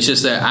 It's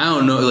just that I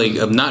don't know,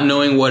 like not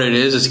knowing what it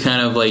is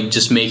kind of like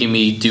just making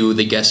me do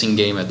the guessing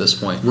game at this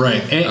point.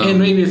 Right. And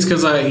maybe it's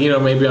because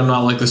maybe I'm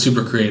not like the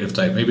super creative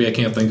type. Maybe I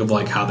can't think of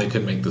like how they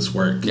could make this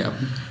work. Yeah.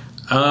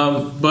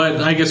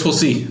 But I guess we'll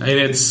see. I mean,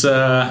 it's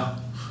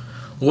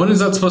when is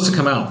that supposed to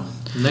come out?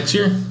 Next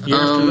year? Year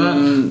after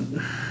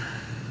that?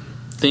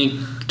 I think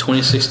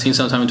 2016,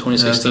 sometime in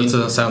 2016.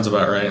 That sounds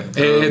about right.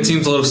 It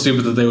seems a little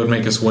stupid that they would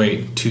make us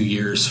wait 2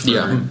 years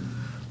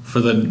for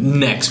the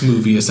next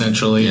movie,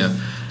 essentially. Yeah.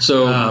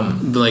 So,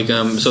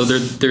 so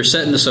they're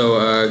setting. So,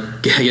 I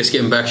guess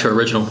getting back to our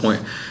original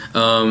point.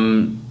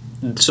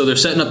 So they're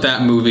setting up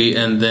that movie,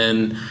 and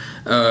then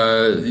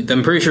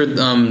I'm pretty sure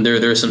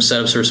there's some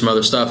setups for some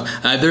other stuff.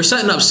 They're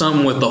setting up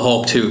some with the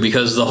Hulk too,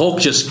 because the Hulk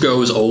just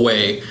goes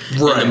away in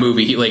the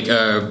movie.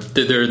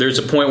 There's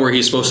a point where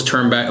he's supposed to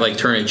turn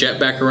a jet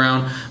back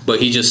around, but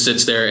he just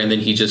sits there and then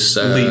he just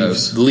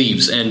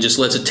leaves and just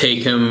lets it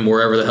take him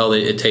wherever the hell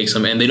it takes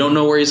him, and they don't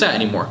know where he's at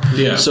anymore.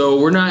 Yeah.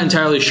 So we're not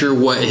entirely sure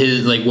what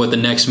the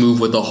next move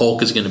with the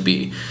Hulk is going to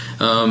be.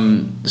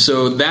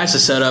 So that's a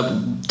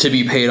setup to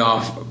be paid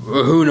off.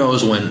 Who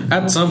knows when?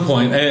 At some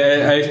point,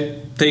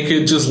 they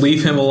could just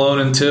leave him alone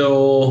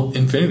until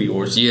Infinity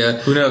Wars. Yeah.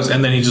 Who knows?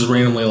 And then he just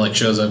randomly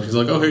shows up. He's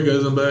like, "Oh, hey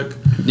guys, I'm back."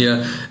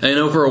 Yeah. I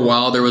know for a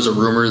while there was a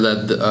rumor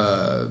that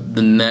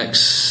the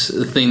next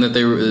thing that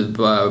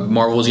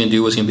Marvel was going to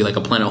do was going to be like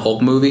a Planet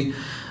Hulk movie.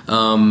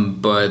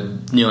 But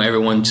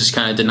everyone just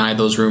kind of denied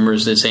those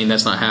rumors. They're saying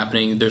that's not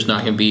happening. There's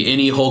not going to be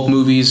any Hulk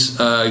movies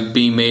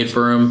being made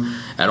for him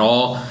at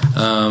all.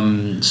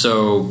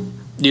 So.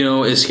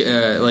 It's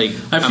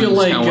I feel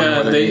like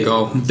they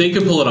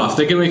could pull it off.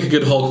 They could make a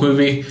good Hulk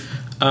movie.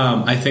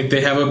 I think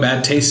they have a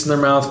bad taste in their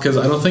mouth because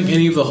I don't think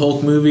any of the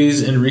Hulk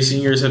movies in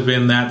recent years have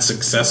been that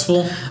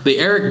successful. The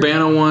Eric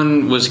Bana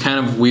one was kind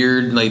of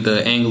weird, like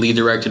the Ang Lee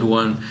directed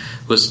one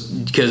was,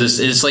 because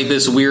it's like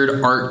this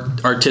weird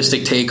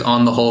artistic take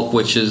on the Hulk,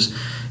 which is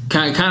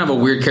kind of a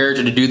weird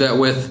character to do that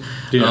with.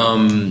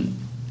 Yeah.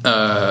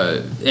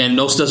 And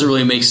those doesn't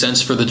really make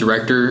sense for the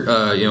director.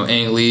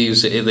 Ang Lee,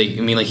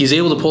 he's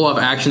able to pull off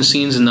action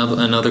scenes and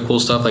other cool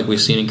stuff like we've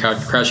seen in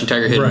Crouching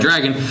Tiger, Hidden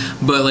Dragon.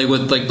 But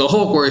with the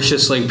Hulk, where it's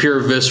just like pure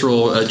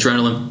visceral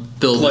adrenaline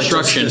filled Like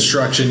destruction.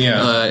 Destruction,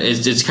 yeah.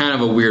 It's kind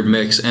of a weird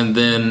mix. And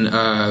then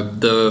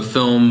the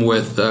film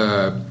with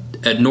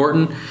Ed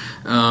Norton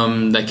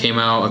that came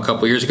out a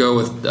couple years ago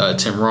with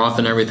Tim Roth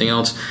and everything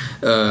else,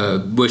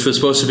 which was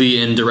supposed to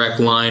be in direct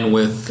line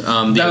with the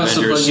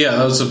Avengers.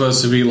 That was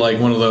supposed to be like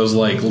one of those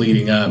like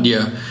leading up.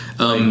 Yeah,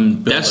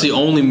 that's the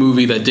only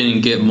movie that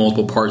didn't get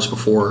multiple parts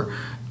before.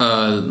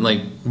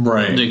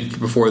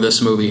 Before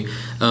this movie,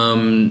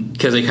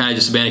 because they kind of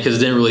just abandoned because it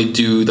didn't really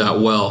do that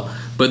well.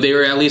 But they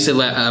were at least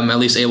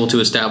able to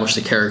establish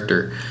the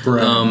character.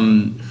 Right.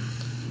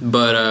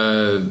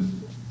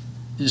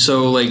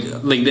 So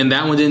then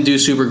that one didn't do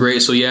super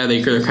great. So yeah,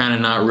 they're kind of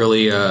not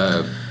really.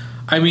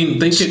 I mean,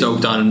 they could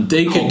stoked on.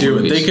 They could do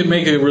movies. it. They could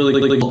make a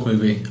really Hulk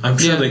movie. I'm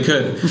sure they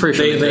could. I'm pretty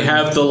sure they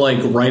have the like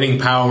writing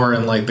power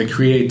and like the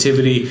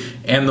creativity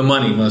and the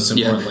money. Most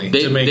importantly,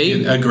 to make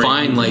it a great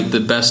find movie. Like the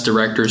best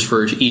directors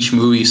for each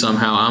movie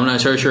somehow. I'm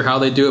not sure how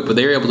they do it, but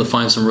they were able to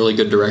find some really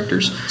good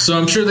directors. So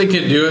I'm sure they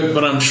could do it,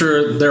 but I'm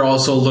sure they're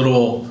also a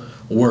little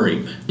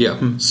worried.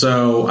 Yeah.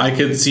 So I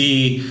could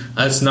see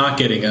us not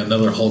getting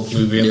another Hulk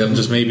movie, and then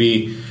just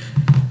maybe.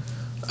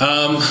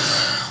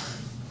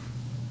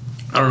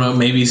 I don't know,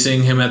 maybe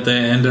seeing him at the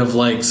end of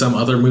like some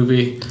other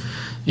movie.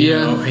 You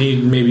know,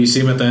 maybe see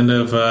him at the end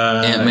of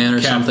Ant-Man or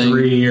Cap something.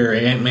 3 or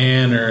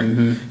Ant-Man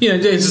or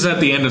it's just at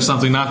the end of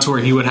something, not to where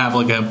he would have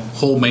like a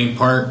whole main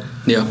part.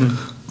 Yeah.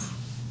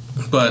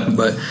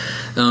 But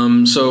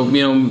so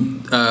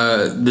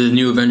the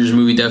new Avengers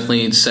movie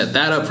definitely set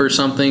that up for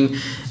something,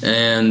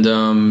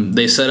 and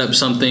they set up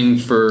something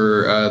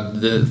for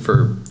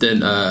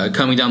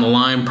coming down the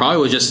line.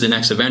 Probably was just the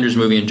next Avengers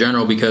movie in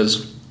general,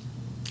 because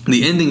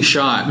the ending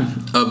shot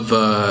of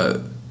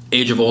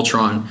Age of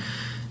Ultron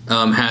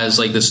has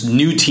like this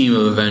new team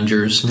of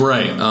Avengers,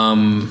 right?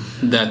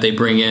 That they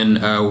bring in,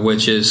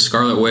 which is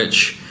Scarlet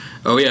Witch.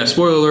 Oh yeah,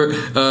 spoiler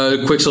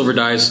alert! Quicksilver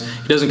dies.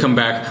 He doesn't come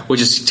back,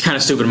 which is kind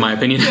of stupid in my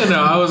opinion. Yeah,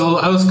 no,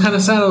 I was kind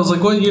of sad. I was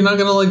like, "What? You're not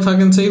gonna like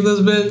fucking save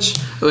this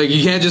bitch?" Like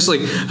you can't just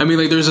like. I mean,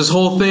 like there's this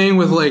whole thing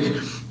with like.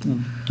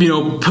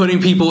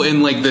 Putting people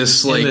in like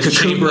this like in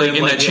chamber, like,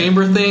 in that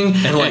chamber thing,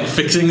 and like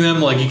fixing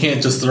them. Like you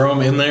can't just throw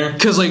them in there.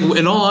 Because like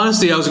in all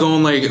honesty, I was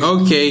going like,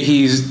 okay,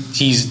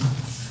 he's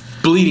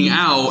bleeding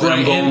out,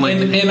 right?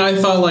 And I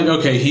thought like,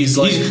 okay,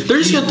 they're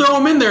just gonna throw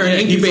him in there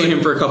and incubate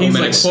him for a couple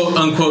minutes, like, quote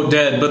unquote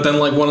dead. But then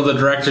like one of the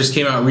directors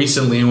came out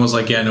recently and was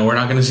like, yeah, no, we're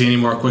not going to see any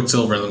more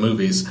Quicksilver in the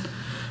movies.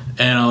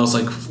 And I was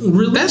like,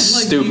 really? That's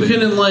like, stupid. You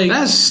couldn't like.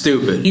 That's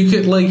stupid. You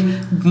could like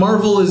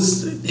Marvel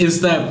is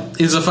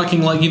a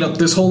fucking like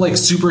this whole like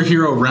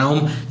superhero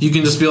realm. You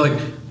can just be like,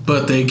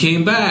 but they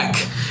came back.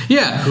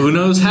 Yeah, who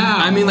knows how?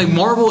 I mean, like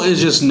Marvel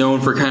is just known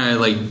for kind of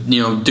like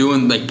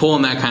doing like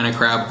pulling that kind of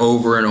crap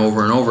over and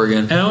over and over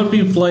again. And I would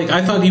be like,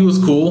 I thought he was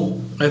cool.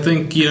 I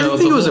think I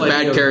think it was a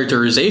bad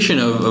characterization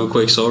of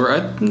Quicksilver.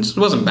 It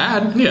wasn't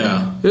bad.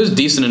 Yeah, it was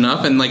decent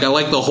enough, and like I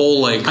like the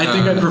whole like. I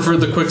think I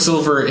preferred the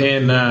Quicksilver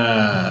in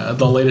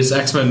the latest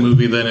X-Men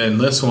movie than in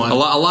this one. A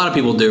lot of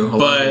people do.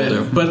 But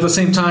at the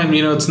same time,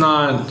 it's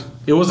not.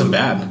 It wasn't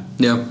bad.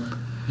 Yeah.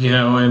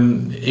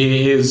 And it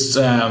is.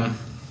 I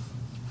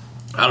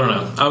don't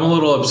know. I'm a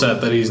little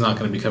upset that he's not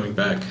going to be coming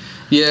back.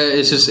 Yeah,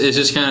 it's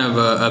just kind of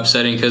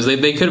upsetting because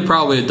they could have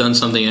probably have done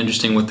something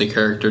interesting with the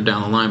character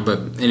down the line.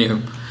 But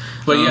anywho.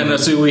 But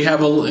so we have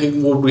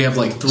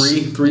like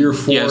three or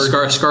four. Yeah,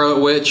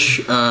 Scarlet Witch,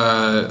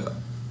 and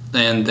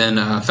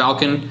then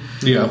Falcon.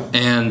 Yeah,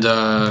 and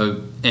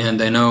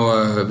I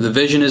know the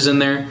Vision is in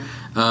there.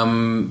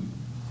 I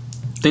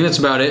think that's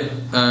about it.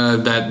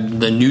 That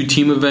the new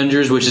team of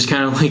Avengers, which is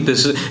kind of like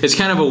this, it's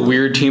kind of a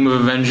weird team of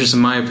Avengers in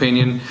my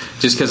opinion,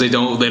 just because they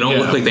don't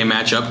look like they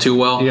match up too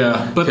well.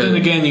 Yeah, but then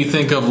again, you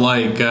think of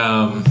like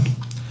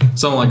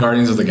something like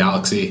Guardians of the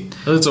Galaxy.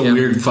 It's a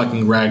weird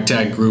fucking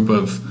ragtag group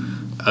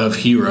of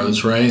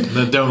heroes, right?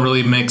 That don't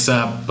really mix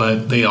up,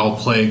 but they all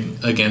play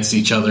against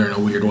each other in a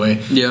weird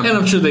way. Yeah. And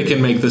I'm sure they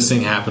can make this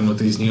thing happen with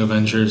these new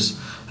Avengers.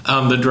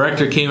 The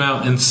director came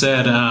out and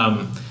said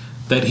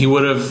that he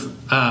would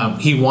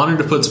have he wanted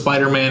to put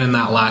Spider-Man in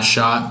that last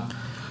shot,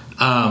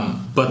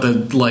 but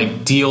the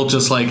like deal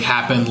just like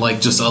happened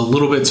like just a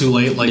little bit too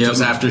late, like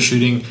just after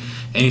shooting.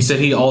 And he said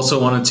he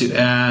also wanted to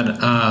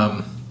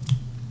add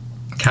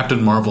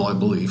Captain Marvel, I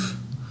believe.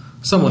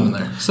 Someone in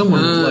there.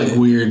 Someone like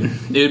weird.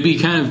 It would be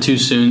kind of too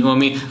soon. Well, I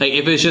mean, like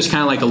if it's just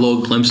kind of like a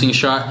little glimpsing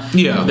shot,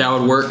 that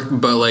would work.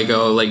 But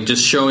like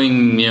just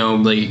showing,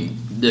 like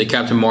the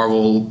Captain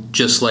Marvel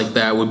just like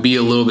that would be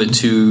a little bit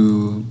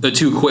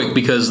too quick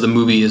because the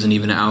movie isn't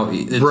even out.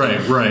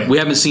 Right. We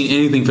haven't seen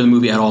anything for the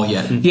movie at all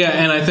yet. Yeah,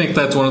 and I think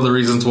that's one of the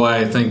reasons why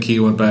I think he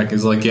went back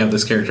is like,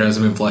 this character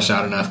hasn't been fleshed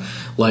out enough.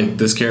 Like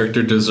this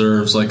character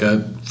deserves like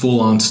a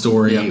full-on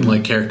story,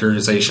 like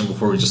characterization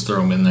before we just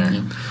throw him in there.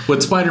 Yeah.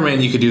 With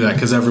Spider-Man, you could do that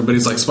because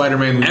everybody's like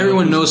Spider-Man.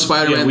 Everyone knows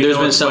Spider-Man. There's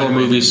been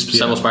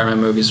several Spider-Man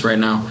movies right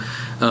now.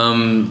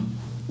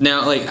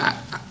 Now, like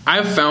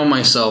I've found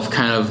myself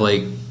kind of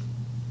like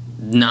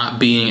not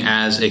being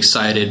as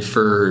excited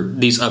for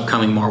these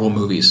upcoming Marvel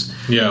movies.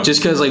 Yeah,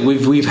 just because like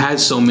we've had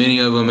so many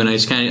of them, and I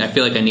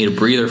feel like I need a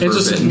breather for a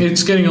bit.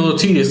 It's getting a little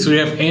tedious. We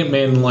have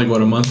Ant-Man in like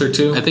what, a month or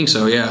two? I think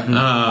so.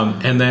 Yeah.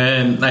 And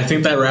then I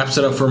think that wraps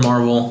it up for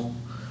Marvel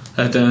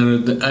at the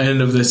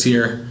end of this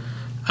year.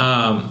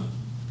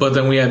 But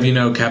then we have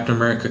Captain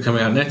America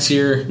coming out next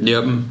year.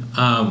 Yep.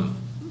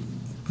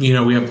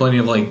 We have plenty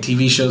of like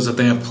TV shows that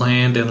they have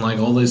planned and like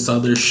all this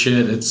other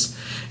shit.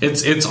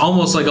 It's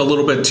almost like a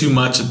little bit too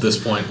much at this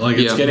point. Like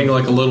it's getting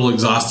like a little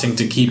exhausting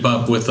to keep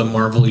up with the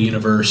Marvel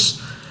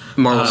universe,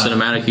 Marvel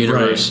Cinematic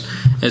Universe,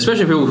 right. And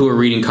especially people who are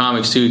reading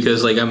comics too.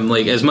 Because like I'm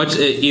like as much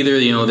either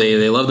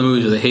they love the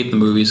movies or they hate the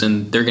movies,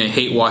 and they're gonna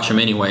hate watch them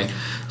anyway.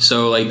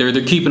 So like they're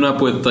keeping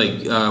up with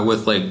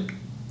like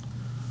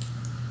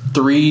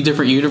 3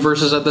 different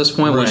universes at this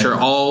point, right, which are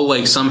all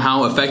like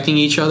somehow affecting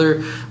each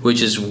other,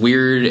 which is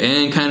weird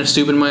and kind of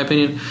stupid in my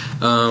opinion.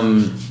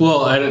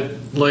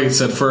 Like I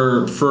said,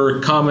 for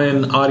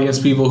common audience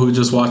people who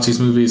just watch these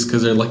movies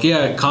because they're like,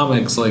 yeah,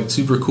 comics, like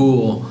super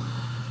cool.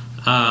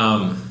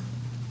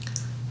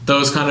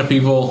 Those kind of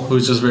people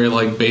who's just very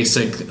like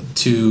basic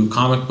to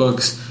comic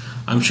books,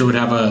 I'm sure would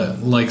have a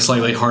like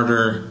slightly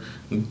harder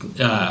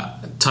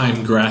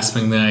time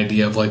grasping the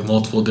idea of like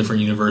multiple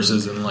different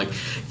universes, and like,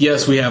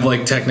 yes, we have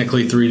like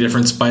technically 3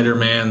 different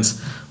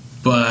Spider-Mans,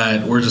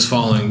 but we're just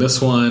following this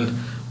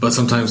one, but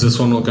sometimes this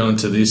one will go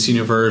into this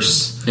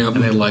universe, and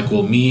they like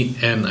will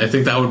meet, and I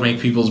think that would make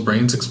people's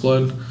brains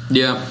explode.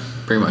 Yeah,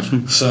 pretty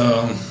much.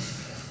 So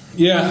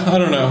yeah, I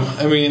don't know,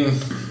 I mean,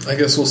 I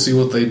guess we'll see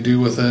what they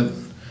do with it,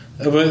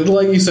 but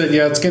like you said,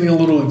 yeah, it's getting a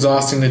little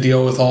exhausting to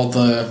deal with all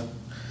the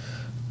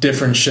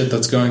different shit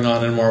that's going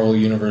on in Marvel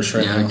Universe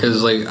right now. Yeah,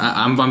 because like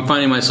I'm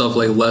finding myself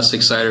like less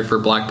excited for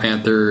Black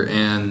Panther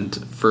and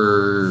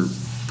for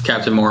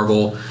Captain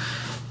Marvel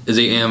as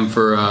I am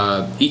for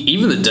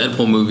even the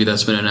Deadpool movie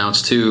that's been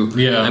announced too.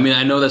 Yeah, I mean,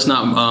 I know that's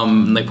not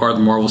like part of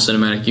the Marvel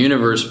Cinematic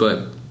Universe,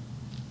 but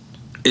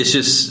it's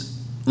just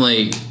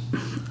like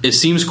it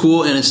seems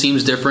cool and it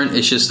seems different.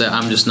 It's just that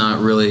I'm just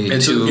not really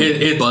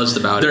buzzed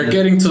about it. They're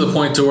getting to the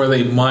point to where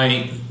they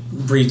might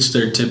reach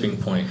their tipping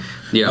point.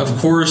 Yeah, of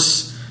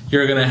course.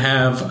 You're going to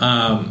have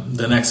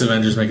the next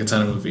Avengers make a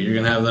ton of movie. You're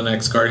going to have the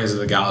next Guardians of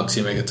the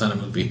Galaxy make a ton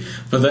of movie.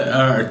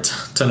 But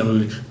ton of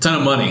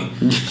money.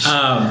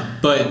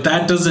 But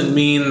that doesn't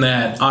mean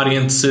that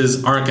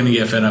audiences aren't going to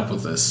get fed up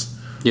with this.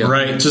 Yeah.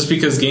 Right? Just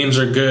because games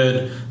are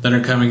good that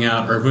are coming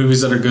out or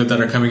movies that are good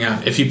that are coming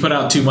out, if you put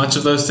out too much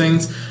of those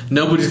things,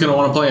 nobody's going to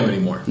want to play them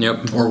anymore.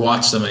 Yep. Or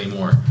watch them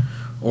anymore.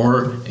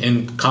 Or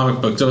in comic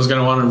books, I was going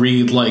to want to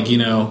read like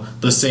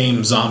the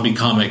same zombie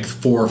comic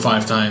 4 or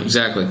 5 times.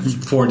 Exactly.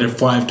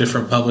 5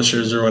 different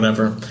publishers or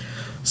whatever.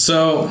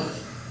 So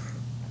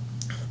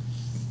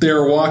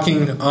they're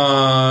walking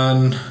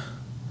on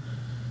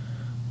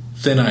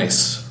thin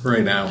ice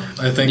right now.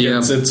 I think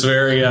it's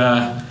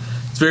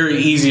very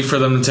easy for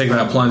them to take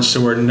that plunge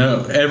to where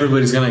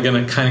everybody's going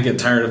to kind of get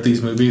tired of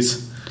these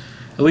movies.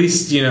 At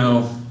least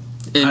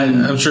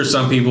I'm sure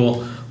some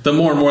people. The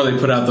more and more they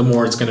put out, the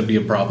more it's going to be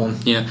a problem.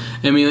 Yeah,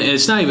 I mean,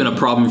 it's not even a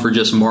problem for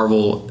just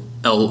Marvel,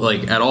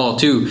 like at all.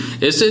 Too,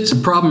 it's a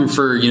problem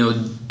for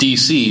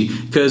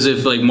DC, because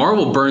if like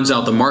Marvel burns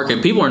out the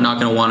market, people are not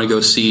going to want to go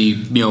see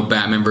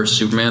Batman versus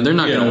Superman. They're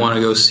not going to want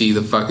to go see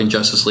the fucking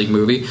Justice League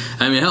movie.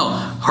 I mean, hell,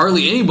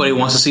 hardly anybody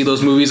wants to see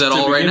those movies at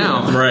all right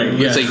now. Right?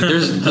 Yeah. It's like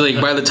there's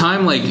like by the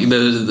time like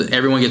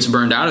everyone gets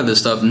burned out of this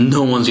stuff,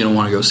 no one's going to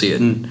want to go see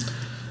it.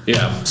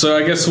 Yeah. So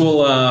I guess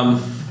we'll.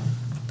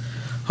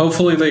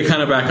 Hopefully they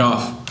kind of back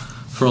off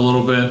for a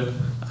little bit.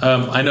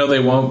 I know they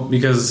won't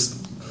because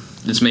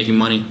it's making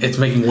money. It's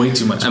making way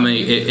too much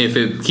money. I mean, if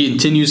it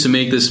continues to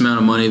make this amount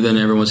of money, then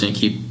everyone's going to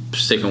keep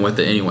sticking with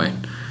it anyway.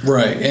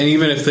 Right. And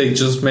even if they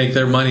just make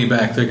their money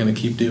back, they're going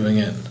to keep doing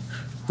it.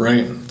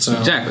 Right? So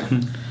exactly.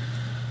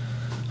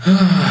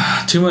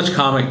 Too much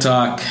comic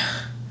talk.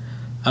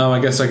 I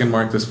guess I can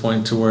mark this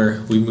point to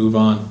where we move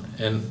on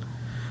and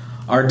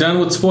are done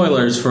with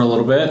spoilers for a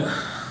little bit.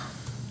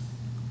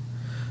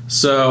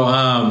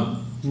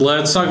 So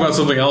let's talk about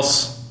something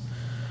else.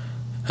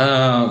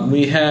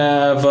 We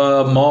have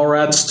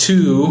Mallrats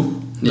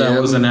 2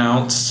 that was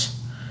announced.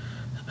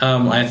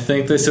 I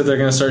think they said they're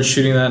going to start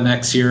shooting that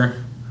next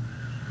year.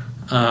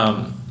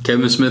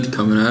 Kevin Smith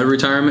coming out of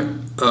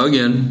retirement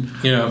again.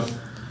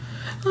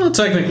 Well,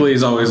 technically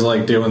he's always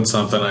like doing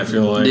something, I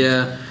feel like.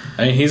 Yeah.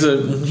 I mean, he's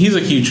a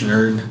huge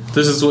nerd.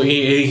 This is what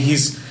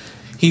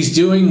he's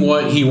doing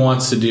what he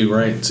wants to do,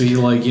 right? So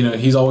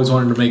he's always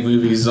wanted to make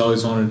movies. He's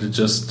always wanted to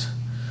just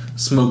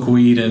smoke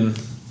weed and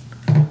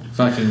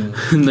fucking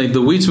like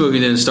the weed smoking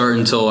didn't start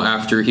until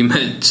after he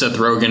met Seth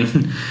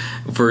Rogen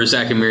for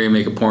Zack and Miri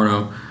Make a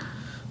Porno.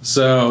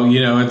 So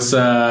it's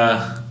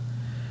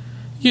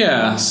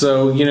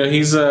So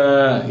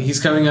he's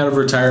coming out of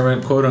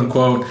retirement, quote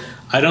unquote.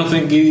 I don't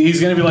think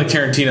he's going to be like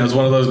Tarantino. It's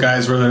one of those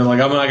guys where they're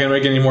like, I'm not going to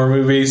make any more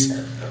movies,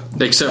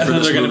 except for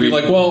this they're going to be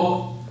like,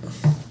 well.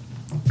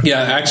 Yeah,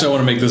 actually, I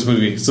want to make this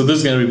movie, so this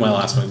is going to be my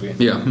last movie.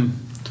 Yeah.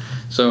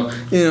 So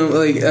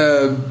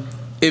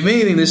if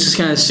anything, this just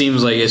kind of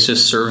seems like it's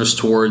just service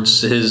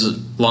towards his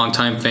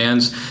longtime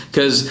fans.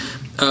 Because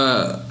if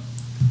I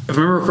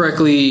remember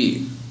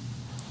correctly,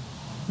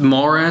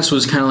 Mallrats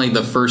was kind of like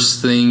the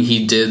first thing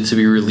he did to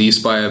be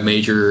released by a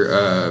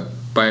major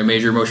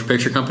motion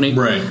picture company,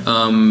 right?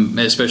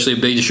 Especially a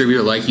big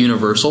distributor like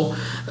Universal.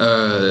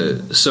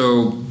 And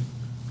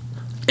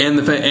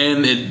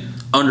it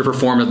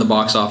underperformed at the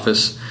box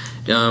office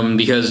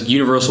because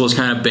Universal was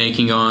kind of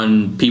banking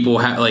on people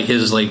like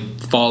his like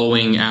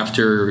following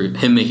after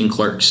him making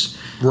Clerks,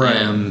 right,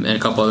 and a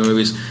couple other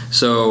movies.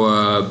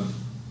 So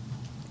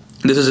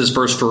this is his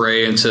first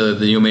foray into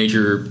the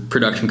major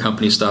production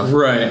company stuff,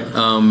 right?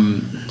 But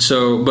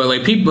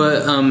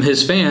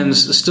his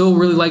fans still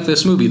really like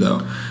this movie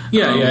though.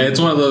 Yeah, it's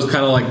one of those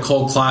kind of like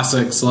cult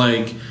classics.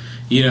 Like,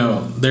 you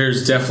know,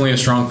 there's definitely a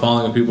strong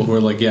following of people who are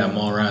like, yeah,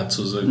 Mallrats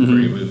was a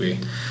great movie.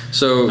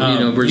 So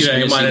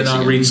it might have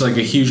not reached like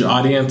a huge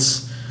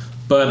audience,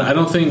 but I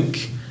don't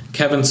think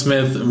Kevin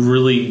Smith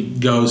really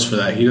goes for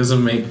that. He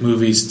doesn't make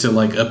movies to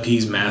like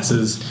appease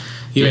masses.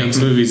 He makes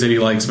movies that he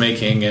likes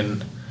making,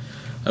 and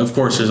of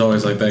course, there's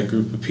always like that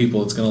group of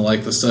people that's going to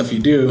like the stuff you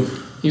do.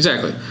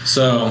 Exactly.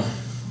 So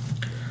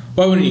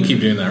why wouldn't you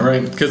keep doing that,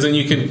 right? Because then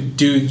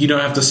you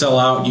don't have to sell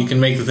out. You can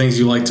make the things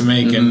you like to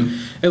make, and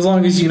as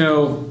long as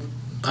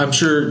I'm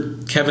sure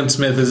Kevin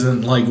Smith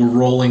isn't like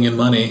rolling in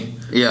money.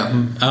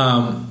 Yeah.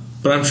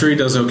 But I'm sure he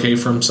does okay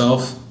for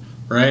himself,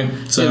 right?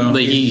 So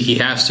he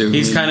has to.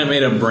 He's kind of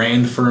made a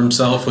brand for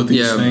himself with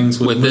these things,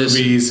 with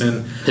movies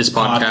and his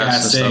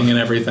podcasting and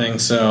everything.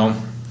 So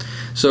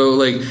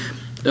like,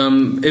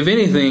 if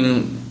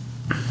anything,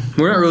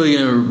 we're not really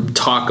going to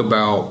talk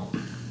about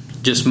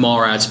just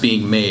Mallrats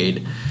being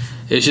made.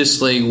 It's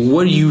just like,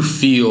 what do you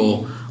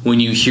feel when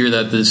you hear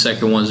that the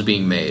second one's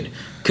being made?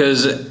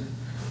 Because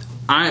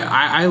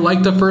I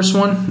liked the first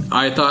one.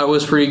 I thought it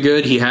was pretty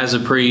good. He has a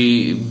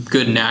pretty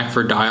good knack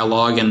for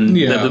dialogue, and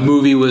the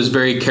movie was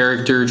very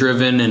character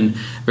driven and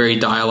very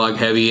dialogue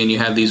heavy, and you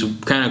had these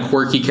kind of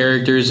quirky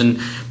characters,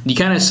 and you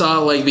kind of saw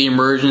like the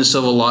emergence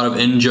of a lot of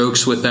in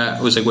jokes with that.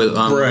 It was like with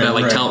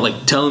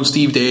tell him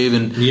Steve Dave,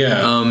 and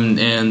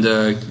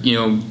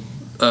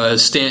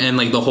Stan, and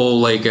like the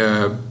whole like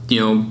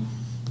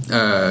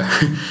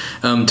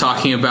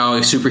talking about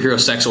like, superhero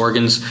sex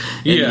organs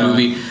in the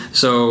movie.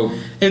 So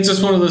it's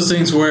just one of those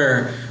things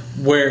where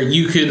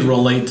you could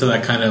relate to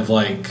that kind of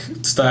like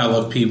style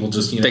of people,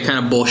 just they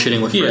kind of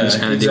bullshitting with friends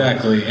kind of deal.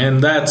 Exactly.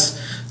 And that's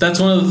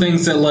one of the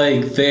things that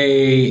like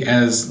they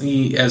as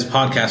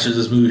podcasters,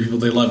 as movie people,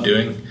 they love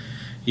doing.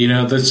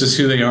 That's just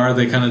who they are.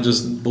 They kind of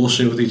just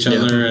bullshit with each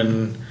other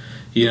and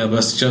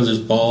bust each other's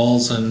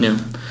balls, and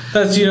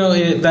that's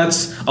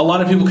that's a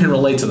lot of people can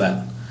relate to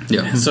that.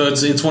 Yeah. So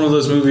it's one of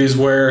those movies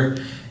where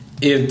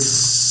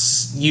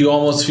you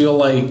almost feel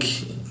like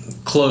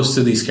close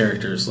to these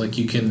characters, like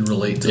you can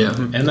relate to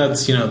them, and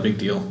that's a big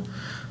deal.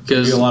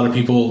 Because a lot of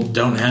people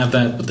don't have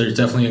that, but there's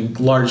definitely a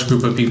large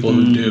group of people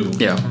who do.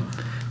 Yeah.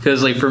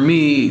 Because like for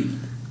me,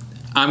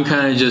 I'm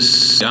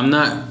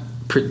not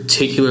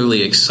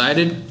particularly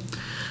excited,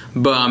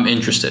 but I'm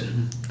interested.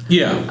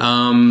 Yeah.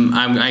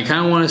 I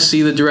kind of want to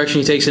see the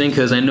direction he takes it in,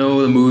 because I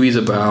know the movie's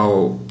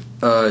about.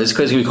 It's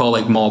going to be called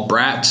like Mall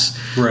Brats,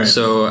 right?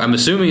 So I'm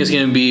assuming it's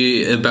going to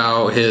be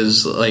about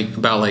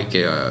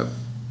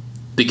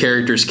the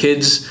character's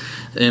kids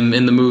in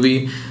the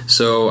movie.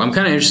 So I'm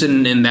kind of interested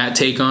in that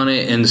take on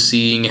it, and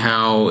seeing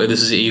how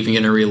this is even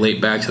going to relate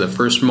back to the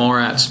first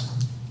Mallrats,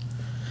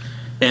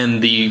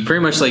 and the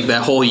pretty much like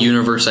that whole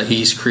universe that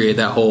he's created,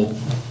 that whole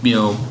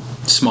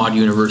Smod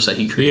universe that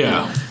he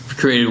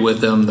created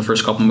with the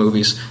first couple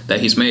movies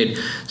that he's made.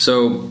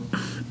 So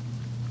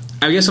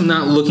I guess I'm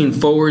not looking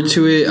forward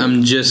to it.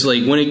 I'm just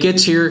like, when it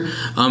gets here,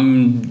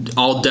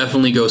 I'll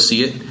definitely go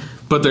see it.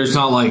 But it's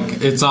not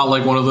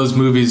like one of those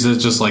movies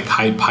that's just like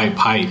hype.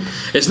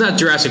 It's not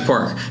Jurassic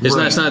Park. It's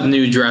not the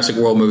new Jurassic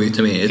World movie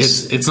to me.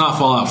 It's not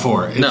Fallout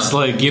 4. It's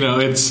like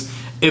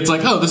it's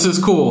like, oh, this is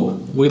cool.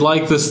 We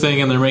like this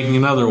thing, and they're making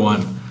another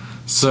one.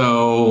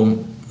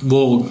 So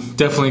we'll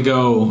definitely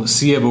go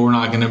see it, but we're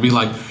not going to be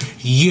like,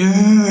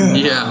 yeah.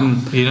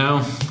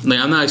 Like,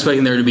 I'm not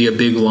expecting there to be a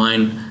big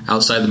line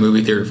outside the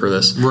movie theater for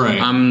this, right?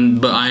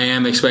 But I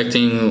am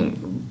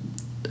expecting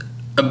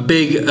a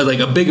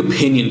big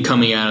opinion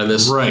coming out of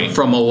this, right,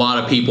 from a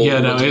lot of people.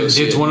 Yeah, no,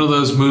 it's one of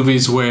those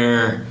movies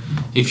where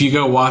if you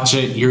go watch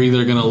it, you're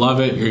either going to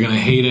love it, you're going to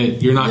hate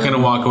it. You're not going to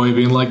walk away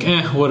being like,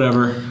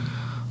 whatever.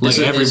 Like,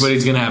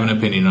 everybody's going to have an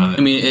opinion on it.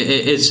 I mean,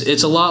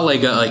 it's a lot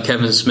like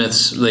Kevin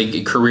Smith's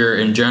like career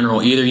in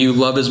general. Either you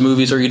love his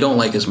movies or you don't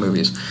like his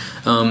movies.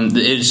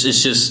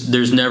 It's just,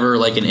 there's never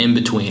like an in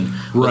between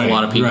with a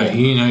lot of people. Right.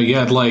 You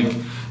had like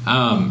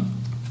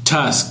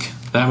Tusk.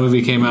 That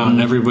movie came out, and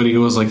everybody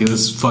was like, "This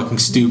is fucking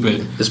stupid.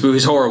 This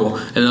movie's horrible."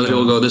 And other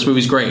people go, "This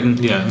movie's great."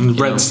 And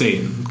Red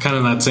State, kind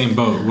of that same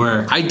boat.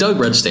 Where I dug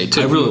Red State too.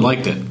 I really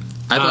liked it.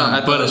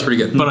 I thought it was pretty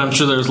good. But I'm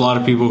sure there's a lot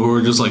of people who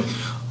were just like,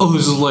 oh,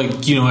 this is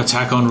like, you know,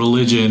 attack on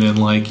religion and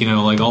like, you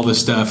know, like all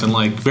this stuff and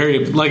like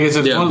very, like I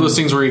said, it's one of those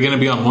things where you're going to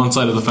be on one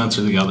side of the fence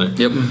or the other.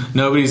 Yep.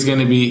 Nobody's going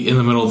to be in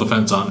the middle of the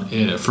fence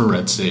for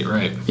Red State,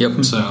 right?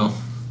 Yep. So,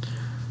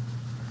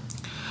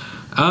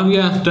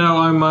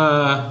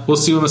 we'll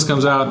see when this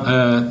comes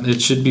out.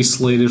 It should be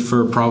slated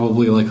for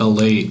probably like a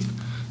late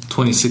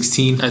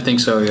 2016. I think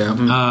so,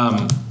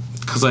 yeah.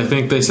 Because I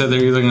think they said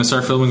they're either going to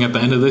start filming at the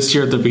end of this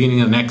year or at the beginning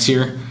of next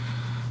year.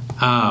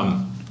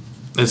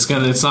 It's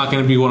not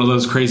going to be one of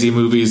those crazy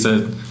movies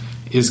that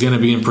is going to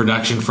be in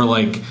production for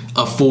like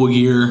a full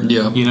year.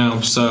 Yeah. You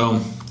know,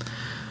 so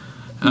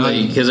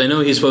because I know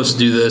he's supposed to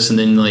do this, and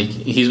then like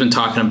he's been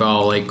talking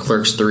about like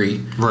Clerks 3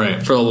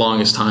 right for the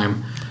longest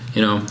time.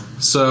 You know,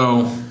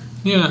 so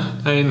yeah,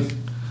 I mean,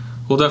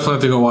 we'll definitely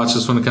have to go watch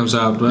this when it comes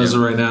out. But as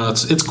of right now,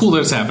 it's cool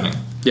that it's happening.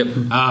 Yep.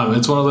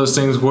 It's one of those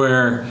things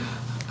where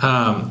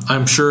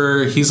I'm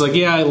sure he's like,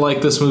 yeah, I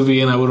like this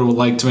movie, and I would have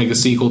liked to make a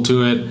sequel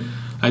to it.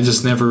 I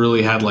just never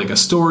really had like a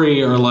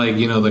story or like,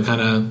 you know, the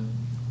kind of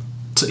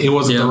it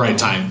wasn't the right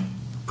time,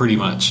 pretty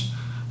much.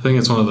 I think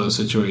it's one of those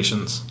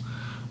situations.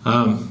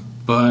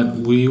 But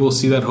we will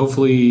see that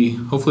hopefully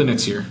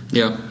next year.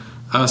 Yeah.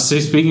 So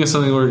speaking of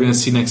something we're going to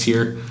see next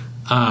year,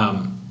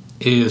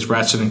 is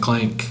Ratchet and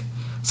Clank.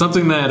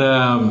 Something that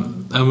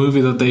a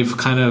movie that they've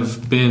kind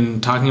of been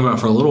talking about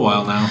for a little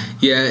while now.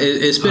 Yeah,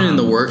 it's been in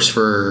the works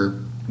for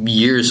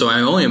years, so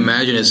I only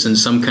imagine it's in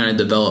some kind of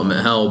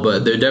development hell,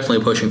 but they're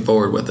definitely pushing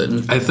forward with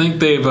it. I think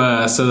they've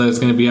said that it's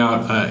going to be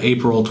out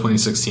April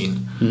 2016.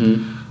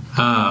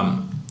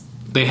 Mm-hmm.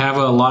 They have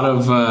a lot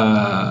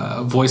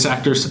of voice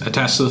actors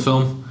attached to the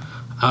film,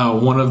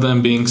 one of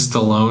them being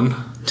Stallone,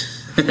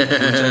 which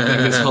I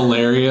think is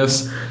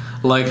hilarious.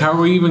 Like, how are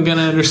we even going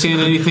to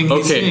understand anything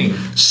he's saying?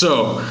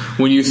 So,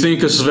 when you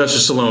think of Sylvester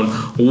Stallone,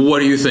 what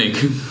do you think?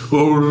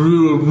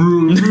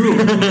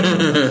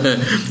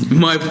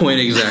 My point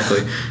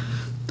exactly.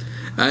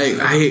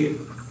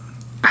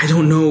 I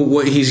don't know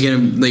what he's gonna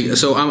like.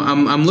 So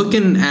I'm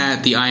looking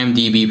at the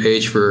IMDb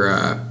page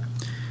for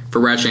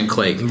Ratchet and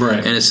Clank,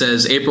 right? And it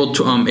says April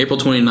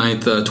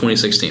 29th,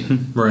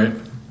 2016. Right.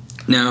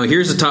 Now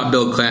here's the top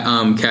billed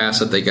cast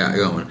that they got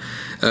going.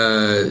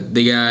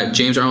 They got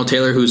James Arnold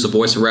Taylor, who's the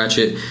voice of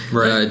Ratchet,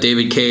 right.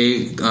 David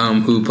Kaye,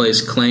 who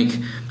plays Clank,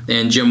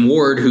 and Jim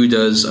Ward, who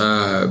does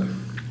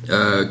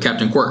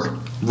Captain Quirk.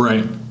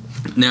 Right.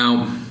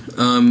 Now,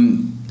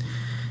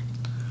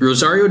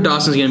 Rosario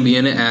Dawson's going to be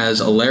in it as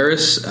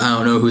Alaris. I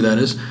don't know who that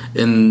is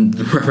in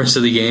reference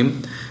to the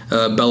game.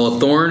 Bella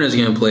Thorne is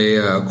going to play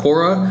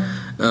Cora,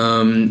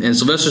 and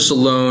Sylvester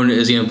Stallone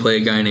is going to play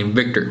a guy named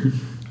Victor.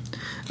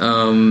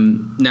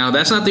 Now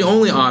that's not the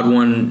only odd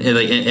one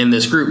in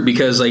this group,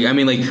 because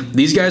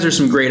these guys are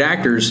some great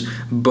actors,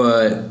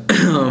 but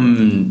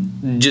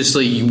just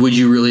like, would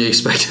you really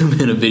expect them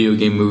in a video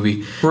game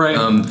movie? Right.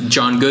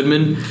 John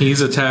Goodman, he's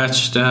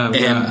attached,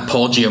 and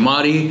Paul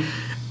Giamatti.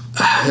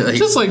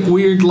 Just like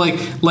weird,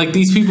 like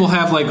these people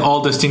have like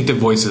all distinctive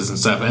voices and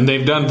stuff, and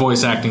they've done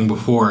voice acting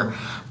before,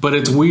 but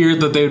it's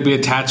weird that they would be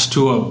attached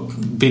to a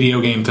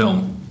video game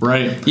film.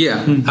 Right.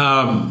 Yeah.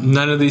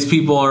 None of these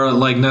people are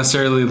like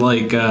necessarily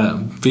like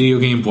video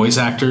game voice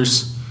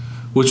actors,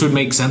 which would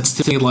make sense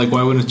to me. Like,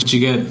 why wouldn't you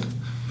get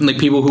like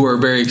people who are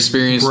very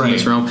experienced in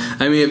this realm?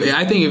 I mean,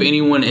 I think if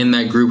anyone in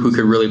that group who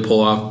could really pull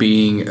off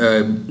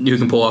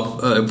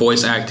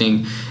voice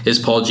acting is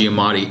Paul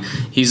Giamatti.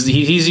 He's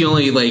the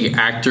only like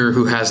actor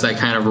who has that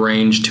kind of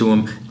range to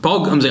him.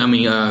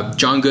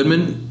 John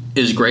Goodman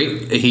is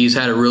great. He's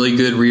had a really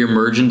good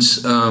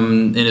reemergence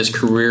in his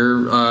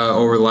career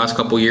over the last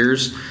couple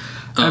years.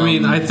 I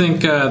mean, I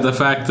think the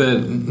fact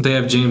that they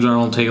have James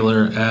Arnold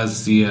Taylor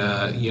as the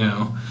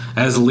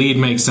as lead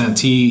makes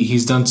sense.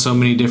 He's done so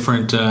many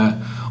different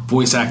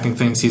voice acting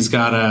things. He's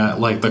got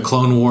like the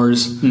Clone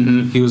Wars.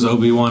 Mm-hmm. He was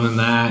Obi-Wan in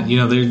that. You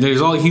know,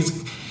 there's all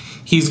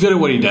he's good at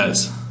what he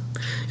does.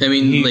 I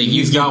mean,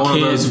 he's got one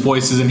of those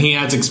voices, and he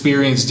has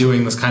experience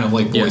doing this kind of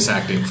like voice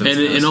acting. And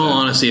in all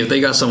honesty, if they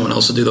got someone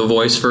else to do the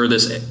voice for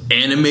this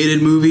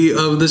animated movie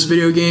of this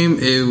video game,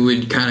 it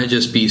would kind of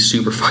just be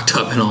super fucked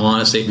up. In all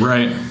honesty,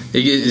 right?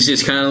 It's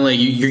just kind of like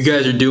you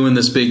guys are doing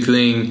this big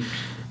thing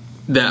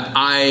that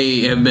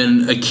I have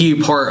been a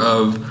key part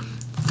of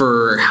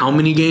for how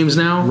many games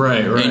now,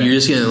 right? And you're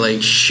just gonna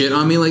like shit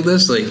on me like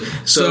this, like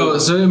so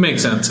it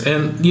makes sense,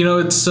 and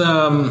it's.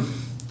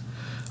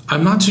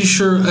 I'm not too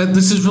sure.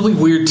 This is really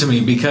weird to me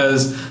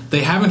because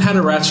they haven't had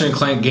a Ratchet and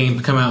Clank game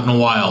come out in a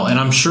while, and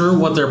I'm sure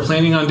what they're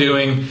planning on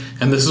doing,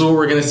 and this is what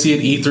we're going to see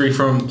at E3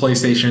 from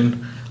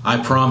PlayStation, I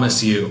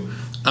promise you,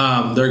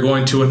 they're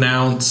going to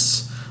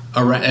announce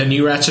a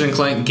new Ratchet and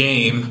Clank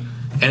game,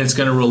 and it's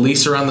going to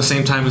release around the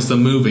same time as the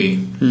movie.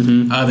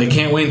 Mm-hmm. They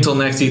can't wait until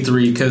next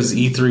E3 because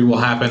E3 will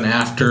happen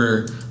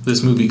after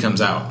this movie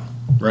comes out.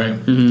 Right?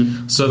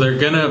 Mm-hmm. So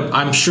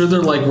I'm sure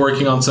they're like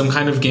working on some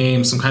kind of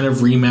game, some kind of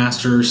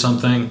remaster or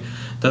something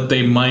that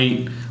they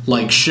might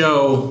like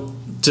show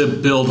to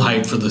build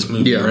hype for this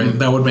movie, right?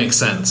 That would make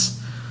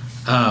sense.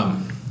 So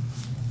I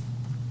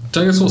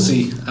guess we'll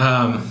see.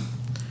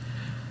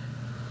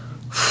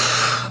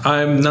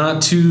 I'm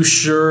not too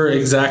sure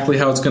exactly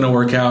how it's going to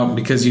work out,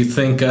 because you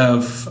think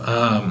of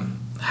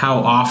how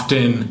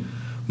often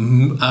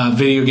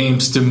video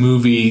games to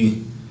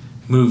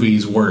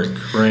movies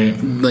work, right?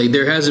 Like,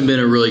 there hasn't been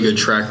a really good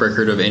track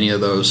record of any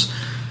of those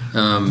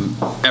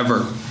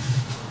ever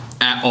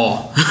at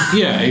all.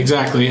 Yeah,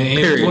 exactly. And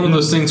it's one of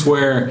those things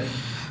where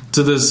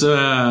to this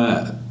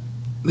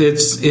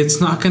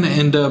it's not going to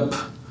end up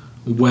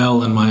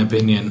well, in my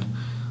opinion.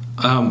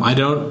 I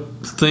don't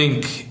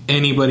think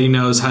anybody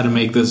knows how to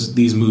make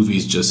these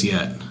movies just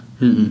yet.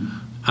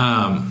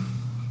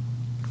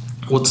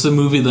 What's the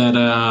movie that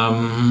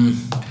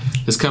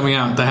is coming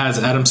out that has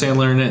Adam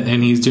Sandler in it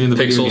and he's doing the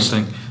video game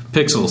thing?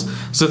 Pixels.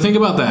 So think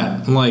about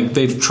that. Like,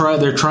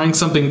 they're trying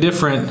something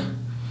different,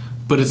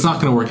 but it's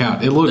not going to work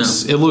out. It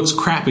looks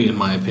crappy, in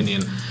my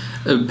opinion.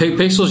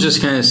 Pixels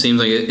just kind of seems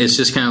like it's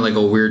just kind of like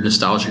a weird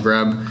nostalgia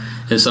grab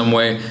in some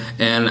way,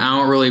 and I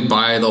don't really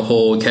buy the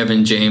whole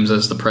Kevin James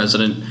as the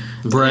president.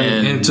 Right,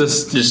 and it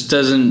just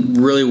doesn't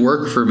really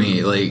work for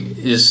me. Like,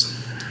 it just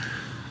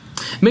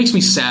makes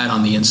me sad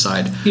on the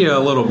inside. Yeah, a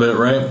little bit,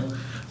 right?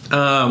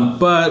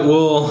 But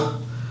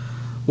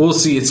we'll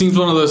see. It seems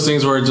one of those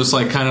things where it's just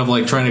like kind of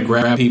like trying to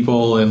grab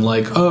people and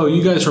like, oh,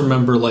 you guys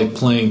remember like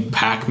playing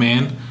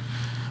Pac-Man,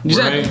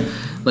 exactly? Right?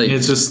 Like,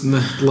 it's just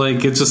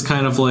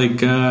kind of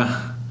like it's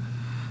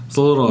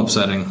a little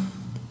upsetting.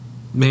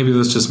 Maybe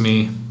that's just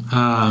me.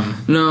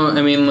 No,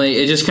 I mean, like,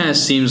 it just kind of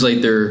seems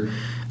like they're.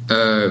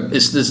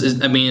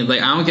 I mean,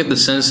 like, I don't get the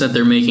sense that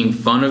they're making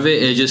fun of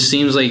it. It just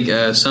seems like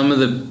some of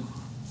the,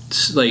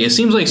 like, it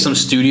seems like some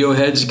studio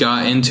heads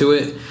got into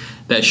it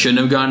that shouldn't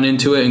have gotten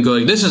into it and go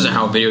like, this isn't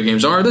how video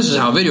games are. This is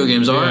how video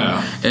games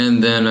are,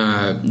 and then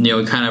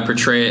kind of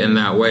portray it in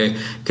that way.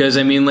 Because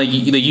I mean, like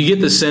you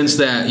get the sense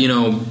that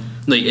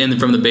like, and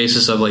from the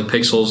basis of like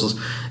Pixels,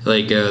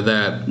 like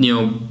that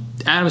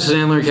Adam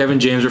Sandler, Kevin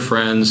James are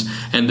friends,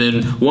 and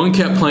then one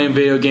kept playing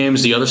video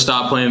games, the other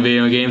stopped playing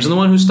video games, and the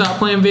one who stopped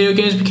playing video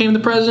games became the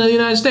president of the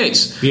United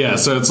States. Yeah,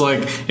 so it's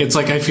like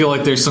I feel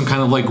like there's some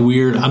kind of like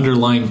weird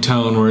underlying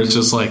tone where it's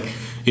just like,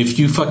 if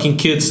you fucking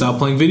kids stop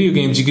playing video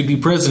games, you could be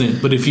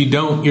president. But if you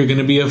don't, you're going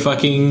to be a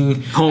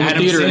fucking home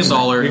Adam theater Sandler.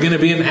 installer. You're going to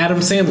be an Adam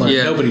Sandler.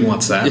 Yeah. Nobody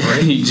wants that,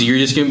 right? You're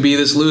just going to be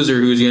this loser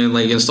who's going to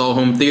like install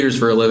home theaters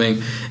for a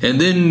living,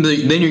 and then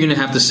you're going to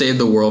have to save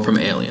the world from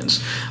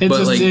aliens. It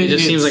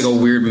just seems like a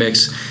weird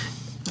mix.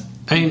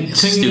 I mean,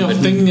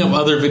 thinking of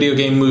other video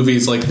game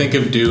movies, like think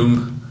of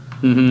Doom,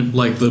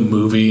 like the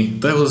movie.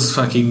 That was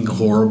fucking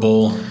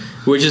horrible.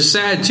 Which is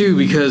sad too,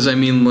 because I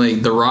mean,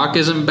 like, The Rock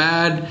isn't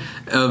bad.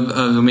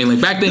 I mean, like,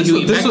 back then he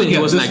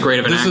wasn't that great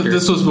of an actor.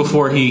 This was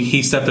before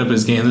he stepped up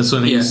his game. This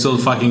one he was still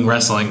fucking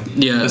wrestling.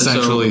 Yeah,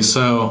 essentially.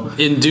 So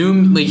in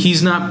Doom, like,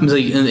 he's not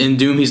like in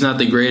Doom he's not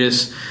the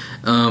greatest.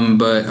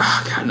 But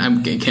God,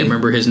 I can't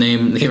remember his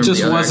name. It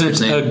just wasn't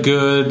a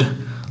good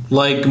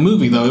like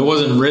movie though. It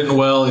wasn't written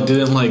well. It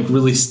didn't like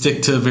really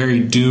stick to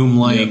very Doom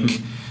like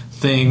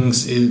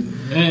things.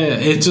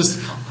 It just,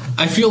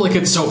 I feel like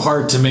it's so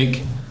hard to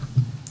make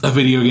a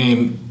video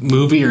game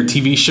movie or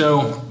TV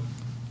show.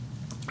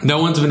 No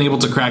one's been able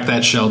to crack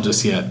that shell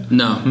just yet.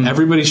 No,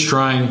 everybody's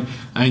trying,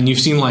 and you've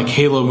seen like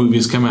Halo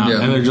movies come out,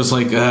 and they're just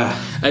like, ugh.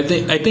 I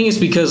think it's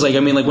because, like, I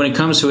mean, like, when it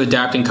comes to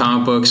adapting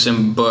comic books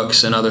and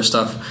books and other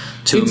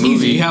stuff to a movie,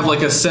 easy. You have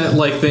like a set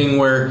like thing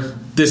where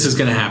this is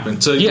going to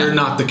happen, so you're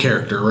not the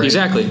character, right?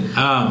 Exactly.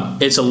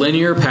 It's a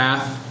linear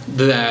path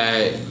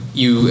that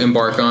you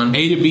embark on.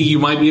 A to B, you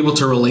might be able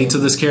to relate to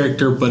this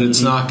character, but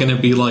it's not going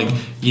to be like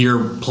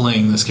you're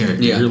playing this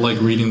character. You're like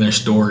reading their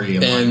story.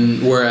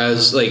 And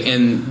whereas, like,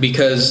 and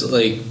because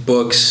like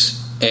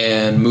books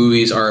and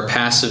movies are a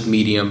passive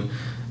medium,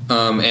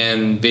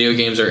 and video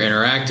games are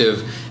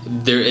interactive,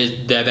 there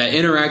is that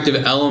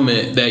interactive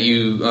element that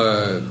you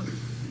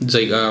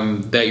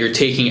that you're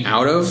taking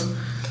out of.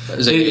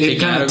 It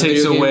kind of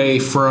takes away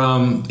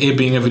from it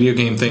being a video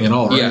game thing at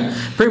all, right? Yeah,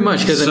 pretty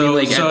much. Because I mean,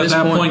 like, at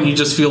that point, you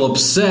just feel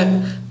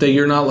upset that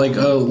you're not like,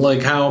 oh,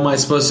 like, how am I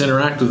supposed to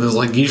interact with this?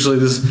 Like, usually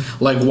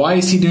this, like, why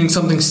is he doing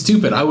something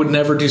stupid? I would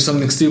never do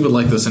something stupid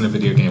like this in a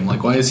video game.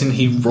 Like, why isn't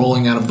he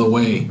rolling out of the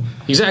way?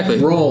 Exactly.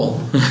 Roll.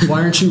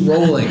 Why aren't you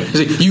rolling?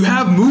 Like, you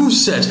have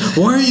movesets.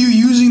 Why aren't you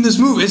using this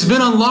move? It's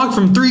been unlocked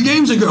from 3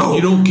 games ago.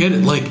 You don't get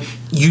it. Like,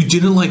 you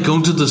didn't like go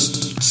into the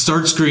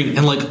start screen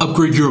and like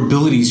upgrade your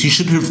abilities. You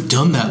should have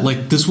done that.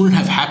 Like, this wouldn't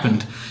have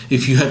happened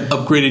if you had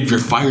upgraded your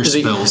fire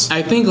spells.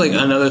 I think like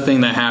another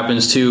thing that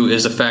happens too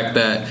is the fact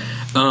that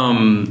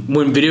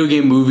when video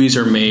game movies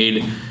are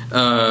made,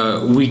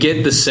 we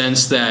get the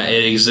sense that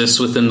it exists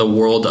within the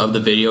world of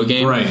the video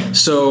game. Right.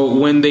 So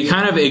when they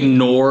kind of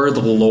ignore the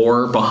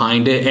lore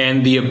behind it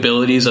and the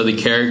abilities of the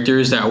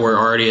characters that were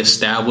already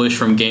established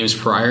from games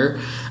prior,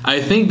 I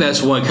think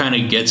that's what kind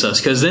of gets us,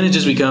 because then it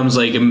just becomes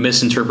like a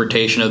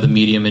misinterpretation of the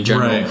medium in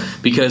general. Right.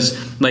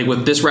 Because like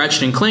with this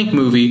Ratchet and Clank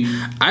movie,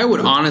 I would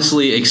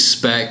honestly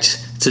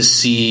expect to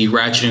see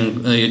Ratchet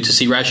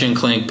and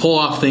Clank pull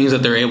off things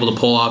that they're able to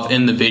pull off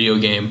in the video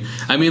game.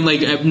 I mean,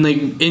 like in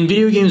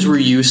video games, we're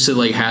used to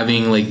like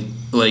having like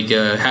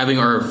having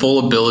our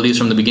full abilities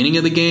from the beginning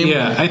of the game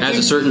as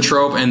a certain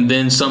trope, and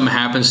then something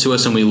happens to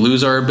us and we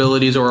lose our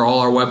abilities or all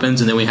our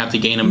weapons, and then we have to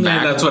gain them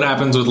back. That's what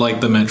happens with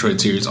like the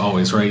Metroid series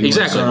always, right?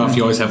 Exactly. Start off,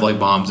 you always have like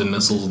bombs and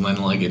missiles, and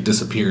then like it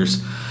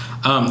disappears.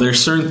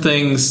 There's certain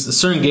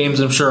games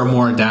I'm sure are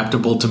more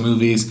adaptable to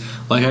movies.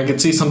 Like I could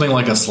see something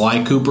like a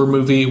Sly Cooper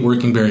movie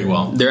working very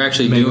well. They're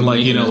actually maybe doing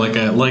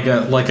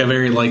like a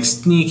very like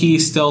sneaky,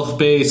 stealth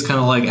based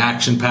kind of like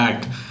action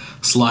packed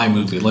Sly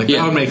movie. Like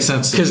that would make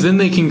sense because then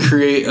they can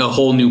create a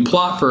whole new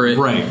plot for it,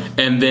 right?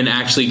 And then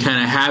actually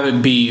kind of have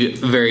it be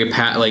very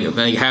like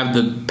have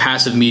the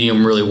passive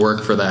medium really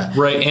work for that,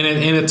 right? And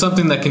it's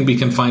something that can be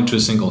confined to a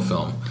single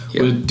film.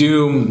 Yep. With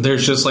Doom,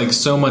 there's just like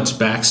so much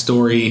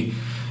backstory.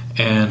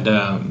 And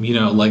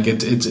like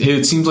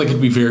it seems like it'd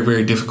be very,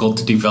 very difficult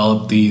to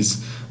develop these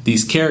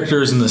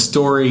characters and the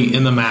story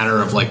in the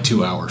matter of like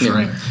 2 hours,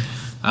 right?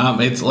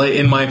 It's like,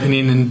 in my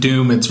opinion, in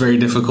Doom, it's very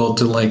difficult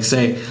to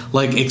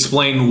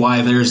explain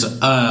why there's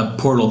a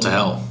portal to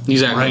hell.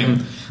 Exactly,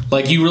 right?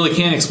 Like you really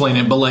can't explain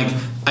it, but like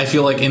I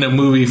feel like in a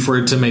movie for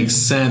it to make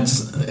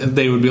sense,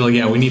 they would be like,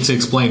 yeah, we need to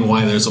explain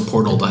why there's a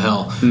portal to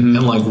hell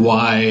and like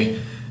why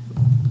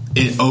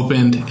it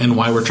opened and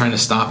why we're trying to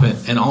stop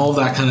it, and all of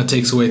that kind of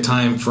takes away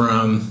time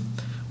from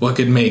what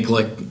could make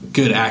like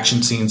good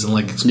action scenes and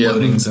like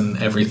explodings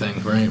and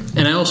everything, right?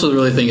 And I also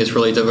really think it's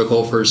really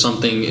difficult for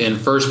something in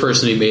first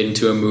person to be made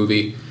into a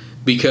movie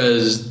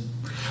because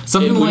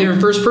when you're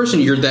in first person,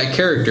 you're that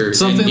character,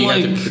 something and you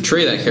like, have to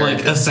portray that character.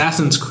 Like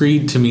Assassin's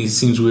Creed to me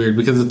seems weird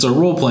because it's a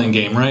role playing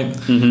game, right?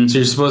 So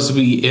you're supposed to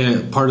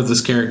be part of this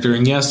character,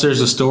 and yes,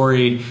 there's a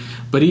story.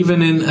 But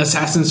even in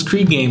Assassin's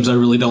Creed games, I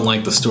really don't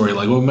like the story.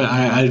 Like,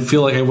 I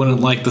feel like I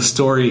wouldn't like the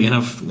story in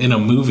a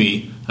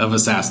movie of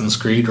Assassin's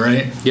Creed,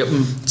 right? Yep.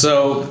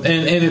 So,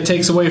 and it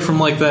takes away from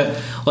like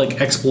that, like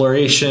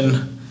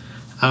exploration.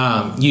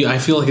 I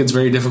feel like it's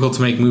very difficult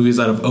to make movies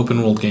out of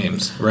open world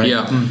games, right?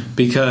 Yeah.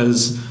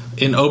 Because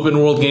in open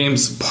world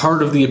games,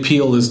 part of the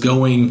appeal is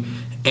going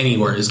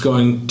anywhere,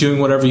 doing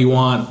whatever you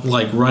want,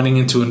 like running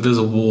into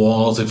invisible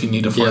walls if you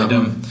need to find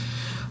them.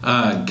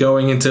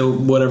 Going into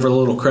whatever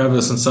little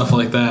crevice and stuff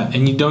like that,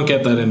 and you don't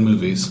get that in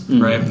movies,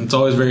 right? It's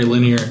always very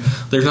linear.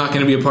 There's not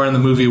going to be a part in the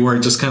movie where it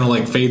just kind of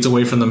like fades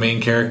away from the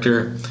main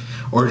character,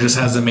 or just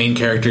has the main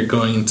character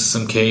going into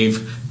some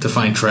cave to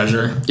find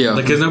treasure. Yeah,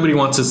 because nobody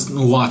wants to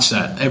watch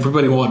that.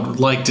 Everybody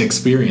would like to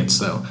experience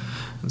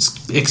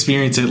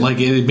it like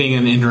it being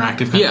an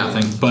interactive kind of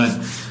thing. But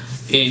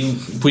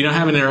we don't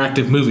have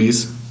interactive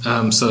movies.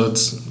 So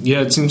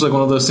it seems like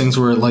one of those things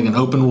where like an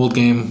open world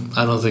game,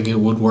 I don't think it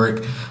would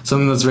work.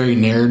 Something that's very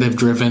narrative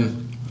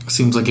driven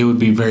seems like it would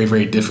be very,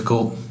 very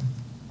difficult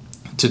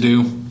to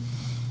do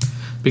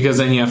because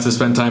then you have to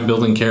spend time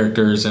building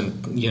characters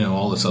and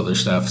all this other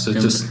stuff. So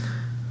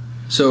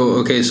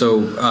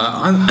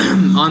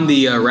on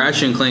the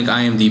Ratchet and Clank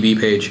IMDb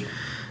page,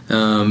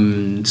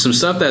 some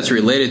stuff that's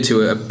related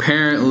to it.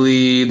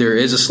 Apparently, there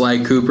is a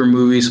Sly Cooper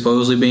movie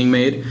supposedly being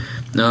made.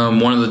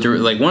 One of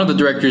the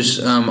directors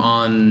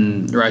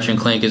on Ratchet and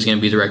Clank is going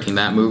to be directing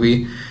that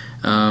movie.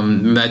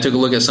 I took a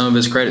look at some of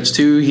his credits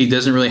too. He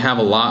doesn't really have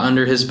a lot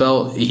under his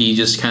belt. He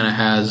just kind of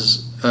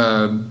has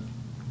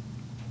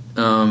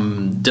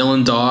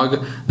Dylan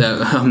Dog,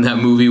 that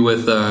movie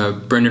with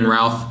Brendan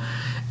Routh,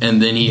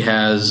 and then he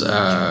has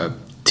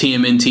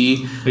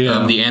TMNT,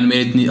 the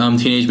animated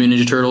Teenage Mutant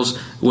Ninja Turtles,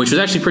 which was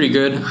actually pretty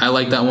good. I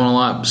like that one a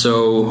lot.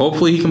 So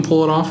hopefully he can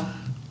pull it off.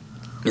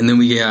 And then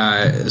we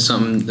got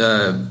something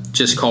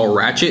just called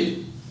Ratchet,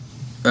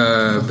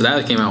 but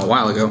that came out a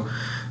while ago,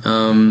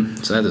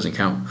 so that doesn't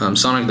count.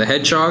 Sonic the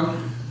Hedgehog,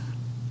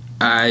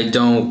 I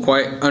don't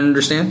quite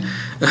understand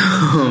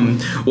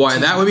why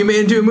that would be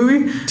made into a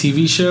movie.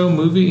 TV show,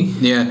 movie?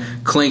 Yeah.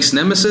 Clank's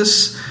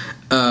Nemesis,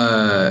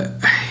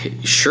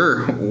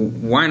 sure,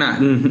 why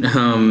not?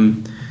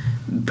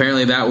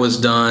 Apparently that was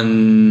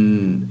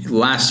done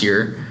last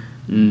year.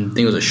 I think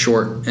it was a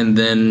short. And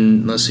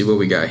then, let's see what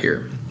we got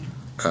here.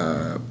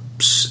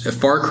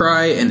 Far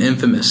Cry and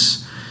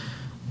Infamous,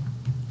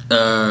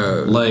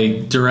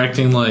 like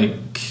directing, like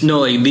no,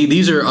 like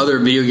these are other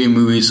video game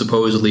movies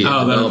supposedly.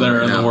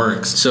 They're in the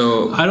works.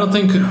 So I don't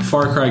think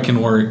Far Cry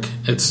can work.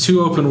 It's too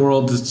open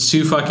world. It's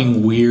too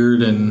fucking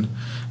weird and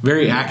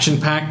very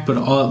action packed. But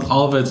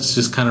all of it's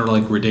just kind of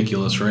like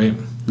ridiculous, right?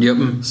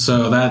 Yep.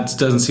 So that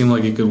doesn't seem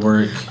like it could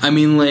work. I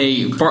mean,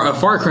 like a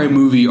Far Cry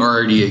movie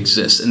already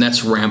exists, and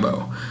that's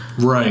Rambo.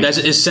 Right. That's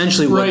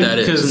essentially what that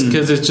is.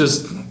 Because it's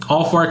just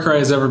all Far Cry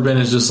has ever been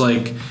is just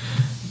like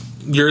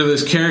you're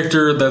this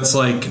character that's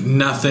like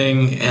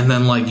nothing, and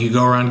then like you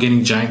go around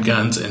getting giant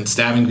guns and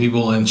stabbing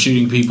people and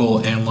shooting people,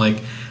 and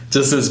like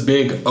just this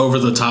big over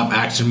the top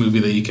action movie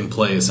that you can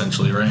play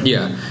essentially, right?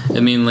 Yeah.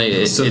 I mean, like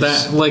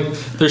that like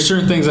there's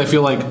certain things I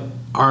feel like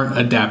aren't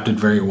adapted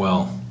very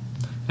well.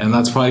 And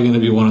that's probably going to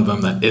be one of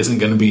them that isn't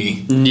going to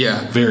be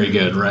very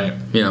good, right?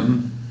 Yeah.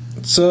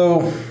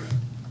 So,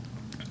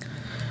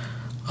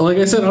 like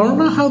I said, I don't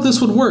know how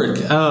this would work.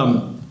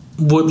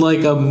 Would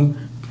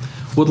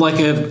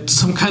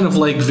some kind of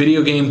like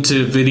video game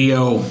to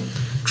video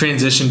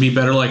transition be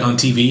better, like on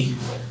TV?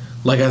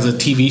 like as a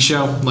TV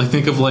show. Like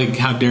think of like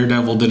how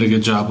Daredevil did a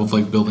good job of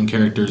like building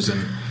characters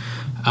and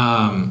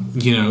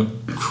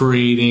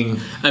creating.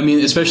 I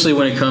mean, especially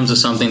when it comes to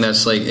something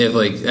that's like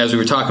as we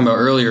were talking about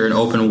earlier, an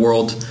open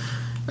world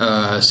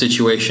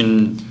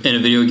situation in a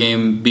video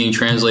game being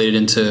translated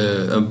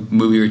into a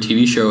movie or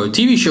TV show. A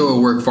TV show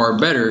will work far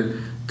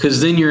better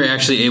because then you're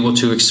actually able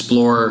to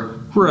explore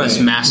this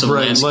massive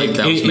landscape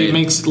that was made. It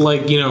makes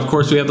of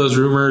course we had those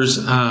rumors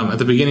at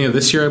the beginning of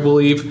this year, I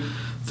believe,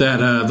 that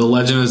The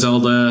Legend of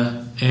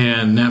Zelda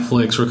and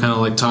Netflix were kind of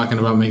like talking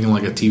about making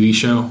like a TV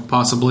show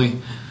possibly.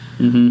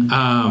 Mm-hmm.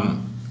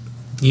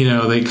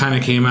 They kind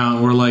of came out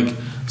and were like,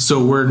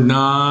 so we're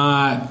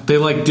not. They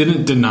like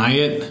didn't deny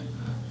it.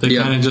 They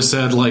kind of just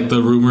said like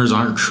the rumors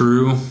aren't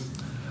true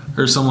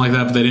or something like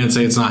that, but they didn't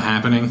say it's not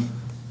happening.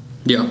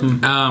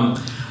 Yeah.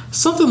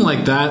 Something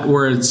like that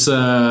where it's.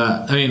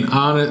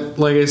 On it,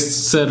 like I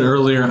said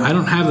earlier, I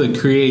don't have the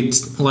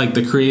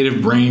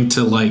creative brain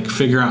to like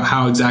figure out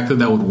how exactly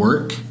that would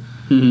work.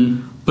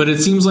 Mm-hmm. But it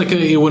seems like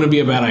it wouldn't be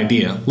a bad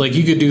idea. Like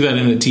you could do that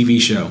in a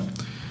TV show.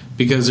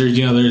 Because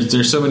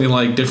there's so many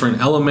like different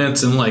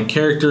elements and like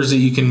characters that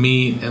you can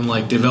meet and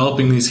like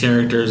developing these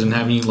characters and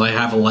having you like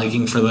have a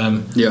liking for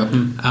them. Yeah.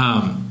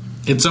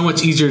 It's so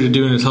much easier to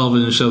do in a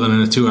television show than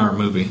in a 2-hour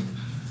movie.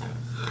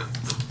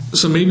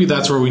 So maybe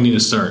that's where we need to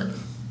start.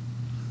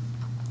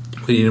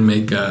 We need to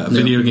make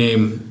video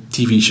game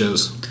TV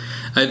shows.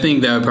 I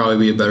think that would probably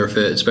be a better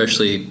fit,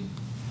 especially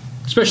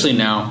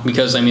now,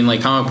 because I mean,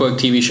 like comic book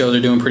TV shows are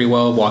doing pretty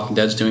well. Walking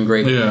Dead's doing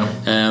great. Yeah.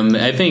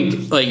 I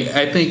think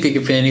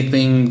if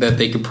anything that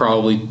they could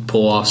probably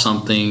pull off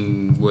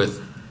something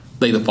with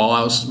like the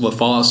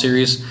Fallout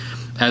series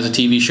as a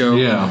TV show.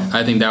 Yeah.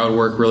 I think that would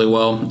work really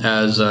well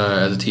as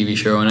a TV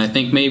show, and I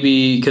think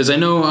maybe because I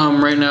know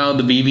right now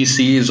the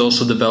BBC is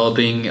also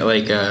developing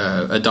like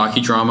a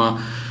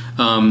docudrama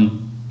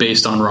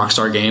based on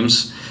Rockstar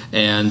Games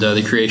and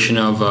the creation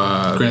of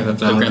Grand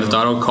Theft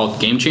Auto called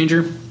Game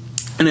Changer.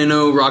 And I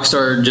know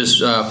Rockstar just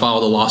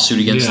filed a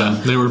lawsuit against them.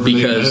 I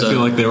feel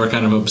like they were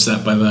kind of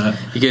upset by that.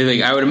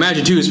 Because I would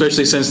imagine too,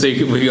 especially since they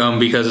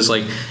because it's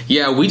like,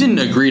 yeah, we didn't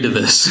agree to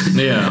this,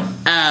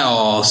 at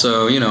all.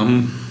 So I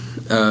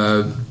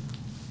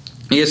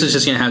guess it's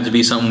just gonna have to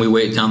be something we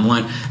wait down the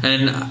line.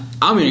 And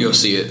I'm gonna go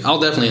see it. I'll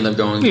definitely end up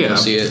going to go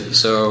see it.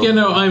 So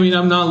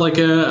I'm not like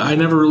I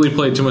never really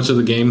played too much of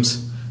the games,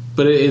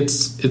 but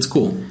it's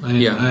cool.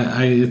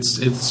 It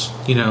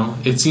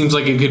seems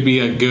like it could be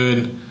a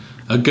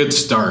good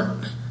start,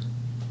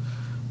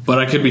 but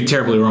I could be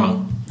terribly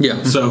wrong.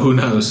 Yeah. So who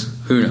knows?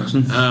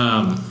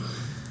 I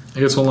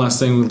guess one last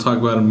thing we'll talk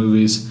about in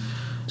movies.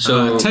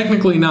 So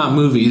technically not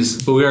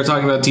movies, but we are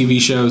talking about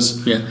TV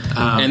shows. Yeah.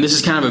 And this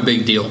is kind of a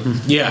big deal.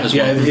 Yeah.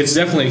 It's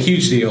definitely a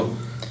huge deal.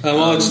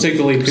 I'll let you take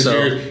the lead because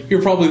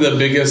you're probably the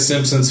biggest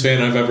Simpsons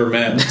fan I've ever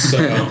met. So.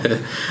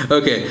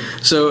 Okay.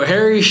 So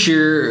Harry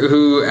Shearer,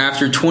 who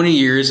after 20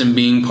 years and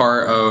being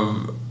part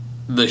of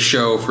the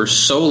show for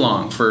so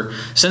long,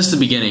 since the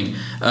beginning,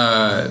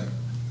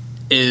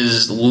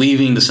 is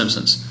leaving The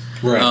Simpsons.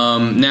 Right.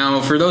 Now,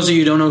 for those of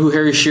you who don't know who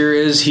Harry Shearer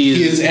is,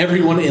 he is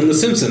everyone in The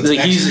Simpsons.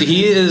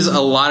 He is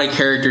a lot of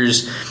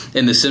characters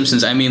in The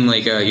Simpsons. I mean,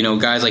 like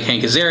guys like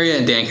Hank Azaria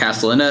and Dan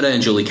Castellaneta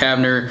and Julie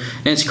Kavner,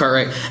 Nancy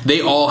Cartwright. They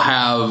all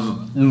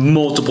have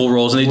multiple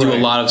roles, and they do a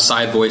lot of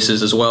side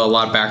voices as well, a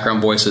lot of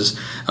background voices.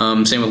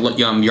 Same with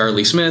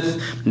Yardley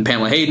Smith and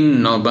Pamela Hayden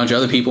and a bunch of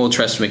other people.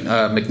 Tress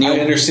McNeil. I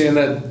understand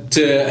that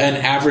to an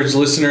average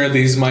listener,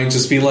 these might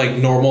just be like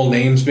normal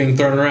names being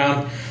thrown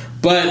around.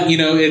 But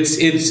it's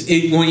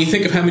when you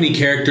think of how many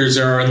characters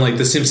there are in like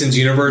the Simpsons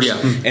universe,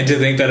 and to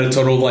think that a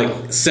total of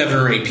like 7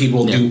 or 8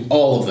 people do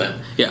all of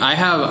them. Yeah, I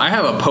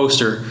have a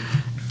poster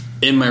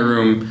in my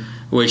room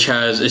which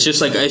has it's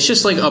just like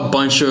a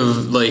bunch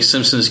of like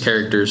Simpsons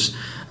characters,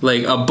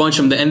 like a bunch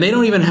of them, and they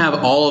don't even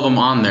have all of them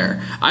on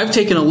there. I've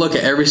taken a look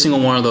at every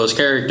single one of those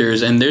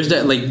characters, and they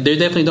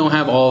definitely don't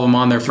have all of them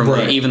on there from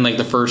even like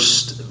the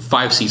first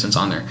 5 seasons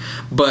on there.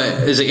 But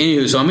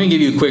anywho, so I'm going to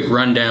give you a quick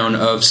rundown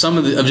of some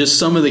of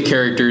the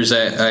characters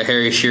that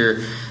Harry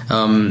Shearer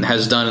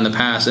has done in the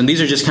past, and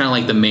these are just kind of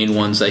like the main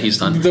ones that he's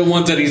done. The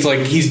ones that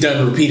he's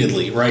done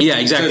repeatedly, right? Yeah,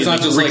 exactly. So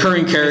it's not just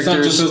recurring characters. It's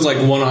not just those like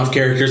one-off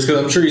characters,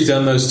 because I'm sure he's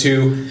done those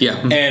too.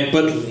 Yeah.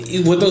 But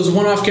with those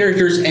one-off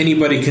characters,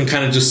 anybody can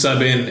kind of just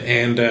sub in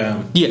and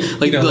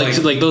like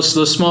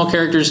those small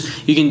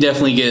characters, you can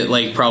definitely get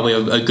like probably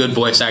a good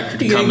voice actor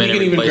to come in and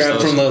replace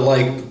those. You can even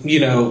grab from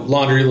the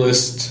laundry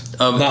list.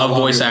 Of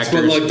voice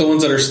actors, but like the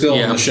ones that are still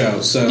on the show.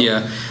 So these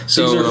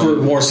are for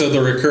more so the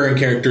recurring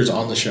characters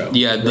on the show.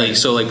 Yeah, right.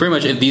 Pretty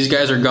much if these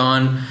guys are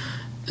gone,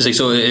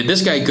 so if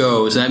this guy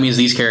goes, that means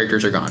these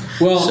characters are gone.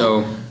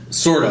 Well,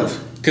 sort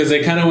of. Because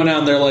they kind of went out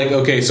and they're like,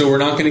 okay, so we're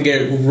not going to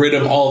get rid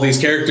of all these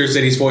characters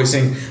that he's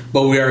voicing,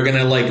 but we are going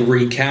to like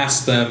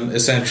recast them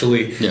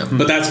essentially. Yeah.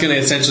 But that's going to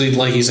essentially,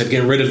 like you said,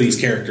 get rid of these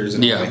characters.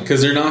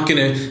 Because they're not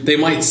going to. They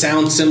might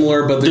sound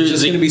similar, but there's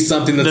just going to be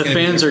something that's the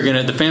fans are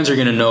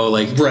going to know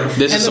like right.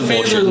 This and is the some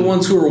fans bullshit. are the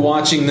ones who are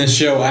watching this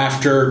show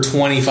after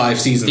 25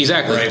 seasons.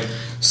 Exactly. Right.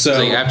 So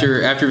like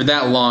after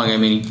that long, I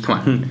mean, come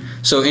on.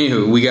 So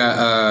anywho, we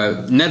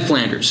got Ned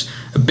Flanders,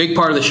 a big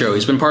part of the show.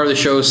 He's been part of the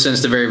show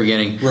since the very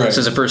beginning,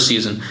 since the first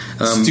season.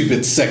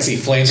 Stupid sexy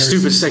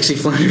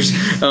Flanders.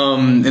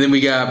 And then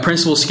we got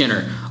Principal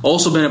Skinner,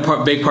 also been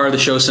a big part of the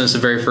show since the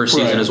very first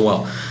season as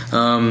well.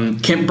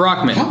 Kent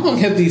Brockman. How long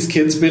have these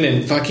kids been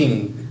in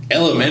fucking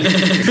elementary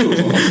school?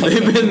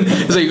 They've been,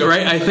 it's like,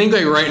 right. I think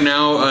like right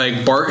now,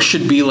 like Bart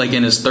should be like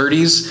in his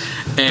 30s,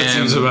 and that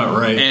seems about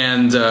right.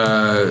 And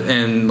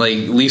like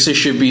Lisa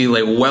should be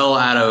like well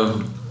out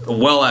of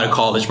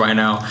college by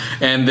now,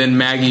 and then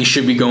Maggie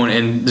should be going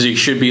and she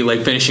should be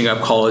like finishing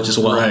up college as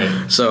well.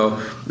 Right.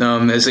 So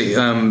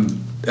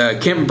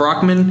Kent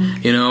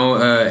Brockman,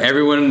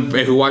 everyone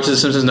who watches The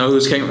Simpsons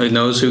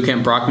knows who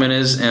Kent Brockman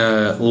is.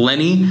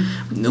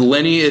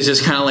 Lenny is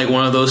just kind of like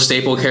one of those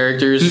staple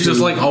characters. He's just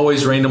like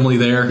always randomly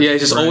there. Yeah,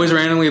 he's just always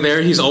randomly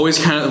there. He's always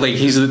kind of like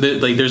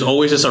there's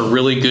always just a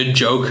really good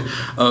joke.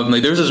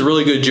 There's this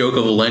really good joke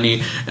of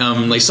Lenny.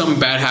 Like something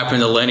bad happened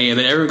to Lenny, and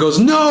then everyone goes,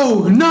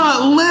 "No,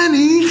 not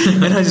Lenny!"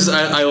 And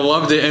I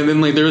loved it. And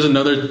then like there was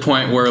another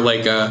point where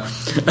like a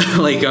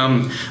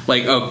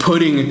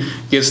pudding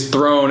gets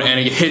thrown and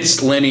it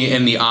hits Lenny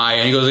in the eye,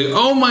 and he goes like,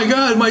 "Oh my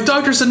god, my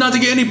doctor said not to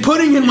get any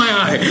pudding in my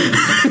eye."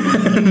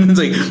 It's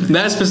like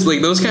that's just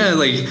like those kind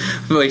of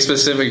like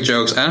specific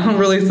jokes. I'm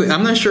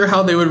not sure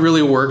how they would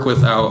really work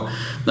without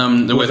that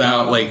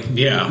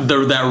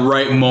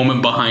right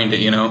moment behind it,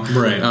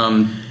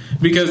 right?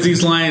 Because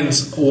these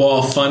lines,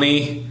 while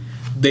funny,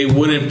 they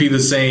wouldn't be the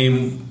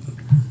same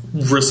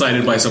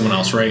recited by someone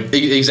else, right?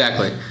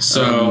 Exactly.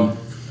 So.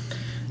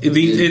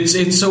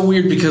 It's so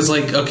weird because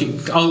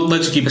I'll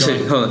let you keep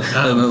going. Hold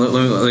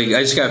on.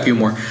 I just got a few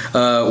more.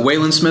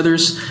 Waylon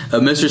Smithers,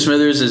 Mr.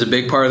 Smithers is a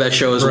big part of that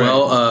show as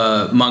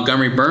well.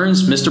 Montgomery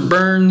Burns, Mr.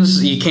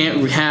 Burns. You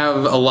can't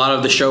have a lot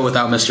of the show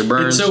without Mr.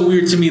 Burns. It's so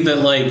weird to me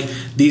that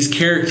these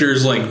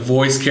characters,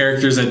 voice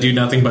characters that do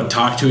nothing but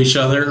talk to each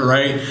other,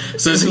 right?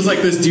 So it's just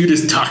like this dude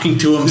is talking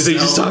to himself.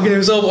 He's just talking to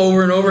himself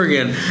over and over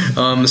again.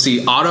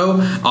 See, Otto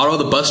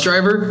the bus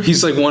driver.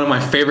 He's like one of my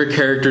favorite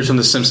characters from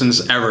The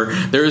Simpsons ever.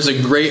 There is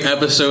a great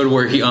episode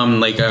where he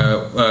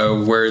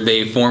where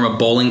they form a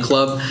bowling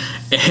club,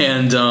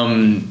 and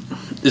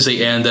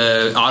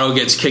Otto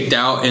gets kicked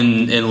out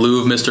in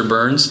lieu of Mr.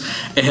 Burns,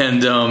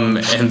 and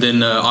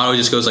then Otto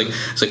just goes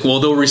it's like, well,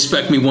 they'll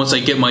respect me once I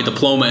get my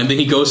diploma, and then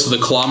he goes to the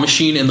claw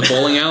machine in the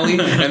bowling alley,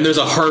 and there's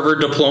a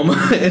Harvard diploma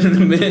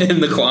in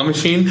the claw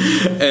machine,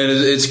 and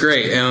it's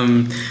great.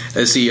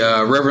 Let's see,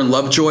 Reverend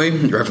Lovejoy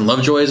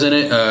is in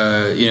it.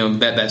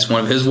 That's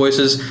one of his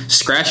voices.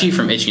 Scratchy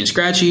from Itchy and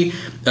Scratchy.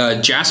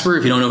 Jasper,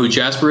 if you don't know who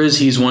Jasper is,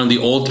 he's one of the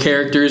old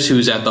characters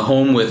who's at the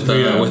home with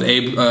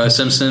Abe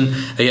Simpson.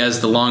 He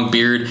has the long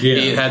beard. Yeah.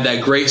 He had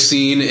that great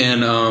scene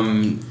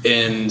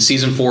in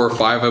season 4 or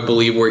 5, I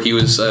believe, where he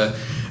was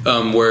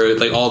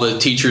where all the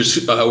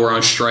teachers were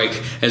on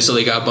strike, and so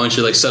they got a bunch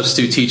of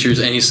substitute teachers,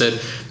 and he said,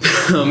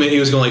 and he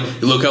was going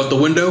you look out the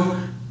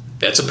window,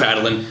 that's a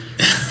paddling.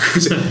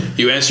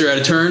 You answer at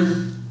a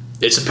turn,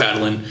 it's a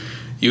paddling.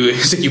 You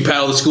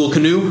paddle the school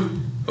canoe.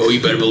 Oh,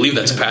 you better believe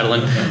that's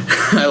paddling. And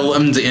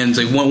it's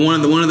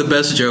one of the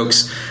best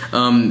jokes.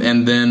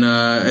 And then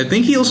I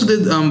think he also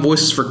did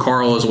voices for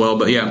Carl as well.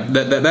 But yeah,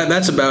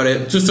 that's about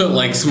it. Just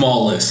a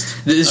small list.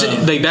 That's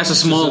a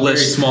small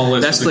list. Very small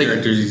list. That's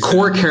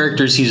core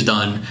characters he's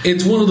done.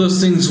 It's one of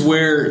those things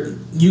where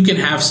you can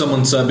have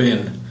someone sub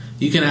in.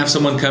 You can have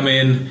someone come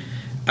in,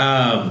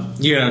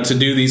 to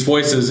do these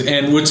voices,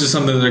 and which is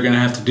something they're going to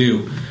have to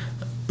do.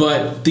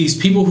 But these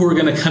people who are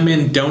going to come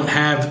in don't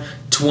have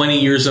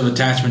 20 years of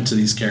attachment to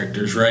these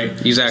characters, right?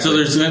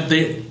 Exactly. So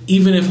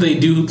even if they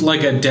do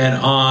a dead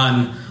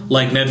on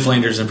Ned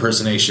Flanders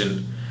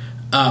impersonation,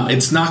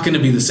 it's not going to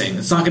be the same.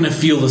 It's not going to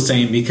feel the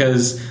same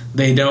because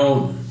they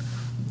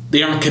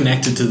aren't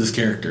connected to this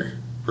character,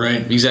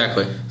 right?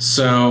 Exactly.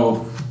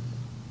 So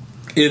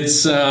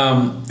it's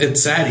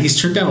sad.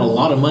 He's turned down a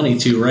lot of money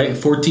too, right?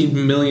 $14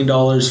 million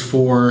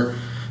for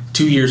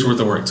 2 years worth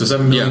of work, so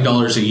 $7 million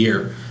a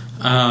year.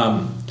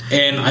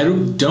 And I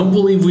don't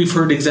believe we've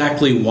heard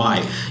exactly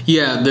why.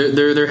 Yeah,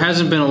 there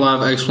hasn't been a lot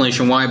of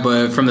explanation why,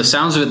 but from the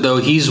sounds of it, though,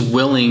 he's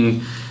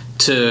willing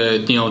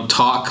to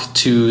talk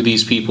to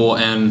these people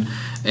and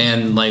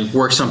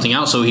work something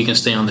out so he can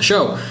stay on the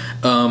show.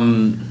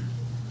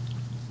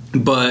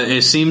 But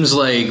it seems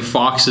like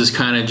Fox is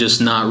kind of just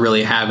not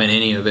really having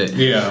any of it.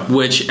 Yeah.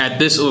 Which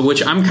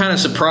I'm kind of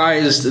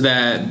surprised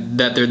that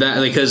they're that,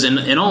 because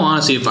in all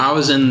honesty, if I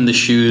was in the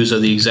shoes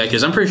of the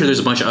executives, I'm pretty sure there's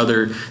a bunch of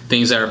other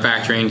things that are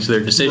factoring into their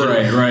decision.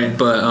 Right.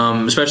 But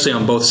especially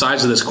on both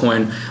sides of this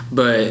coin.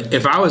 But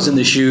if I was in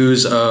the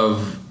shoes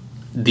of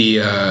the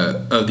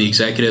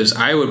executives,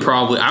 I would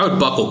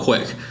buckle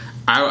quick.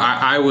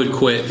 I would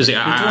quit because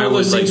I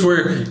would things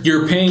where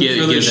you're paying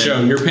for the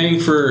show. You're paying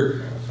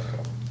for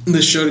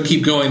this show to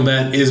keep going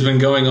that has been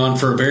going on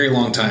for a very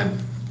long time.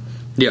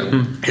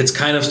 Yeah. It's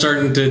kind of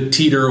starting to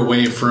teeter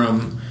away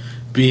from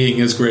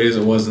being as great as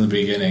it was in the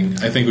beginning.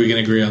 I think we can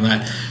agree on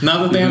that.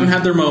 Not that they haven't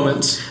had their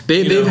moments.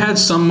 They've had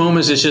some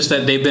moments. It's just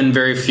that they've been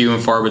very few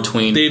and far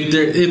between.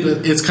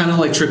 It's kind of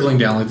like trickling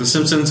down. Like The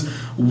Simpsons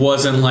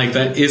wasn't like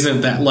that.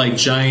 Isn't that like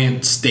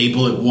giant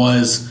staple it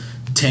was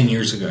 10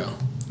 years ago?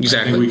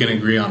 Exactly. I think we can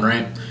agree on,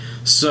 right?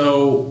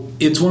 So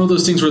it's one of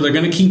those things where they're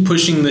going to keep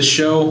pushing this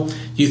show.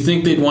 You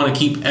think they'd want to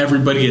keep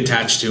everybody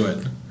attached to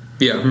it.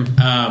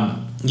 Yeah.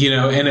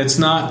 And it's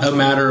not a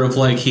matter of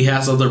like he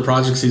has other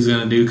projects he's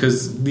going to do,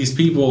 because these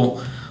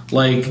people,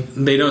 like,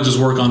 they don't just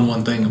work on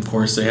one thing. Of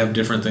course, they have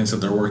different things that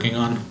they're working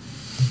on.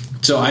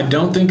 So I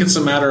don't think it's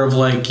a matter of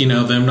like,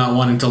 them not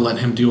wanting to let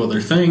him do other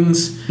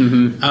things.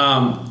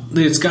 Mm-hmm.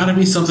 It's got to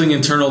be something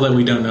internal that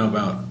we don't know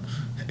about.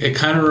 It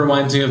kind of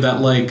reminds me of that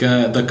like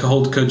the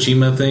whole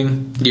Kojima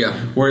thing. Yeah.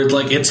 Where it's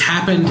like it's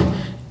happened,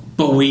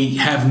 but we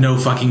have no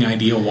fucking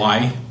idea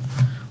why.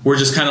 We're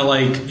just kind of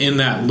like in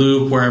that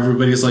loop where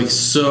everybody's like,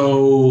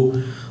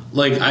 so,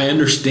 like, I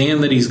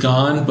understand that he's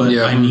gone, but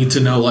I need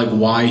to know like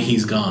why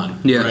he's gone.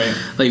 Yeah, right?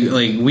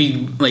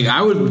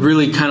 I would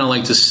really kind of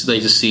like to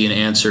see an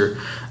answer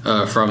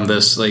from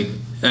this,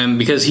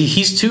 because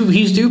he's too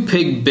much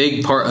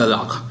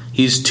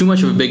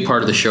of a big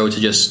part of the show to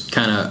just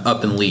kind of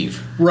up and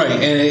leave. Right,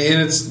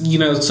 and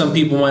it's some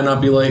people might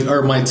not be like,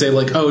 or might say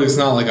like, oh, it's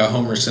not like a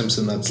Homer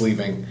Simpson that's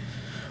leaving.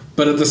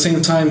 But at the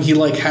same time, he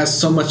like has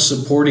so much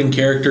supporting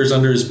characters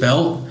under his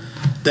belt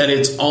that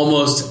it's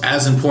almost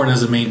as important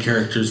as the main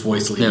character's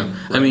voice leaving. Yeah.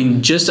 Right? I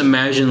mean, just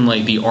imagine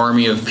like the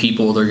army of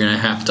people they're going to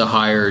have to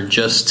hire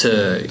just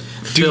to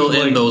fill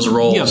in those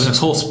roles. Yeah, this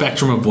whole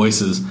spectrum of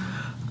voices.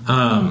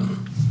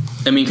 I'm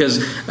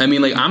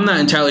not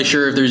entirely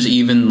sure if there's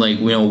even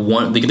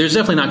one. There's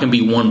definitely not going to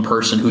be one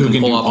person who can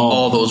pull off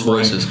all those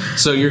voices. Right.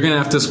 So you're going to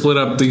have to split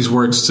up these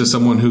works to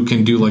someone who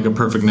can do like a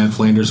perfect Ned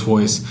Flanders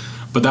voice.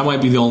 But that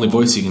might be the only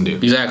voice he can do.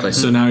 Exactly.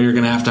 So now you're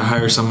going to have to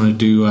hire someone to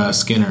do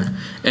Skinner.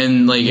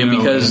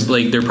 Because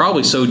they're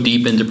probably so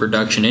deep into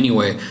production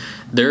anyway,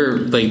 they're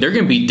going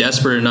to be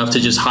desperate enough to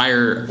just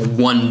hire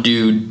one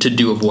dude to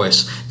do a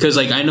voice. Because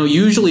I know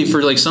usually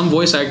for some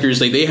voice actors,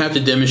 they have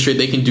to demonstrate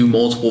they can do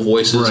multiple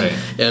voices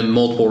and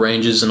multiple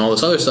ranges and all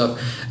this other stuff.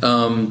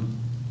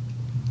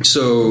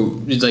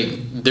 So I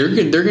think they're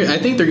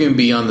going to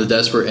be on the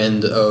desperate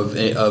end of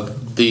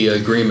the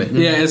agreement.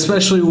 Yeah,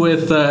 especially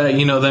with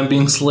them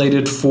being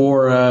slated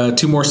for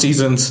 2 more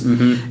seasons.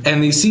 Mm-hmm.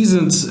 And these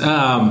seasons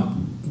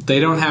they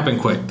don't happen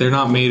quick. They're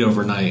not made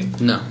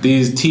overnight. No.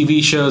 These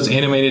TV shows,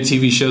 animated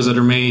TV shows that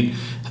are made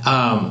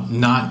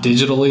not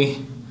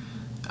digitally.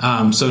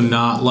 So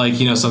not like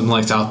something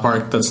like South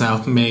Park that's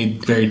now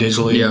made very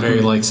digitally and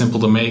very simple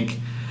to make.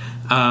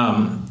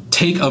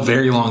 Take a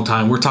very long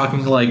time. We're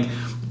talking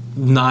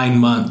 9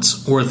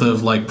 months worth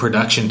of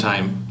production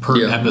time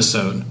per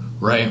episode,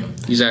 right?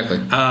 Exactly.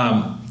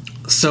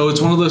 So it's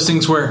one of those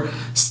things where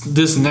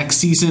this next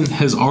season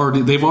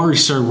they've already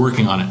started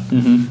working on it.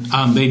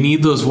 Mm-hmm. They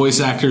need those voice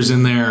actors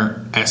in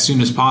there as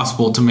soon as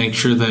possible to make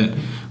sure that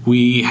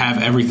we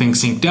have everything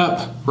synced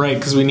up, right?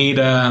 Because we need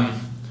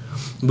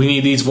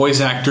these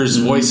voice actors'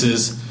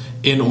 voices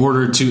in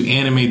order to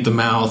animate the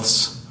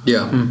mouths.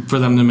 Yeah. For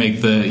them to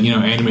make the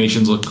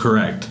animations look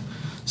correct.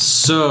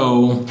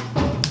 So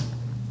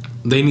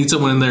they need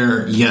someone in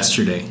there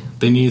yesterday.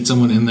 They need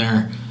someone in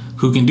there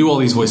who can do all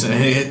these voices.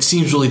 And it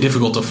seems really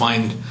difficult to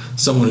find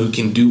someone who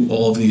can do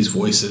all of these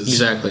voices.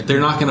 Exactly.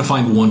 They're not going to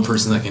find one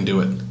person that can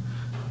do it.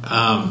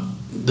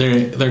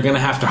 They're going to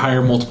have to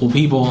hire multiple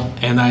people,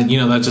 and that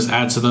just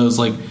adds to those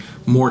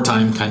more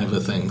time kind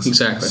of things.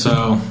 Exactly.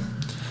 So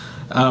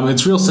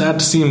it's real sad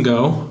to see him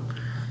go.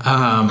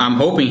 I'm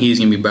hoping he's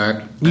going to be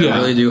back. I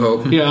really do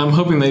hope. Yeah, I'm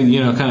hoping they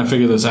kind of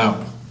figure this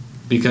out,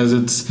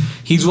 because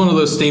he's one of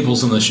those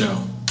staples in the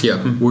show. Yeah,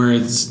 where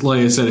it's like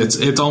I said,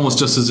 it's almost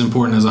just as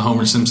important as a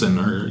Homer Simpson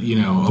or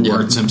a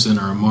Bart Simpson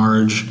or a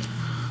Marge.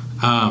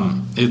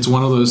 It's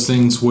one of those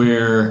things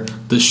where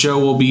the show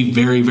will be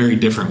very, very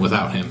different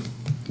without him.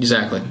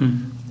 Exactly.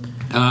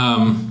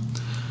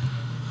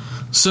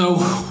 So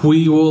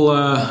we will.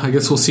 I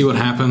guess we'll see what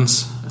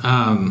happens.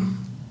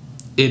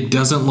 It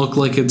doesn't look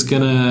like it's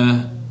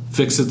gonna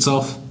fix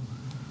itself,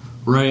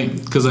 right?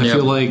 Because I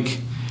feel like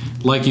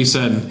you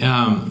said,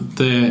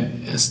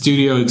 the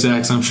studio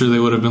execs, I'm sure they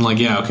would have been like,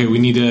 yeah, okay, we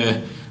need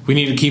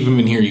to keep him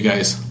in here, you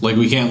guys.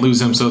 We can't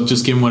lose him, so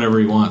just give him whatever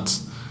he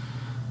wants.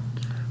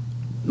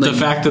 The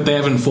fact that they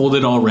haven't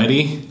folded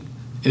already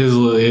is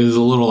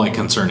a little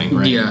concerning,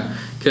 right? Yeah,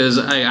 because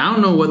I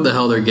don't know what the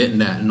hell they're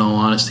getting at, in all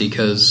honesty.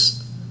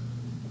 Because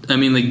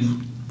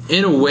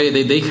in a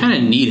way, they kind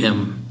of need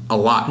him a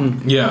lot.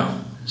 Yeah.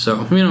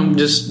 So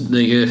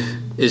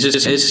it's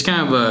just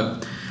kind of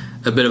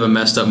a bit of a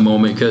messed up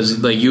moment,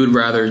 because you would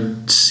rather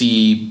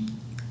see,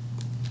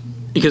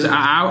 because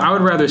I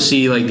would rather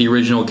see the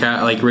original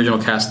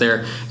cast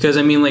there, because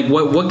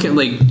what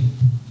can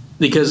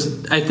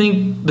because I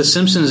think The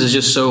Simpsons is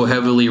just so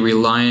heavily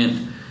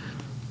reliant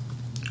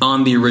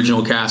on the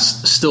original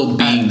cast still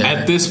being there.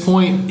 At this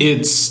point,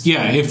 it's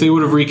if they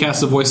would have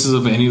recast the voices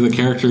of any of the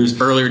characters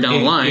earlier down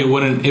the line, it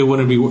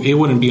wouldn't be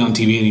on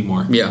TV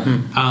anymore. Yeah.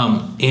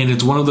 And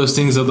it's one of those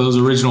things that those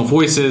original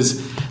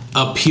voices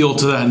appeal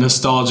to that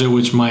nostalgia,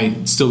 which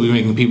might still be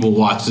making people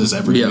watch this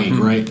every week,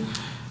 right?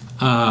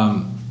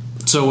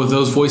 So with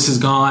those voices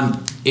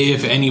gone,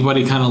 if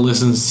anybody kind of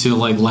listens to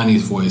like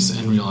Lenny's voice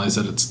and realize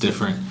that it's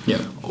different,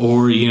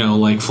 or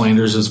like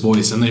Flanders'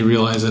 voice and they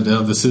realize that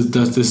this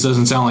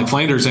doesn't sound like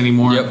Flanders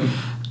anymore,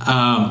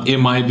 it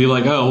might be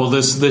like, oh well,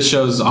 this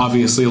show's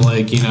obviously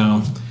like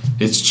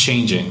it's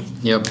changing.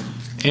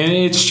 And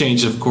it's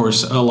changed, of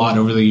course, a lot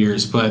over the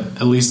years, but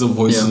at least the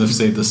voices have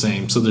stayed the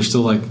same. So there's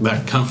still like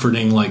that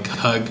comforting like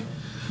hug.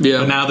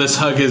 But now this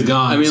hug is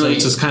gone. I mean, so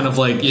it's just kind of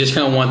like you just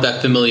kind of want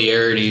that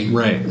familiarity,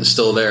 right?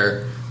 Still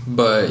there,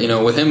 but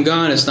with him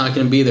gone, it's not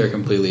going to be there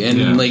completely.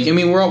 And like, I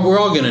mean, we're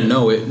all going to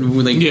know it.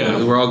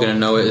 We're all going to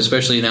know it,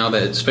 especially now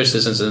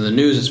especially since in the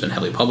news it's been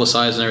heavily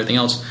publicized and everything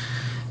else.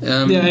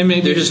 And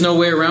maybe there's just no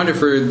way around it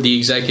for the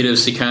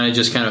executives to kind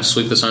of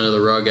sweep this under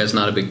the rug as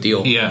not a big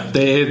deal.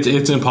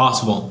 It's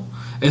impossible,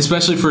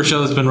 especially for a show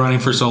that's been running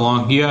for so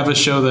long. You have a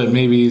show that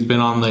maybe has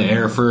been on the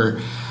air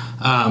for.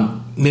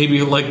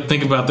 Maybe like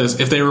think about this: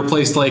 if they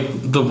replaced like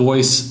the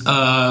voice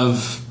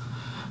of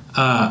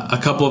a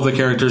couple of the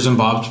characters in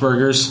Bob's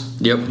Burgers,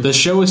 the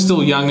show is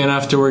still young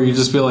enough to where you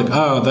just be like,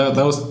 oh, that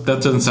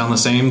doesn't sound the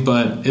same,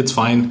 but it's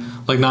fine.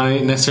 Like not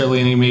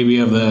necessarily any maybe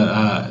of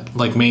the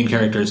like main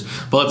characters,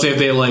 but let's say if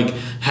they like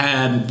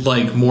had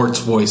like Mort's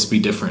voice be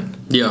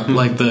different,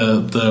 like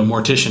the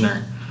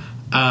morticianer,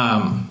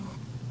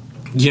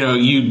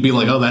 you'd be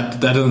like, oh, that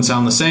doesn't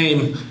sound the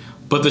same.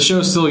 But the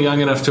show's still young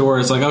enough to where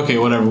it's like, okay,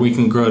 whatever, we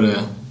can grow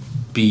to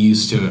be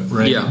used to it,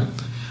 right?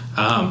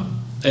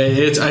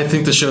 I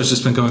think the show's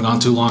just been going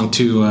on too long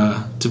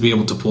to be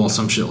able to pull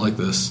some shit like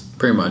this.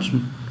 Pretty much.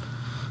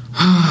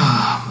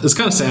 It's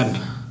kind of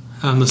sad.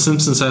 The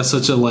Simpsons has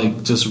such a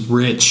like just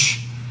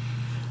rich,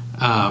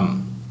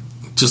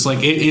 just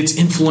like it's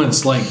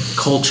influenced like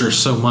culture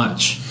so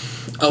much.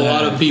 A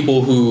lot of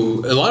people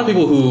who got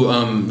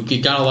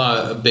a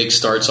lot of big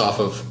starts off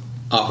of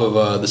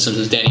The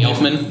Simpsons. Danny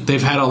Elfman.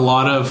 They've had a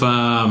lot of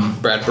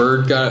Brad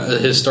Bird got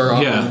his start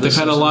off. Yeah, they've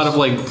had a lot of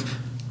like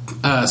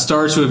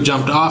stars who have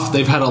jumped off.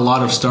 They've had a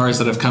lot of stars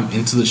that have come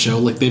into the show.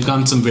 Like they've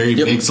gotten some very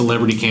big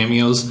celebrity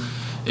cameos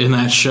in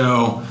that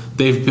show.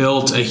 They've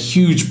built a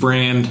huge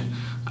brand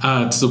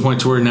to the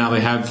point to where now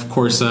they have, of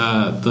course,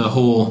 the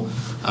whole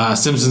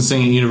Simpsons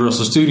thing at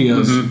Universal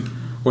Studios.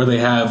 Where they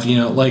have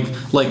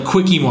like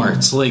Quickie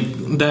Marts, like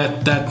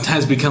that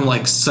has become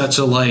like such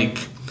a like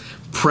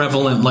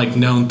prevalent like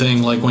known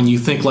thing. Like when you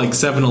think like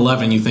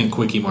 7-Eleven, you think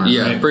Quickie Mart,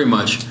 right? Pretty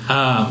much. To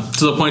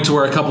the point to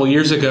where a couple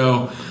years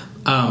ago,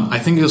 I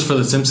think it was for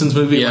the Simpsons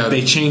movie, like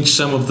they changed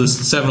some of the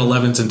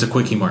 7-Elevens into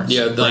Quickie Marts.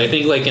 I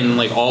think like in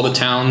like all the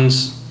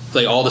towns,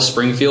 like all the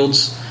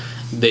Springfields,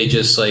 they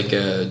just like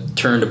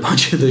turned a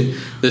bunch of the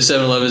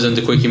 7-Elevens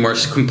into Quickie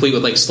Marts, complete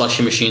with like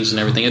slushy machines and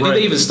everything. I think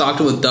they even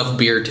stocked it with Duff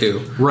beer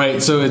too.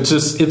 Right. So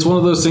it's one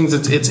of those things.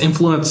 It's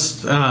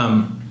influenced.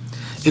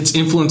 It's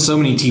influenced so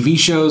many TV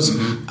shows.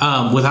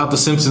 Without The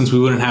Simpsons, we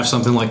wouldn't have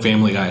something like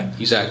Family Guy.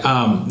 Exactly.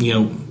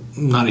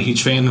 Not a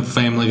huge fan of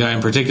Family Guy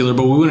in particular,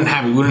 but we wouldn't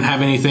have it. We wouldn't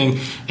have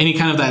any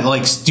kind of that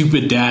like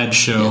stupid dad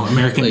show,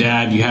 American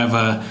Dad. You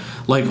have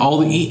like all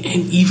the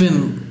and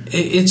even.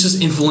 It's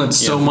just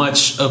influenced so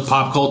much of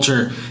pop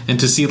culture, and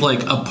to see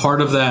like a part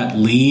of that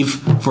leave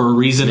for a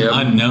reason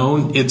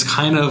unknown, it's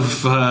kind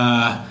of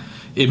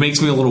it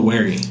makes me a little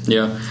wary.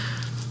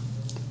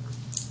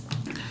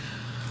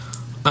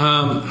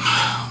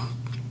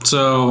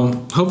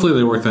 So hopefully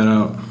they work that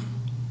out.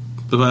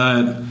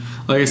 But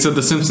like I said,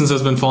 The Simpsons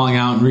has been falling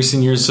out in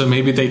recent years, so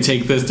maybe they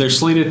take this. They're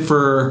slated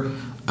for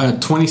a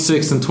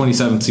 26th and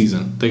 27th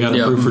season. They got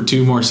approved for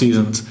 2 more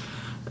seasons.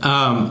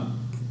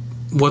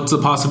 What's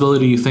the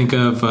possibility you think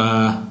of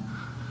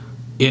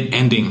it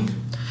ending?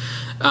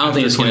 I don't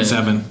think it's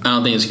 27. I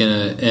don't think it's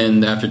going to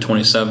end after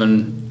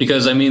 27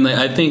 because I mean, like,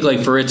 I think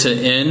like for it to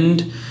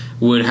end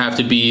would have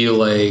to be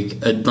like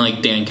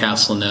Dan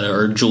Castellaneta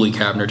or Julie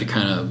Kavner to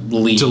kind of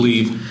leave.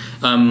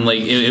 Like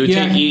it would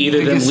take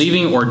either them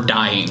leaving or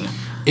dying.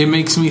 It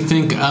makes me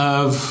think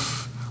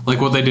of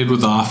like what they did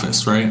with The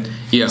Office, right?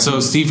 Yeah.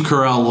 So Steve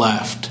Carell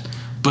left.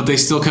 But they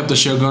still kept the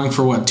show going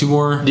for what, 2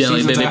 more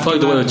seasons? Yeah, they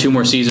plugged away with 2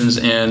 more seasons,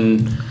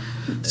 and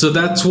so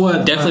that's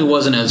what definitely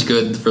wasn't as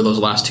good for those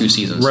last 2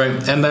 seasons,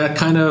 right? And that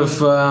kind of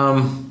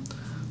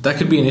that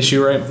could be an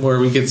issue, right? Where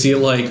we could see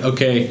like,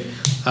 okay,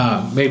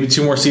 maybe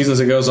 2 more seasons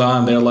it goes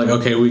on, they're like,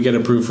 okay, we get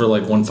approved for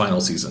like 1 final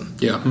season,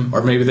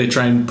 or maybe they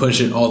try and push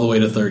it all the way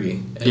to 30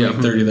 and make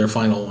 30 their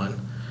final one.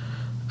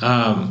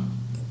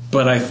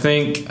 But I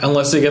think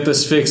unless they get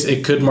this fixed,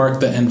 it could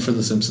mark the end for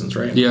The Simpsons,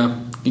 right? Yeah,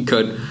 it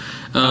could.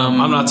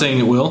 I'm not saying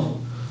it will,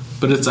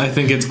 but I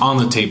think it's on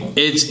the table.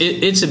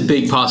 It's a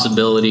big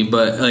possibility,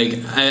 but like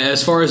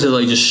as far as it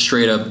like just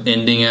straight up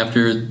ending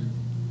after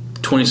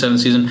 27th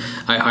season,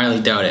 I highly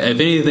doubt it. If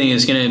anything,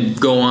 it's going to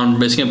go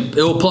on. It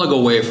will plug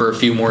away for a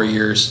few more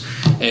years,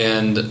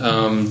 and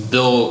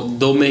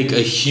they'll make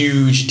a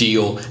huge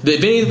deal.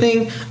 If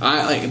anything,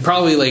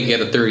 probably like at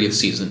a 30th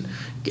season.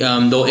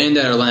 They'll end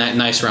at a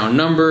nice round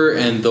number,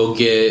 and they'll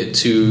get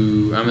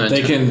to.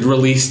 They can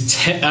release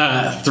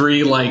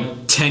 3 like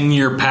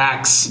 10-year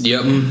packs.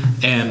 Yep.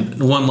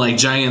 And one like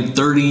giant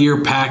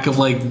 30-year pack of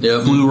like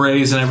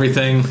Blu-rays and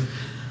everything.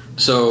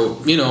 So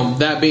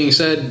that being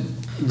said,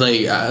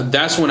 like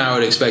that's when I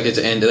would expect it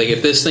to end. Like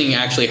if this thing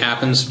actually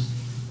happens,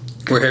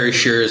 where Harry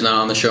Shearer is not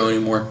on the show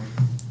anymore,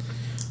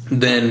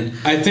 then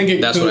I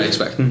think that's what I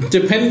expect.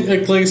 Depending,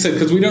 like I said,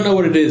 because we don't know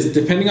what it is.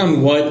 Depending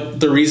on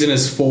what the reason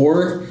is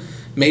for.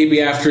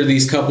 Maybe after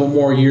these couple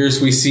more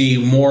years, we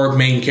see more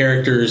main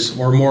characters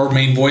or more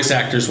main voice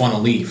actors want to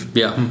leave.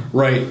 Yeah.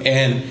 Right.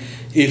 And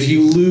if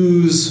you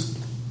lose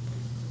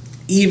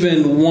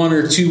even 1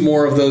 or 2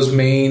 more of those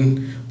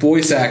main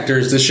voice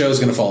actors, the show's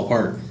going to fall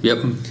apart.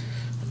 Yep.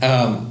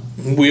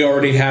 We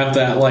already have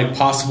that like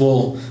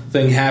possible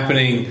thing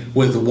happening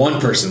with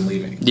one person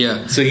leaving.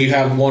 Yeah. So you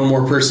have one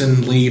more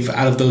person leave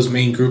out of those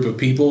main group of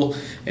people,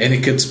 and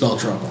it could spell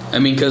trouble. I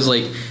mean, because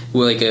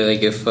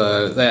if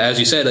as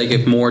you said, like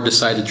if more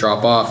decide to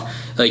drop off,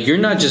 like you're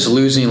not just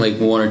losing like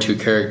 1 or 2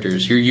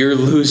 characters. You're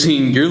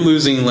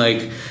losing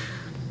like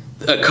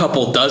a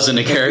couple dozen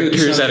of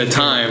characters at a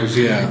time.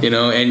 Yeah.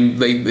 And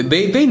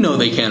they know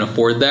they can't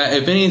afford that.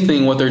 If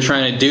anything, what they're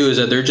trying to do is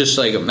that they're just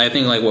like, I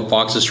think like what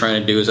Fox is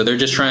trying to do is that they're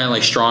just trying to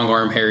like strong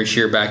arm Harry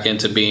Shearer back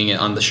into being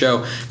on the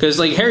show, because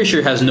like Harry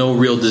Shearer has no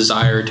real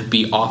desire to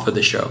be off of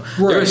the show.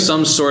 Right. There was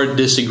some sort of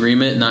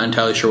disagreement, not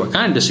entirely sure what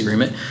kind of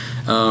disagreement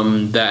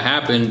that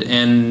happened,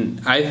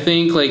 and I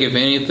think like if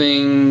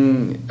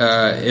anything,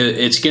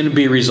 it's going to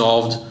be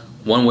resolved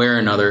one way or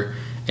another,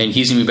 and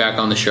he's going to be back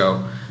on the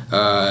show.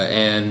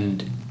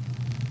 And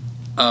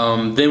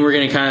then we're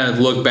going to kind of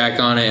look back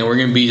on it, and we're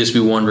going to just be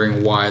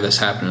wondering why this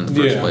happened in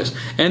the first place.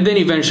 And then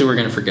eventually we're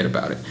going to forget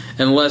about it.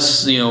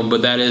 Unless,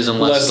 but that is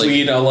unless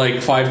we,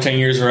 5-10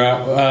 years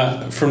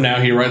from now,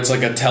 he writes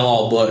like a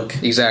tell-all book.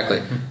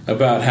 Exactly.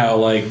 About how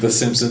like the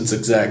Simpsons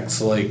execs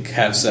like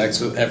have sex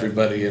with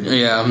everybody. And,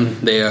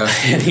 they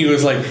and he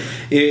was like,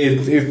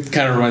 it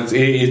kind of reminds,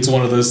 it's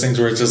one of those things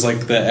where it's just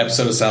like the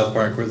episode of South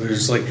Park where they're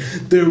just like,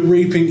 they're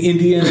raping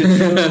Indiana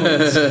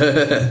Jones.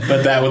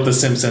 But that with the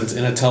Simpsons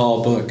in a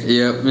tell-all book.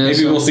 Yep.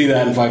 Maybe we'll see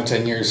that in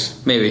 5-10 years.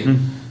 Maybe.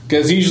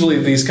 Because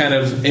usually these kind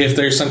of, if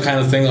there's some kind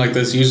of thing like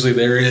this, usually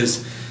there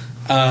is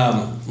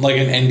like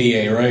an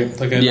NDA, right?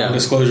 Like a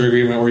non-disclosure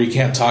agreement where you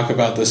can't talk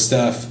about this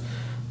stuff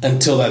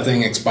until that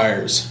thing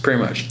expires.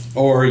 Pretty much.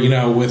 Or,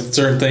 with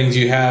certain things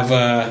you have,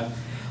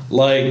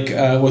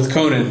 with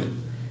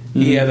Conan,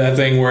 he had that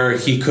thing where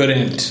he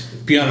couldn't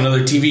be on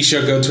another TV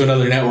show, go to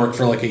another network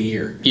for like a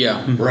year.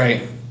 Yeah.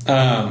 Right.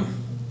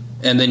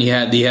 And then he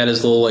had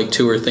his little like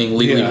tour thing,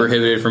 legally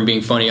prohibited from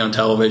being funny on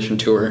television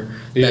tour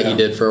that he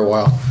did for a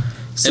while.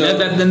 So,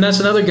 and that's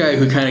another guy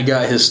who kind of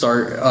got his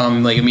start.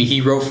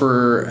 He wrote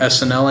for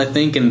SNL, I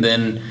think, and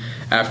then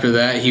after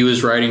that, he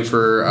was writing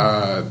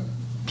for.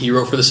 He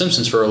wrote for The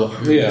Simpsons for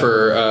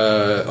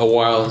a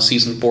while in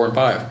season 4 and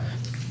 5.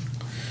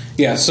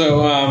 Yeah.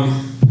 So,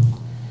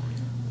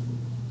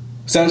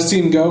 Savage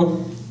Team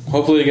Go.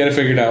 Hopefully, you get it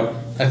figured out.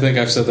 I think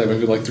I've said that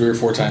maybe like 3 or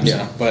 4 times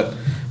now, but.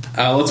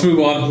 Let's move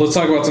on. Let's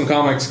talk about some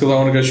comics because I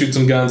want to go shoot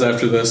some guns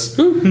after this.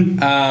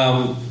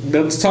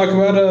 Let's talk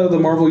about the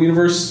Marvel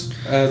Universe.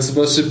 It's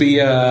supposed to be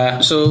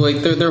so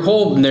like their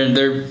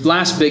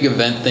last big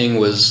event thing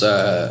was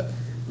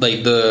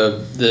like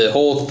the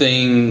whole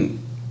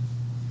thing.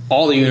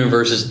 All the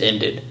universes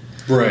ended,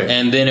 right?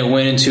 And then it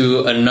went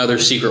into another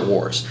Secret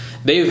Wars.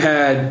 They've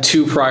had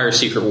 2 prior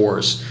Secret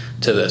Wars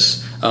to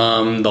this.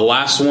 The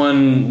last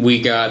one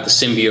we got the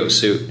symbiote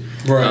suit.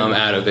 Right.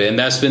 Out of it, and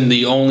that's been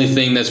the only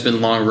thing that's been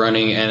long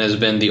running and has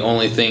been the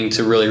only thing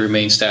to really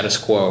remain status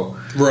quo,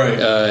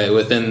 right?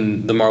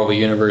 Within the Marvel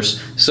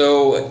universe.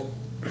 So,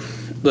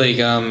 like,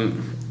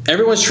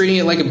 everyone's treating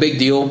it like a big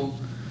deal.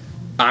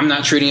 I'm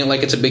not treating it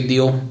like it's a big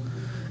deal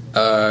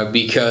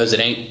because it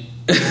ain't.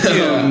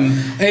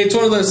 Hey, it's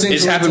one of those things.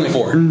 It's happened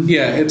before.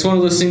 Yeah, it's one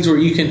of those things where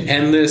you can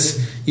end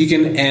this. You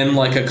can end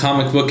like a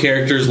comic book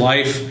character's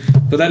life,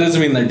 but that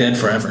doesn't mean they're dead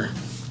forever.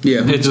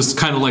 Yeah, it's just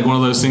kind of like one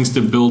of those things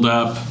to build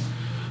up.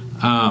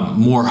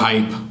 More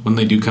hype when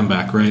they do come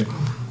back, right?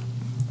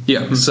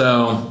 Yeah.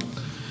 So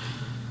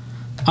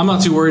I'm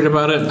not too worried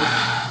about it.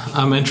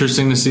 I'm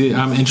interested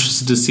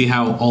to see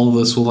how all of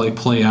this will like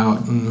play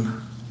out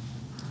and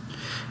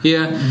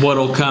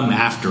what'll come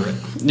after it.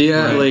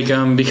 Yeah, right?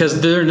 Like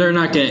because they're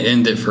not going to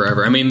end it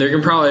forever. I mean, they're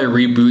going to probably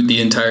reboot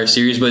the entire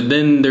series, but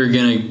then they're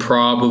going to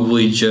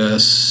probably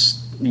just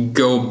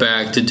go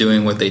back to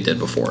doing what they did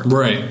before.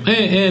 Right.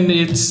 And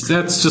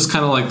that's just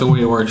kind of like the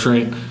way it works,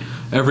 right?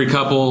 Every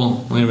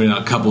maybe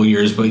not a couple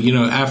years, but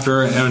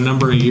after a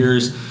number of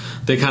years,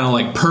 they kind of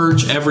like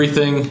purge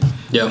everything,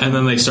 and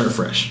then they start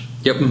fresh.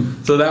 Yep.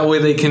 So that way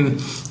they can.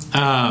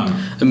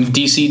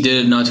 DC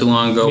did it not too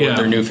long ago with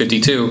their New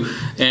 52,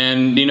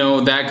 and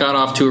that got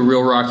off to a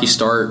real rocky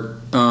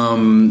start.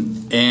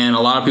 And a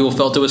lot of people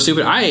felt it was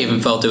stupid. I even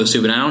felt it was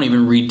stupid. I don't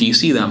even read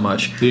DC that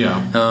much.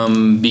 Yeah.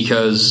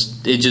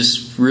 Because it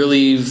just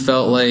really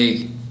felt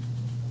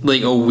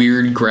like a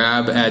weird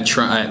grab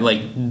at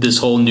like this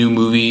whole new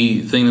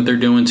movie thing that they're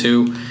doing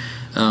too.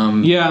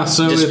 So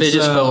it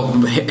just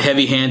felt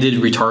heavy-handed,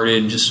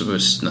 retarded. Just it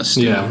was not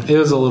stupid. Yeah, it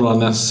was a little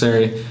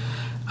unnecessary.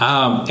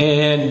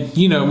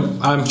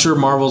 And I'm sure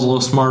Marvel's a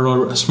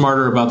little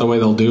smarter about the way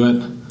they'll do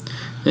it.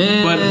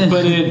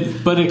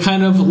 But it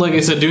kind of, like I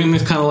said, doing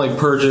this kind of like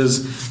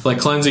purges, like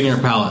cleansing your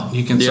palate.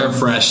 You can start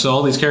fresh. So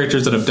all these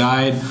characters that have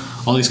died,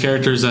 all these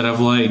characters that have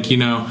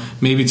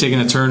maybe taken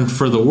a turn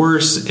for the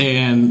worse,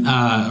 and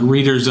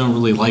readers don't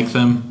really like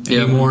them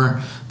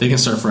anymore. They can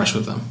start fresh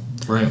with them,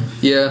 right?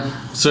 Yeah.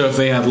 So if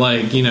they had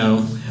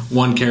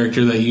one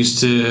character that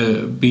used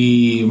to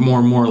be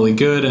more morally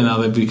good, and now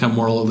they've become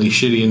morally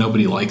shitty, and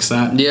nobody likes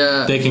that.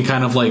 Yeah. They can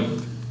kind of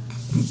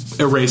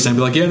erase and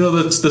be like,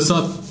 that's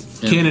not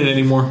canon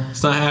anymore.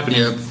 It's not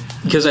happening. Yep.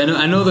 Because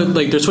I know that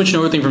they're switching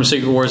everything from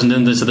Secret Wars and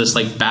then to this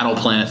Battle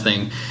Planet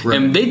thing, right.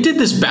 And they did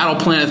this Battle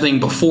Planet thing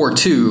before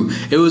too.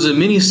 It was a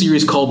mini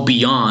series called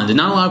Beyond, and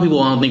not a lot of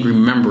people I don't think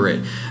remember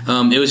it.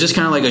 It was just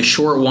kind of like a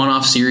short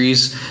one-off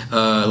series,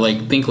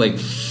 I think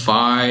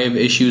 5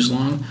 issues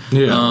long.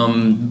 Yeah.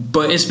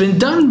 But it's been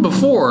done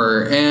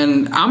before,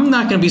 and I'm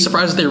not going to be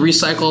surprised if they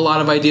recycle a lot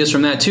of ideas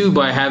from that too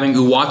by having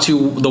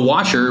Uatu the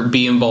Watcher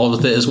be involved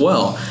with it as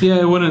well. Yeah,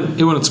 it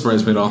wouldn't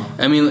surprise me at all.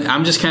 I mean,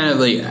 I'm just kind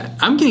of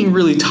I'm getting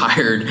really tired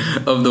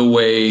of the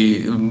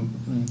way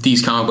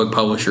these comic book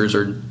publishers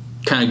are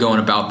kind of going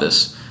about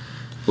this,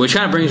 which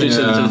kind of brings me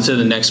to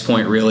the next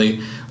point,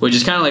 really, which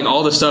is kind of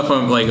all the stuff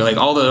like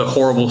all the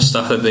horrible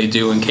stuff that they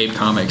do in Cape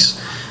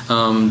Comics.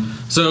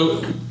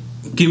 So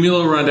give me a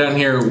little rundown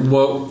here.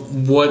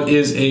 What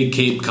is a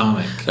Cape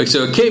comic?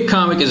 So a Cape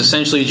comic is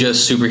essentially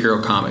just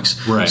superhero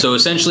comics. Right. So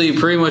essentially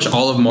pretty much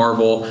all of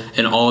Marvel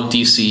and all of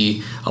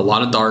DC, a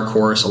lot of Dark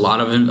Horse, a lot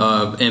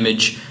of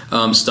Image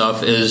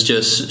stuff is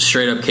just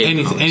straight up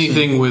Cape comics.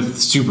 Anything with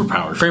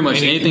superpowers. Pretty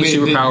much anything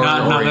superpower.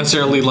 Not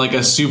necessarily like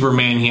a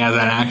Superman, he has an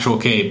actual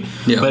cape,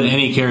 but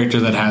any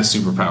character that has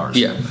superpowers.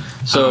 Yeah.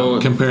 So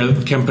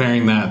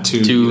comparing that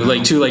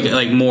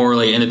to more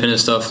independent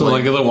stuff, so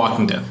like The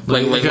Walking Dead,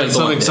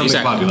 something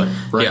exactly. Popular,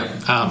 right?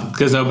 Yeah,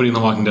 because nobody in The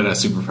Walking Dead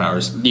has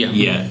superpowers. Yeah,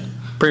 yet.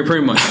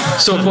 Pretty much.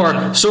 So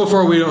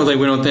far we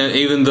don't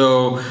even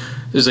though.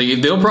 It's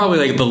they'll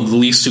probably the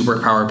least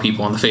superpower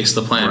people on the face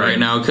of the planet right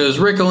now because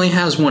Rick only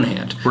has one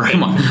hand. Right.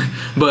 Come on.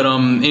 But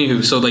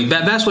anywho, so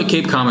that's what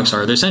Cape Comics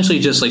are. They're essentially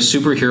just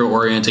superhero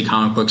oriented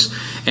comic books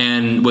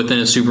and within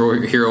a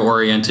superhero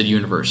oriented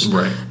universe.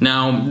 Right.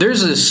 Now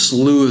there's a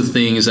slew of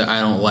things that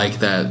I don't like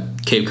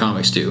that Cape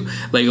Comics do.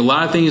 A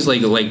lot of things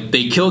like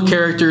they kill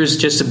characters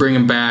just to bring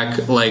them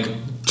back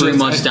 3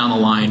 months down the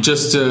line,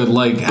 just to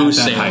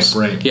boost sales, hype,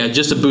 right? Yeah,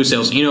 just to boost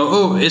sales.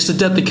 It's the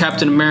death of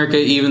Captain America,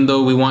 even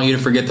though we want you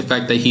to forget the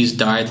fact that he's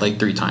died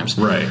 3 times.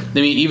 Right. I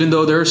mean, even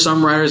though there are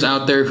some writers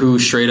out there who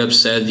straight up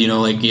said,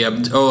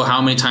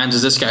 how many times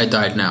has this guy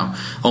died now,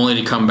 only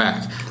to come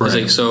back? Right.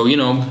 It's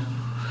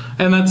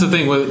and that's the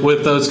thing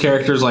with those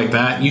characters like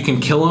that, you can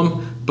kill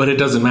them. But it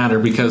doesn't matter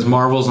because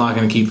Marvel's not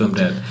going to keep them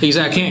dead.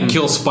 Exactly. You can't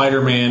kill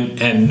Spider-Man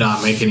and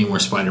not make any more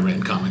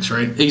Spider-Man comics,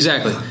 right?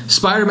 Exactly.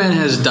 Spider-Man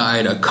has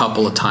died a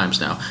couple of times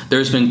now.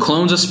 There's been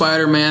clones of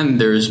Spider-Man.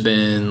 There's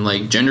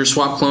been gender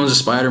swap clones of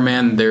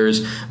Spider-Man.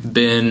 There's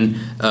been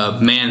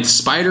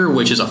Man-Spider,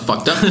 which is a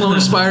fucked up clone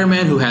of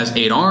Spider-Man who has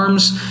 8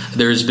 arms.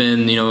 There's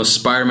been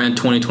Spider-Man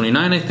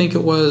 2029, I think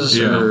it was,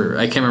 or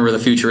I can't remember the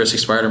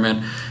futuristic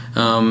Spider-Man.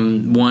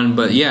 One,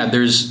 but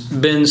there's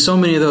been so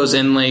many of those,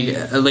 and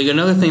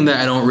another thing that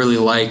I don't really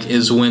like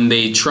is when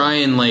they try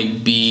and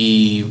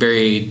be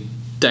very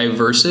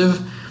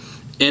diversive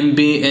in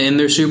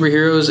their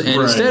superheroes,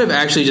 and instead of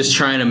actually just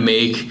trying to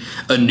make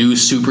a new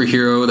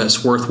superhero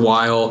that's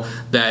worthwhile,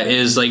 that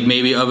is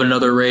maybe of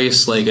another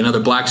race,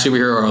 another black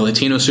superhero or a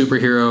Latino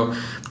superhero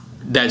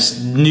that's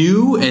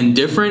new and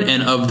different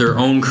and of their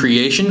own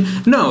creation.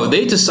 No,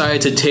 they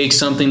decide to take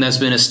something that's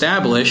been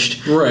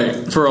established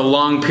for a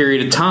long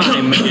period of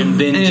time and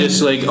then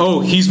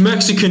he's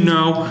Mexican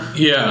now.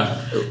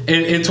 Yeah.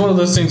 It's one of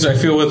those things I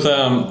feel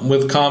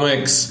with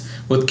comics,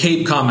 with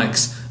Cape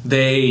Comics,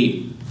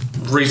 they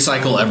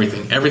recycle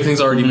everything.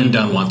 Everything's already been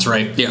done once,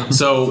 right? Yeah.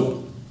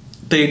 So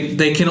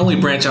they can only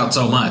branch out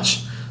so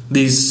much.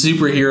 These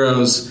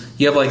superheroes,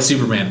 you have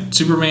Superman.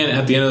 Superman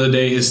at the end of the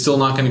day is still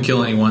not going to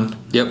kill anyone.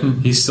 Yep.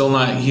 He's still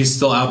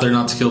out there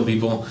not to kill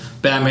people.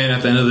 Batman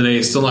at the end of the day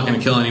is still not going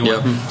to kill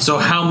anyone. Yep. So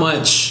how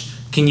much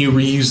can you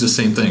reuse the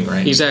same thing,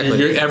 right?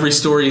 Exactly. Every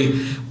story,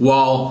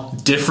 while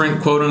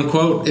different, quote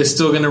unquote, is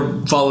still going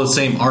to follow the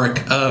same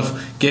arc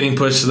of getting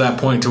pushed to that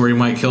point to where you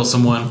might kill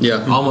someone,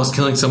 almost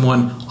killing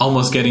someone,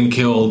 almost getting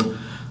killed.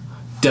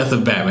 Death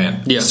of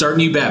Batman. Yeah. Start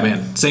new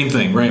Batman. Same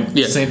thing, right?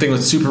 Yeah. Same thing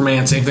with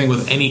Superman. Same thing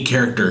with any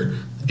character.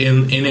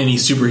 in any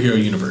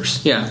superhero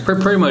universe. Yeah,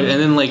 pretty much.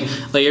 And then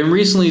and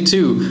recently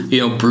too,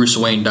 Bruce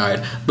Wayne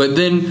died, but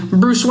then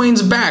Bruce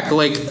Wayne's back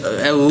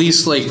at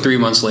least 3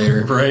 months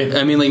later. Right.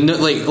 I mean,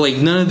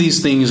 none of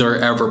these things are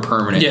ever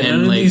permanent. Yeah,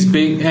 and none of these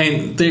big,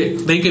 and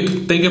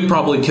they could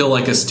probably kill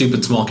a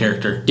stupid small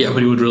character. Yeah,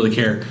 nobody would really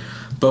care.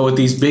 But with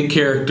these big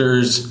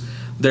characters,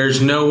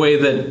 there's no way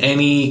that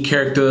any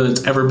character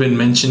that's ever been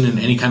mentioned in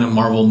any kind of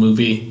Marvel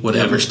movie would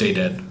ever stay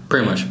dead.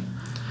 Pretty much.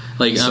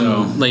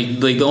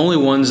 The only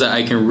ones that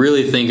I can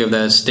really think of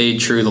that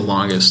stayed true the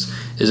longest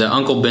is that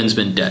Uncle Ben's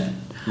been dead.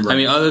 Right. I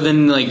mean, other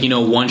than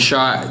one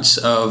shots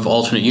of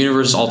alternate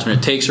universe,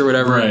 alternate takes or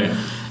whatever. Right.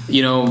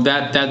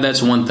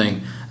 That's one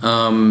thing.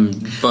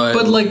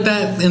 But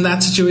that in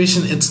that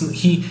situation,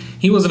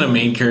 he wasn't a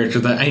main character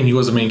he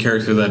was a main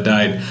character that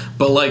died,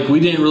 but we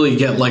didn't really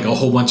get a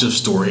whole bunch of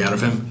story out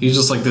of him. He's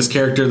just this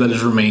character that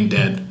has remained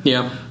dead.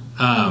 Yeah.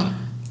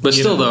 But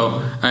still,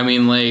 though, I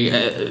mean,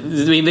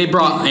 they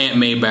brought Aunt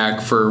May back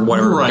for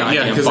whatever. Right,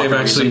 yeah, because they've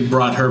actually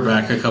brought her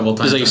back a couple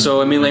times.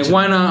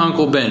 Why not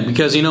Uncle Ben?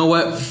 Because you know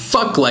what?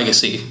 Fuck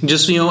legacy.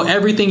 Just,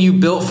 everything you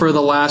built for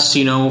the last,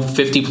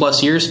 50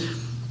 plus years.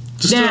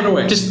 Just throw it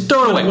away. Just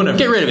throw it away. Whatever.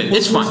 Get rid of it.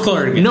 It's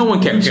fine. No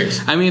one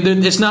cares. I mean,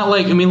 it's not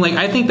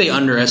I think they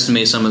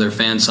underestimate some of their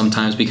fans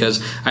sometimes,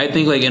 because I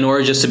think in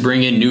order just to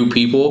bring in new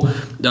people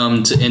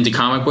into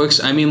comic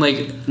books, I mean, by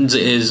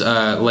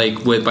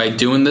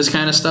doing this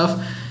kind of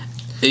stuff,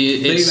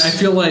 I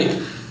feel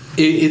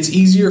it's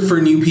easier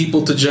for new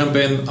people to jump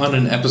in on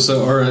an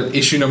episode or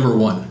issue number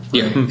 1. Right?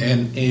 Yeah,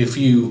 and if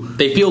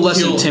they feel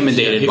less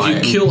intimidated by it.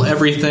 If you kill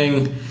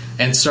everything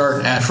and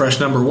start at fresh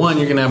number 1,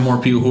 you're going to have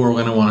more people who are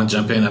going to want to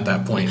jump in at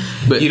that point.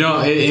 But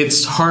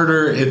it's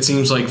harder, it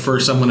seems for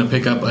someone to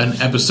pick up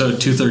an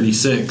episode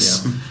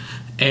 236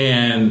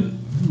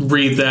 and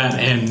read that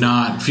and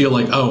not feel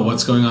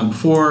what's going on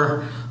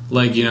before?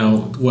 What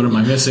am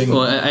I missing?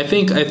 Well, I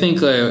think,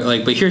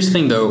 but here's the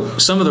thing, though.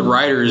 Some of the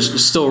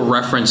writers still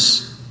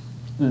reference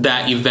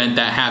that event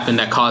that happened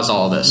that caused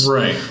all this.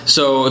 Right.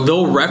 So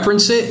they'll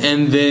reference it,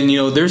 and then,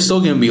 they're still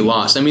going to be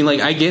lost. I mean,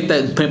 I get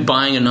that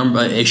buying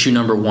issue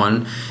number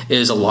 1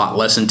 is a lot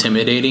less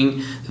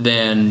intimidating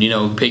than,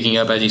 picking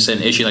up, as you said,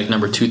 an issue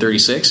number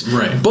 236.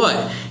 Right.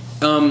 But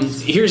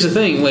here's the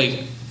thing,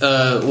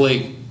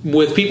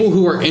 with people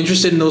who are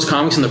interested in those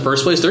comics in the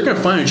first place, they're going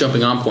to find a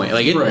jumping on point.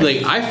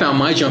 I found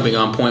my jumping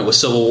on point with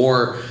Civil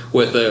War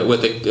with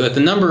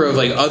the number of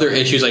other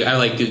issues. I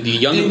like the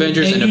Young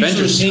Avengers and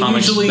Avengers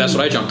comics. That's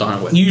what I jumped on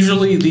it with.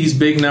 Usually, these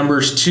big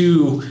numbers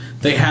too,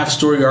 they have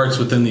story arcs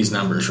within these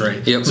numbers,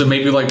 right? Yep. So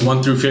maybe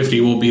 1 through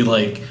 50 will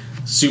be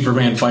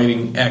Superman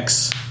fighting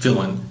X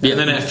villain. Yep. And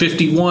then at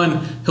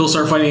 51, he'll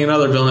start fighting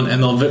another villain,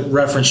 and they'll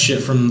reference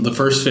shit from the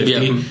first 50.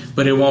 Yep.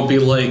 But it won't be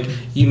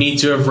you need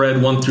to have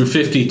read 1 through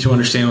 50 to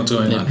understand what's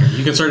going on here.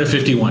 You can start at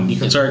 51. You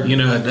can start,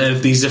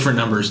 at these different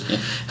numbers. Yeah.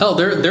 Hell,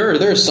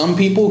 there are some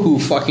people who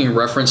fucking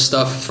reference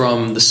stuff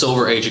from the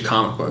Silver Age of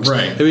comic books.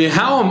 Right. I mean,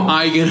 how am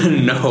I going to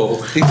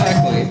know?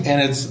 Exactly.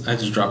 And I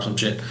just dropped some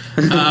shit.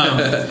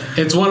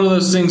 It's one of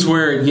those things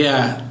where,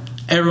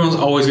 everyone's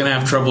always going to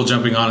have trouble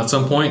jumping on at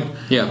some point.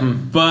 Yeah.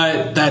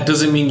 But that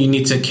doesn't mean you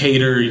need to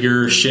cater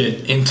your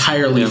shit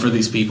entirely for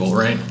these people,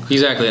 right?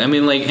 Exactly. I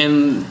mean,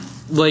 and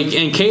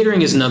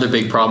catering is another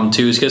big problem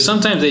too, is because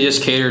sometimes they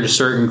just cater to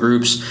certain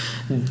groups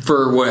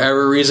for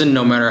whatever reason,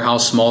 no matter how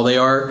small they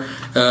are,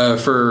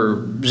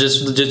 for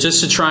just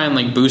to try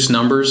and boost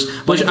numbers,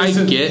 which I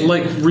get.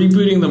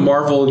 Rebooting the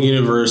Marvel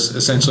universe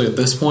essentially at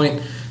this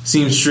point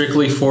seems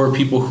strictly for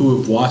people who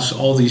have watched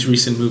all these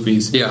recent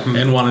movies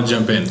and want to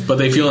jump in. But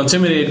they feel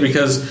intimidated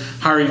because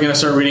how are you going to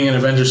start reading an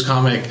Avengers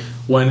comic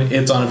when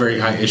it's on a very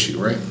high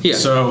issue, right? Yeah.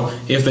 So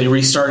if they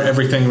restart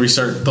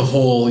the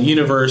whole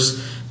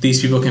universe, these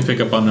people can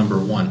pick up on number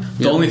 1.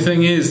 The only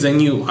thing is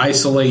then you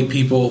isolate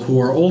people who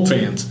are old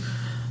fans,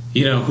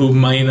 who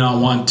might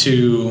not want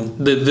to...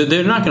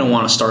 They're not going to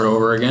want to start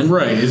over again.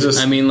 Right. It's just,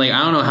 I mean,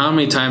 I don't know how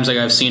many times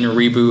I've seen a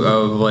reboot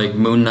of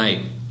Moon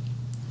Knight.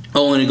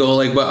 Only to go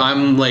but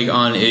I'm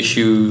on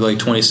issue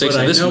 26.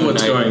 But I this know Moon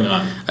what's Knight, going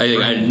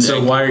on.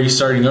 So why are you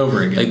starting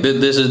over again?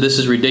 This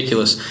is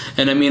ridiculous.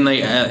 And I mean,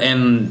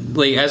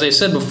 as I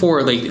said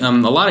before, a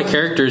lot of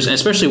characters,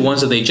 especially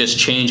ones that they just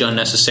change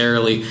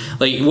unnecessarily,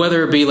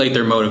 whether it be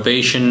their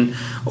motivation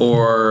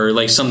or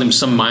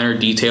some minor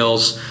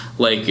details,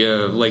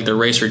 their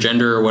race or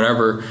gender or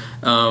whatever.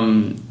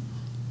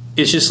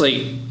 It's just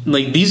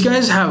these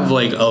guys have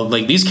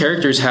these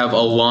characters have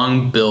a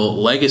long built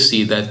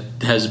legacy that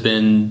has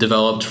been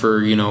developed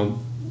for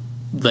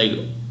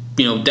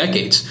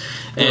decades.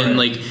 And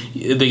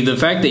the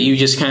fact that you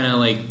just kind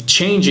of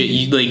change it,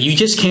 you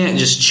just can't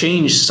just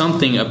change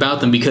something about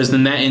them, because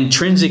then that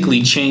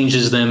intrinsically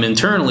changes them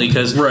internally.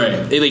 Because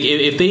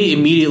if they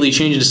immediately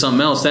change it to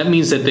something else, that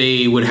means that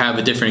they would have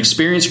a different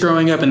experience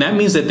growing up, and that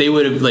means that they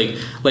would have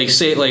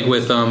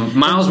with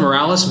Miles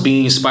Morales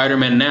being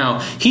Spider-Man now,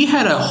 he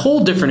had a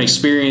whole different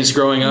experience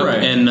growing up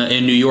in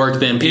New York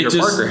than Peter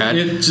Parker had.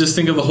 Just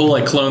think of the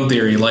whole clone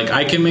theory.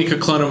 I can make a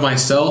clone of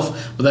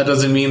myself, but that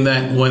doesn't mean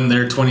that when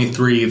they're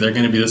 23 they're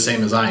going to be the same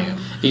same as I am.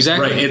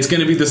 Exactly. Right. It's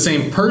going to be the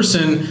same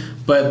person,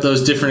 but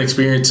those different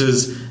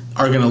experiences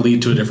are going to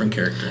lead to a different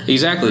character.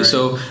 Exactly. Right?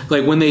 So,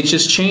 like, when they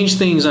just change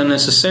things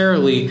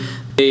unnecessarily,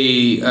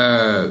 they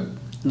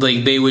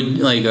would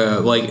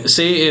like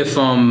say if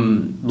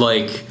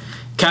like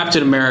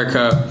Captain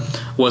America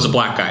was a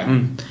black guy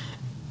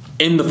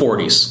in the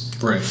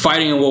 40s, right,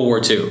 fighting in World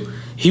War II.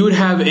 He would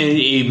have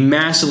a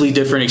massively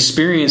different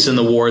experience in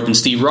the war than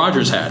Steve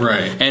Rogers had.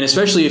 Right. And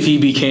especially if he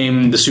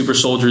became the super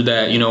soldier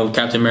that,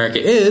 Captain America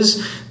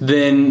is,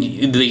 then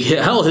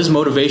his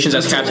motivations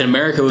as Captain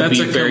America would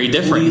be very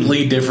different.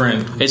 Completely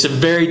different. It's a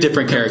very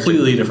different character.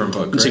 Completely different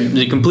book. Right? It's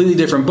a completely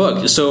different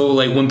book. So,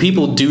 like, when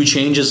people do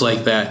changes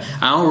like that,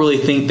 I don't really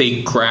think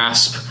they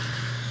grasp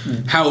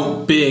how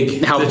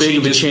big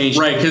of a change.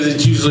 Right, because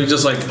it's usually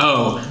just like,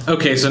 oh,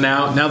 okay, so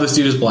now this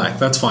dude is black.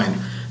 That's fine.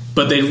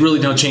 But they really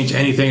don't change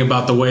anything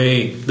about the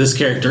way this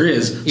character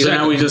is. Exactly. So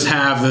now we just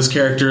have this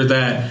character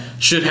that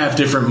should have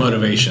different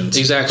motivations.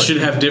 Exactly.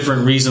 Should have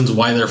different reasons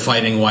why they're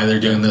fighting, why they're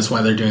doing this,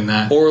 why they're doing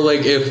that. Or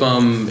like if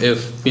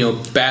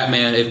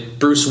Batman, if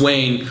Bruce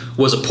Wayne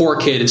was a poor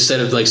kid instead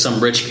of like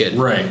some rich kid.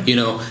 Right.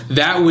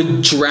 That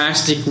would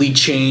drastically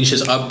change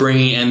his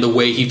upbringing and the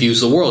way he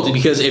views the world.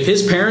 Because if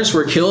his parents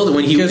were killed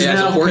when he was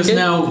a poor kid. Because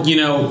now,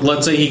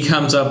 let's say he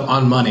comes up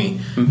on money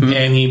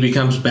and he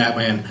becomes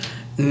Batman.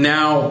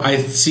 Now I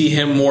see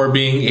him more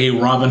being a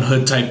Robin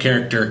Hood type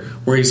character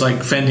where he's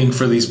like fending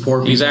for these poor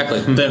people.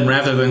 Exactly. Then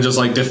rather than just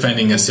like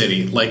defending a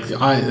city.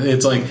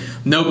 It's like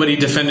nobody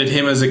defended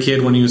him as a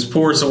kid when he was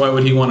poor, so why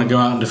would he want to go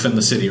out and defend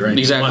the city, right?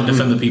 Exactly. He want to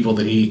defend the people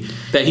that he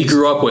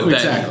grew up with,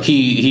 exactly. that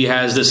he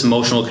has this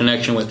emotional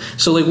connection with.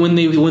 So like when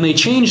they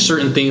change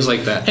certain things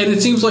like that, and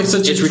it seems like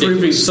such a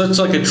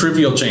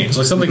trivial change,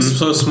 like something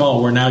so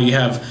small where now you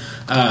have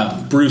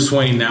Bruce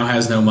Wayne now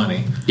has no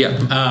money.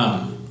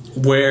 Yeah.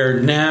 Where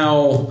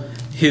now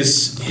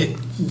his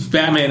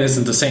Batman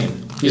isn't the same.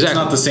 Exactly. It's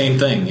not the same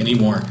thing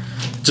anymore.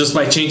 Just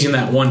by changing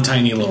that one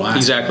tiny little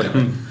aspect.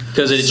 Exactly.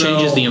 Because it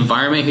changes the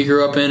environment he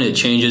grew up in. It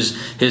changes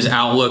his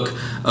outlook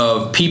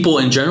of people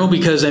in general.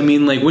 Because, I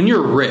mean, like, when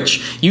you're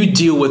rich, you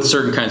deal with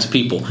certain kinds of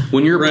people.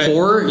 When you're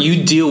poor,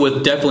 you deal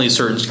with definitely a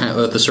certain kind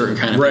of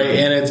people. Right,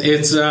 and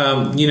it's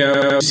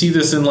you see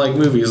this in, like,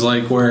 movies,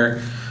 like,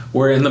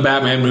 where in the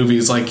Batman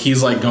movies, like,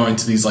 he's like going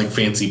to these like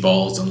fancy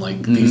balls and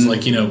like these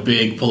like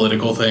big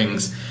political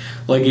things.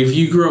 Like, if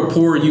you grew up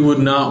poor, you would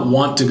not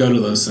want to go to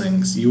those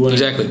things. You would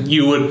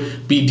You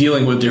would be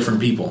dealing with different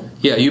people.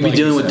 Yeah, you'd be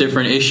dealing with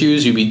different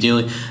issues. You'd be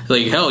dealing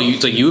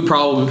you would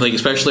probably, like,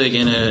 especially like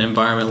in an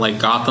environment like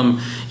Gotham,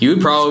 you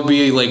would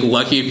probably be like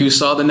lucky if you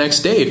saw the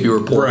next day if you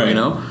were poor. Right.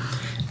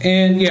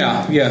 And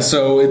yeah.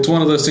 So it's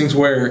one of those things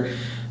where.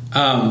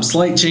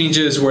 Slight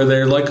changes where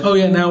they're like, oh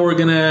yeah, now we're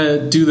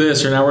gonna do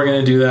this or now we're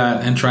gonna do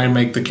that and try and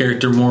make the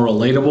character more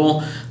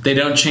relatable. They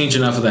don't change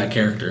enough of that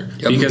character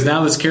because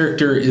now this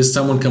character is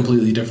someone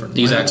completely different.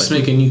 Exactly. Just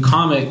make a new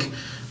comic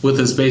with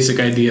this basic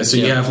idea. So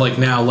you have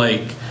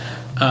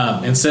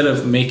instead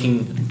of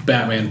making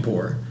Batman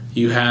poor,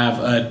 you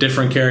have a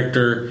different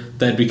character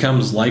that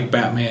becomes like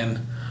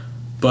Batman.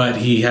 But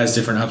he has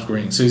different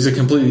upbringing, so he's a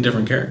completely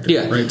different character.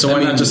 Yeah, right. So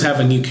why not just have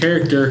a new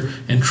character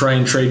and try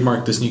and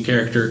trademark this new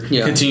character?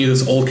 Yeah. Continue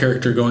this old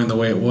character going the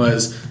way it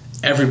was.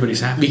 Everybody's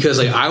happy because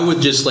I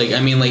would just it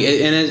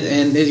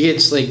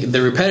gets like the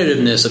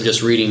repetitiveness of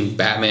just reading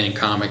Batman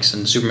comics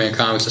and Superman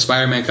comics and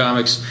Spider-Man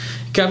comics,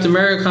 Captain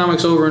America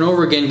comics over and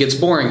over again gets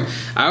boring.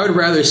 I would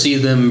rather see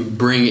them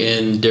bring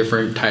in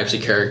different types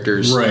of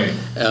characters, right?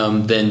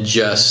 Than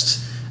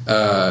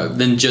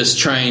just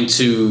trying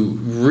to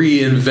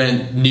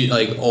reinvent new,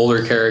 like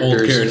older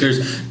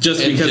characters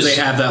just because they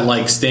have that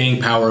like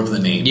staying power of the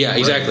name. Yeah,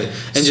 exactly.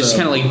 Right? And just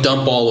kind of like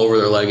dump all over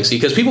their legacy.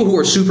 Because people who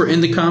are super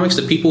into comics,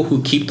 the people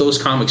who keep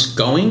those comics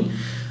going,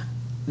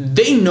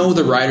 they know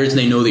the writers and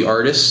they know the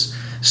artists.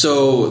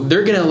 So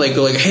they're gonna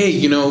go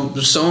hey,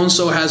 so and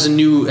so has a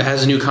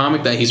new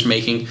comic that he's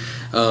making.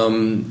 So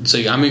I'm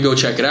gonna go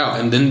check it out,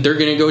 and then they're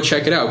gonna go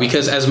check it out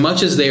because as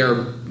much as they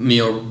are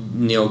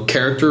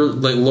character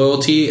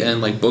loyalty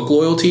and like book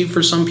loyalty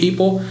for some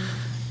people,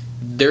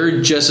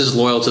 they're just as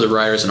loyal to the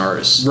writers and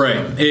artists.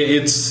 Right.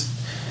 It's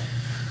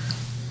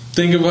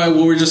think about what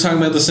we were just talking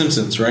about, The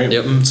Simpsons, right?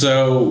 Yep.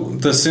 So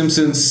the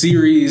Simpsons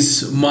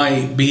series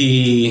might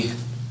be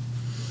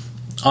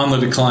on the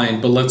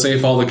decline, but let's say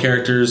if all the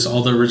characters,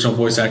 all the original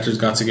voice actors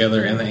got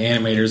together and the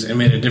animators and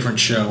made a different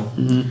show,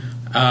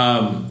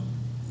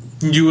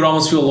 you would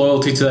almost feel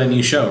loyalty to that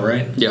new show,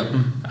 right?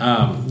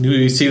 Yeah.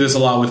 You see this a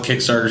lot with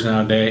Kickstarters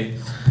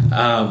nowadays,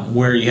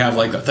 where you have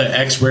like the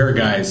ex-Rare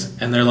guys,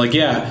 and they're like,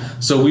 yeah,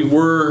 so we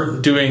were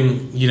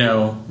doing,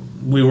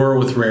 we were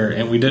with Rare,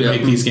 and we did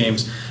make these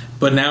games,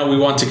 but now we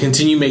want to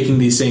continue making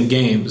these same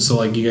games, so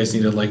like you guys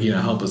need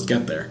to help us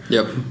get there.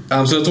 Yep.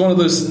 So it's one of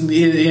those.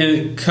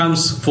 It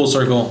comes full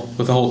circle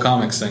with the whole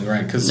comics thing,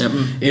 right? Because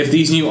if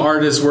these new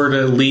artists were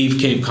to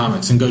leave Cape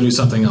Comics and go do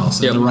something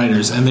else, and the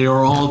writers, and they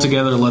were all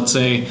together, let's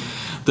say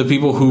the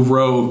people who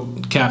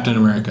wrote Captain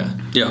America,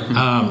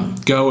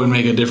 go and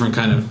make a different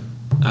kind of,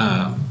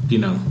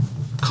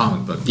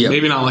 comic book.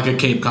 Maybe not like a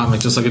Cape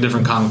comic, just like a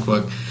different comic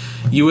book.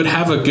 you would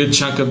have a good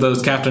chunk of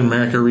those Captain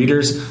America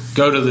readers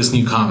go to this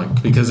new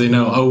comic because they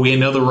know, we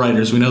know the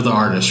writers, we know the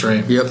artists,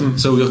 right? Yep.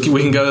 So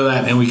we can go to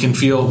that and we can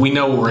feel, we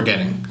know what we're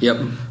getting.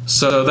 Yep.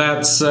 So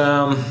that's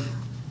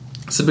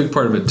it's a big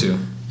part of it too.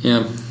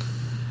 Yeah.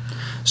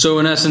 So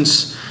in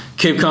essence,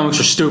 Cape Comics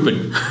are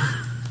stupid.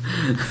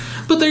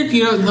 But they're,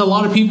 a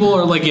lot of people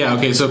are like, yeah,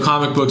 okay, so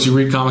comic books, you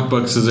read comic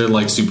books because they're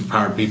like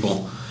superpowered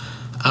people.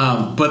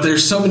 But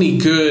there's so many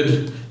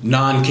good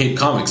non-Cape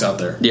comics out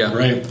there. Yeah.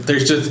 Right?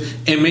 There's just,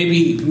 and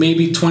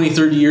maybe 20,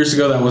 30 years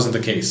ago that wasn't the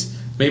case.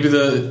 Maybe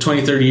the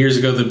 20, 30 years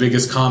ago the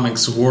biggest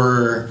comics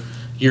were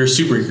your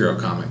superhero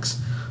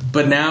comics.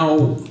 But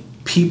now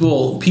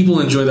people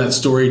enjoy that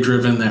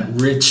story-driven, that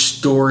rich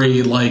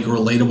story, like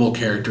relatable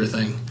character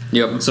thing.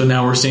 Yep. So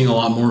now we're seeing a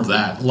lot more of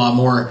that. A lot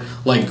more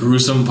like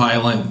gruesome,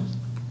 violent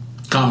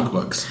comic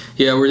books.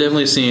 Yeah, we're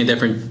definitely seeing a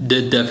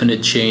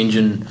definite change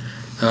in...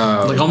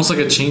 like almost like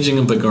a changing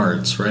of the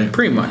guards, right?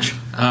 Pretty much.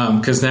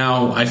 Because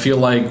now I feel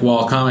like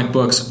while comic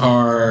books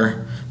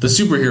are the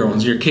superhero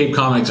ones, your Cape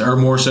comics are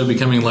more so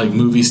becoming like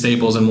movie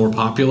staples and more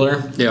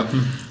popular. Yeah.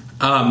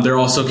 They're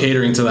also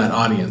catering to that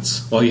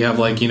audience. While you have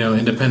like,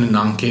 independent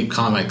non-Cape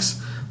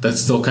comics that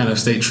still kind of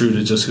stay true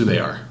to just who they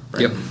are.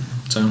 Right? Yep.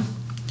 So...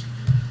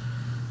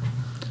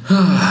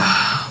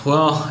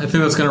 well, I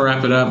think that's going to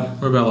wrap it up.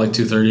 We're about like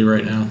 2:30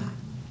 right now.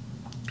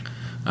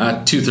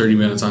 2:30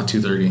 minutes on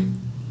 2:30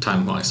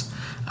 time-wise.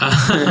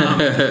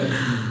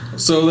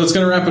 So that's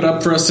going to wrap it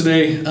up for us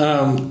today.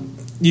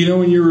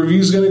 When your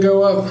review's going to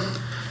go up?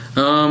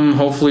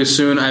 Hopefully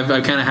soon. I've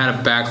kind of had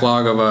a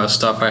backlog of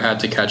stuff I had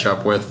to catch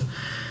up with,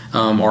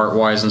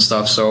 art-wise and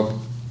stuff. So,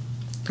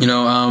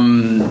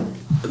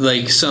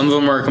 like some of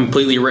them are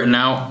completely written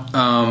out.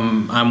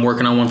 I'm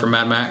working on one for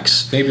Mad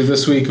Max. Maybe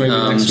this week, maybe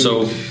next week.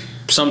 So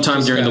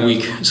sometime during the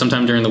week,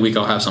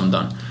 I'll have something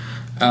done.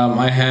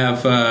 I have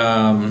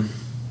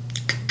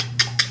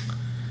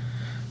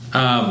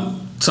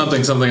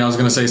something. I was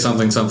going to say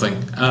something.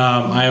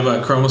 I have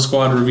a Chroma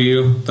Squad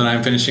review that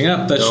I'm finishing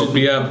up. That should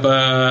be up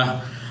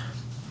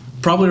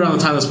probably around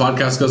the time this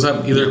podcast goes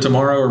up, either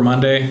tomorrow or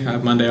Monday. I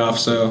have Monday off,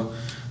 so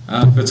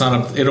if it's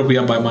on, it'll be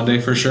up by Monday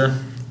for sure.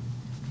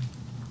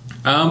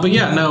 But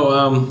yeah,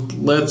 no.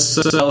 Let's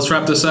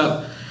wrap this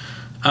up.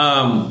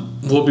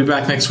 We'll be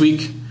back next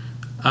week.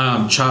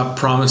 Chop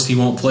promised he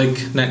won't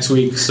flake next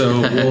week,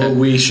 so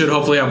we should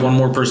hopefully have one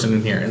more person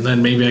in here, and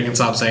then maybe I can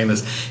stop saying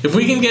this. If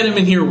we can get him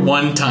in here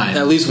one time,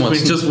 at least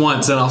once, just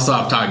once, then I'll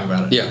stop talking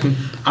about it. Yeah,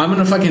 I'm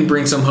gonna fucking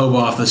bring some hobo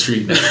off the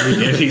street next week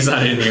if he's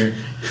not in here.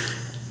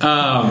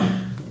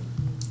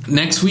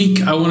 Next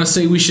week, I want to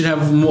say we should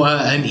have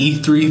an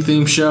E3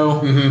 theme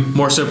show. Mm-hmm.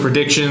 More so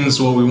predictions,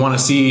 what we want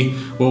to see,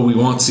 what we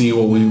won't see,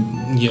 what we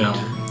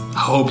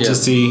hope to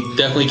see.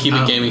 Definitely keep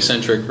it gaming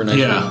centric for next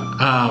week.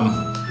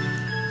 Yeah.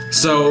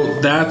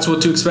 So that's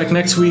what to expect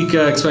next week.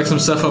 Expect some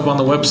stuff up on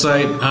the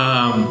website.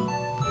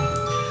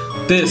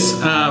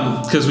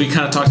 Because we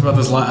kind of talked about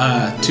this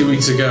 2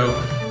 weeks ago.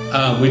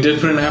 We did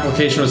put in an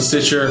application with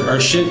Stitcher. Our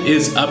shit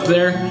is up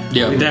there.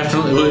 Yeah.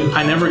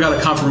 I never got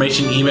a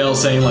confirmation email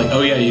saying like,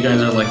 oh yeah, you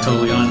guys are like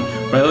totally on.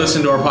 But I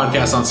listened to our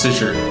podcast on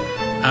Stitcher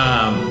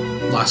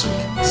last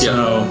week.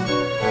 So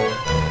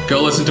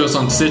go listen to us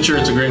on Stitcher.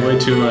 It's a great way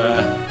to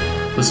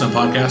listen to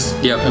podcasts.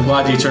 Yeah, I'm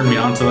glad you turned me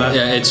on to that.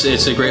 Yeah, it's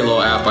a great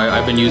little app.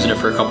 I've been using it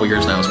for a couple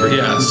years now. It's pretty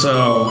good.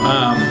 So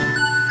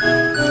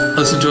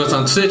listen to us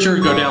on Stitcher.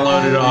 Go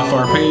download it off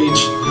our page.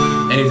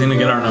 Anything to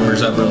get our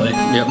numbers up, really.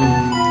 Yep.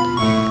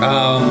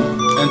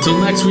 Until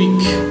next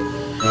week.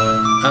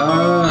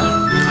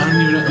 I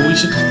don't even know. We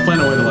should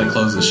find a way to like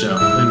close the show.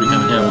 It'd be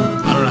kind of cool.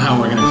 I don't know how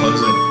we're gonna close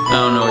it. I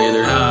don't know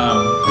either.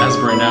 As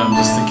of right now, I'm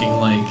just thinking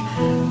like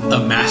a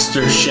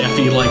master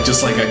chefy, like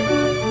just like a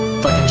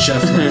fucking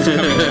chef coming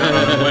down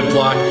on a wood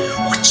block.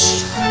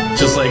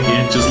 Just like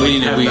we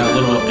need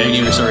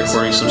to start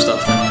recording some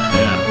stuff then.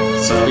 Yeah.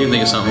 So we can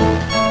think of something.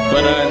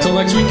 But until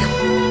next week,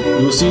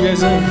 we will see you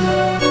guys then.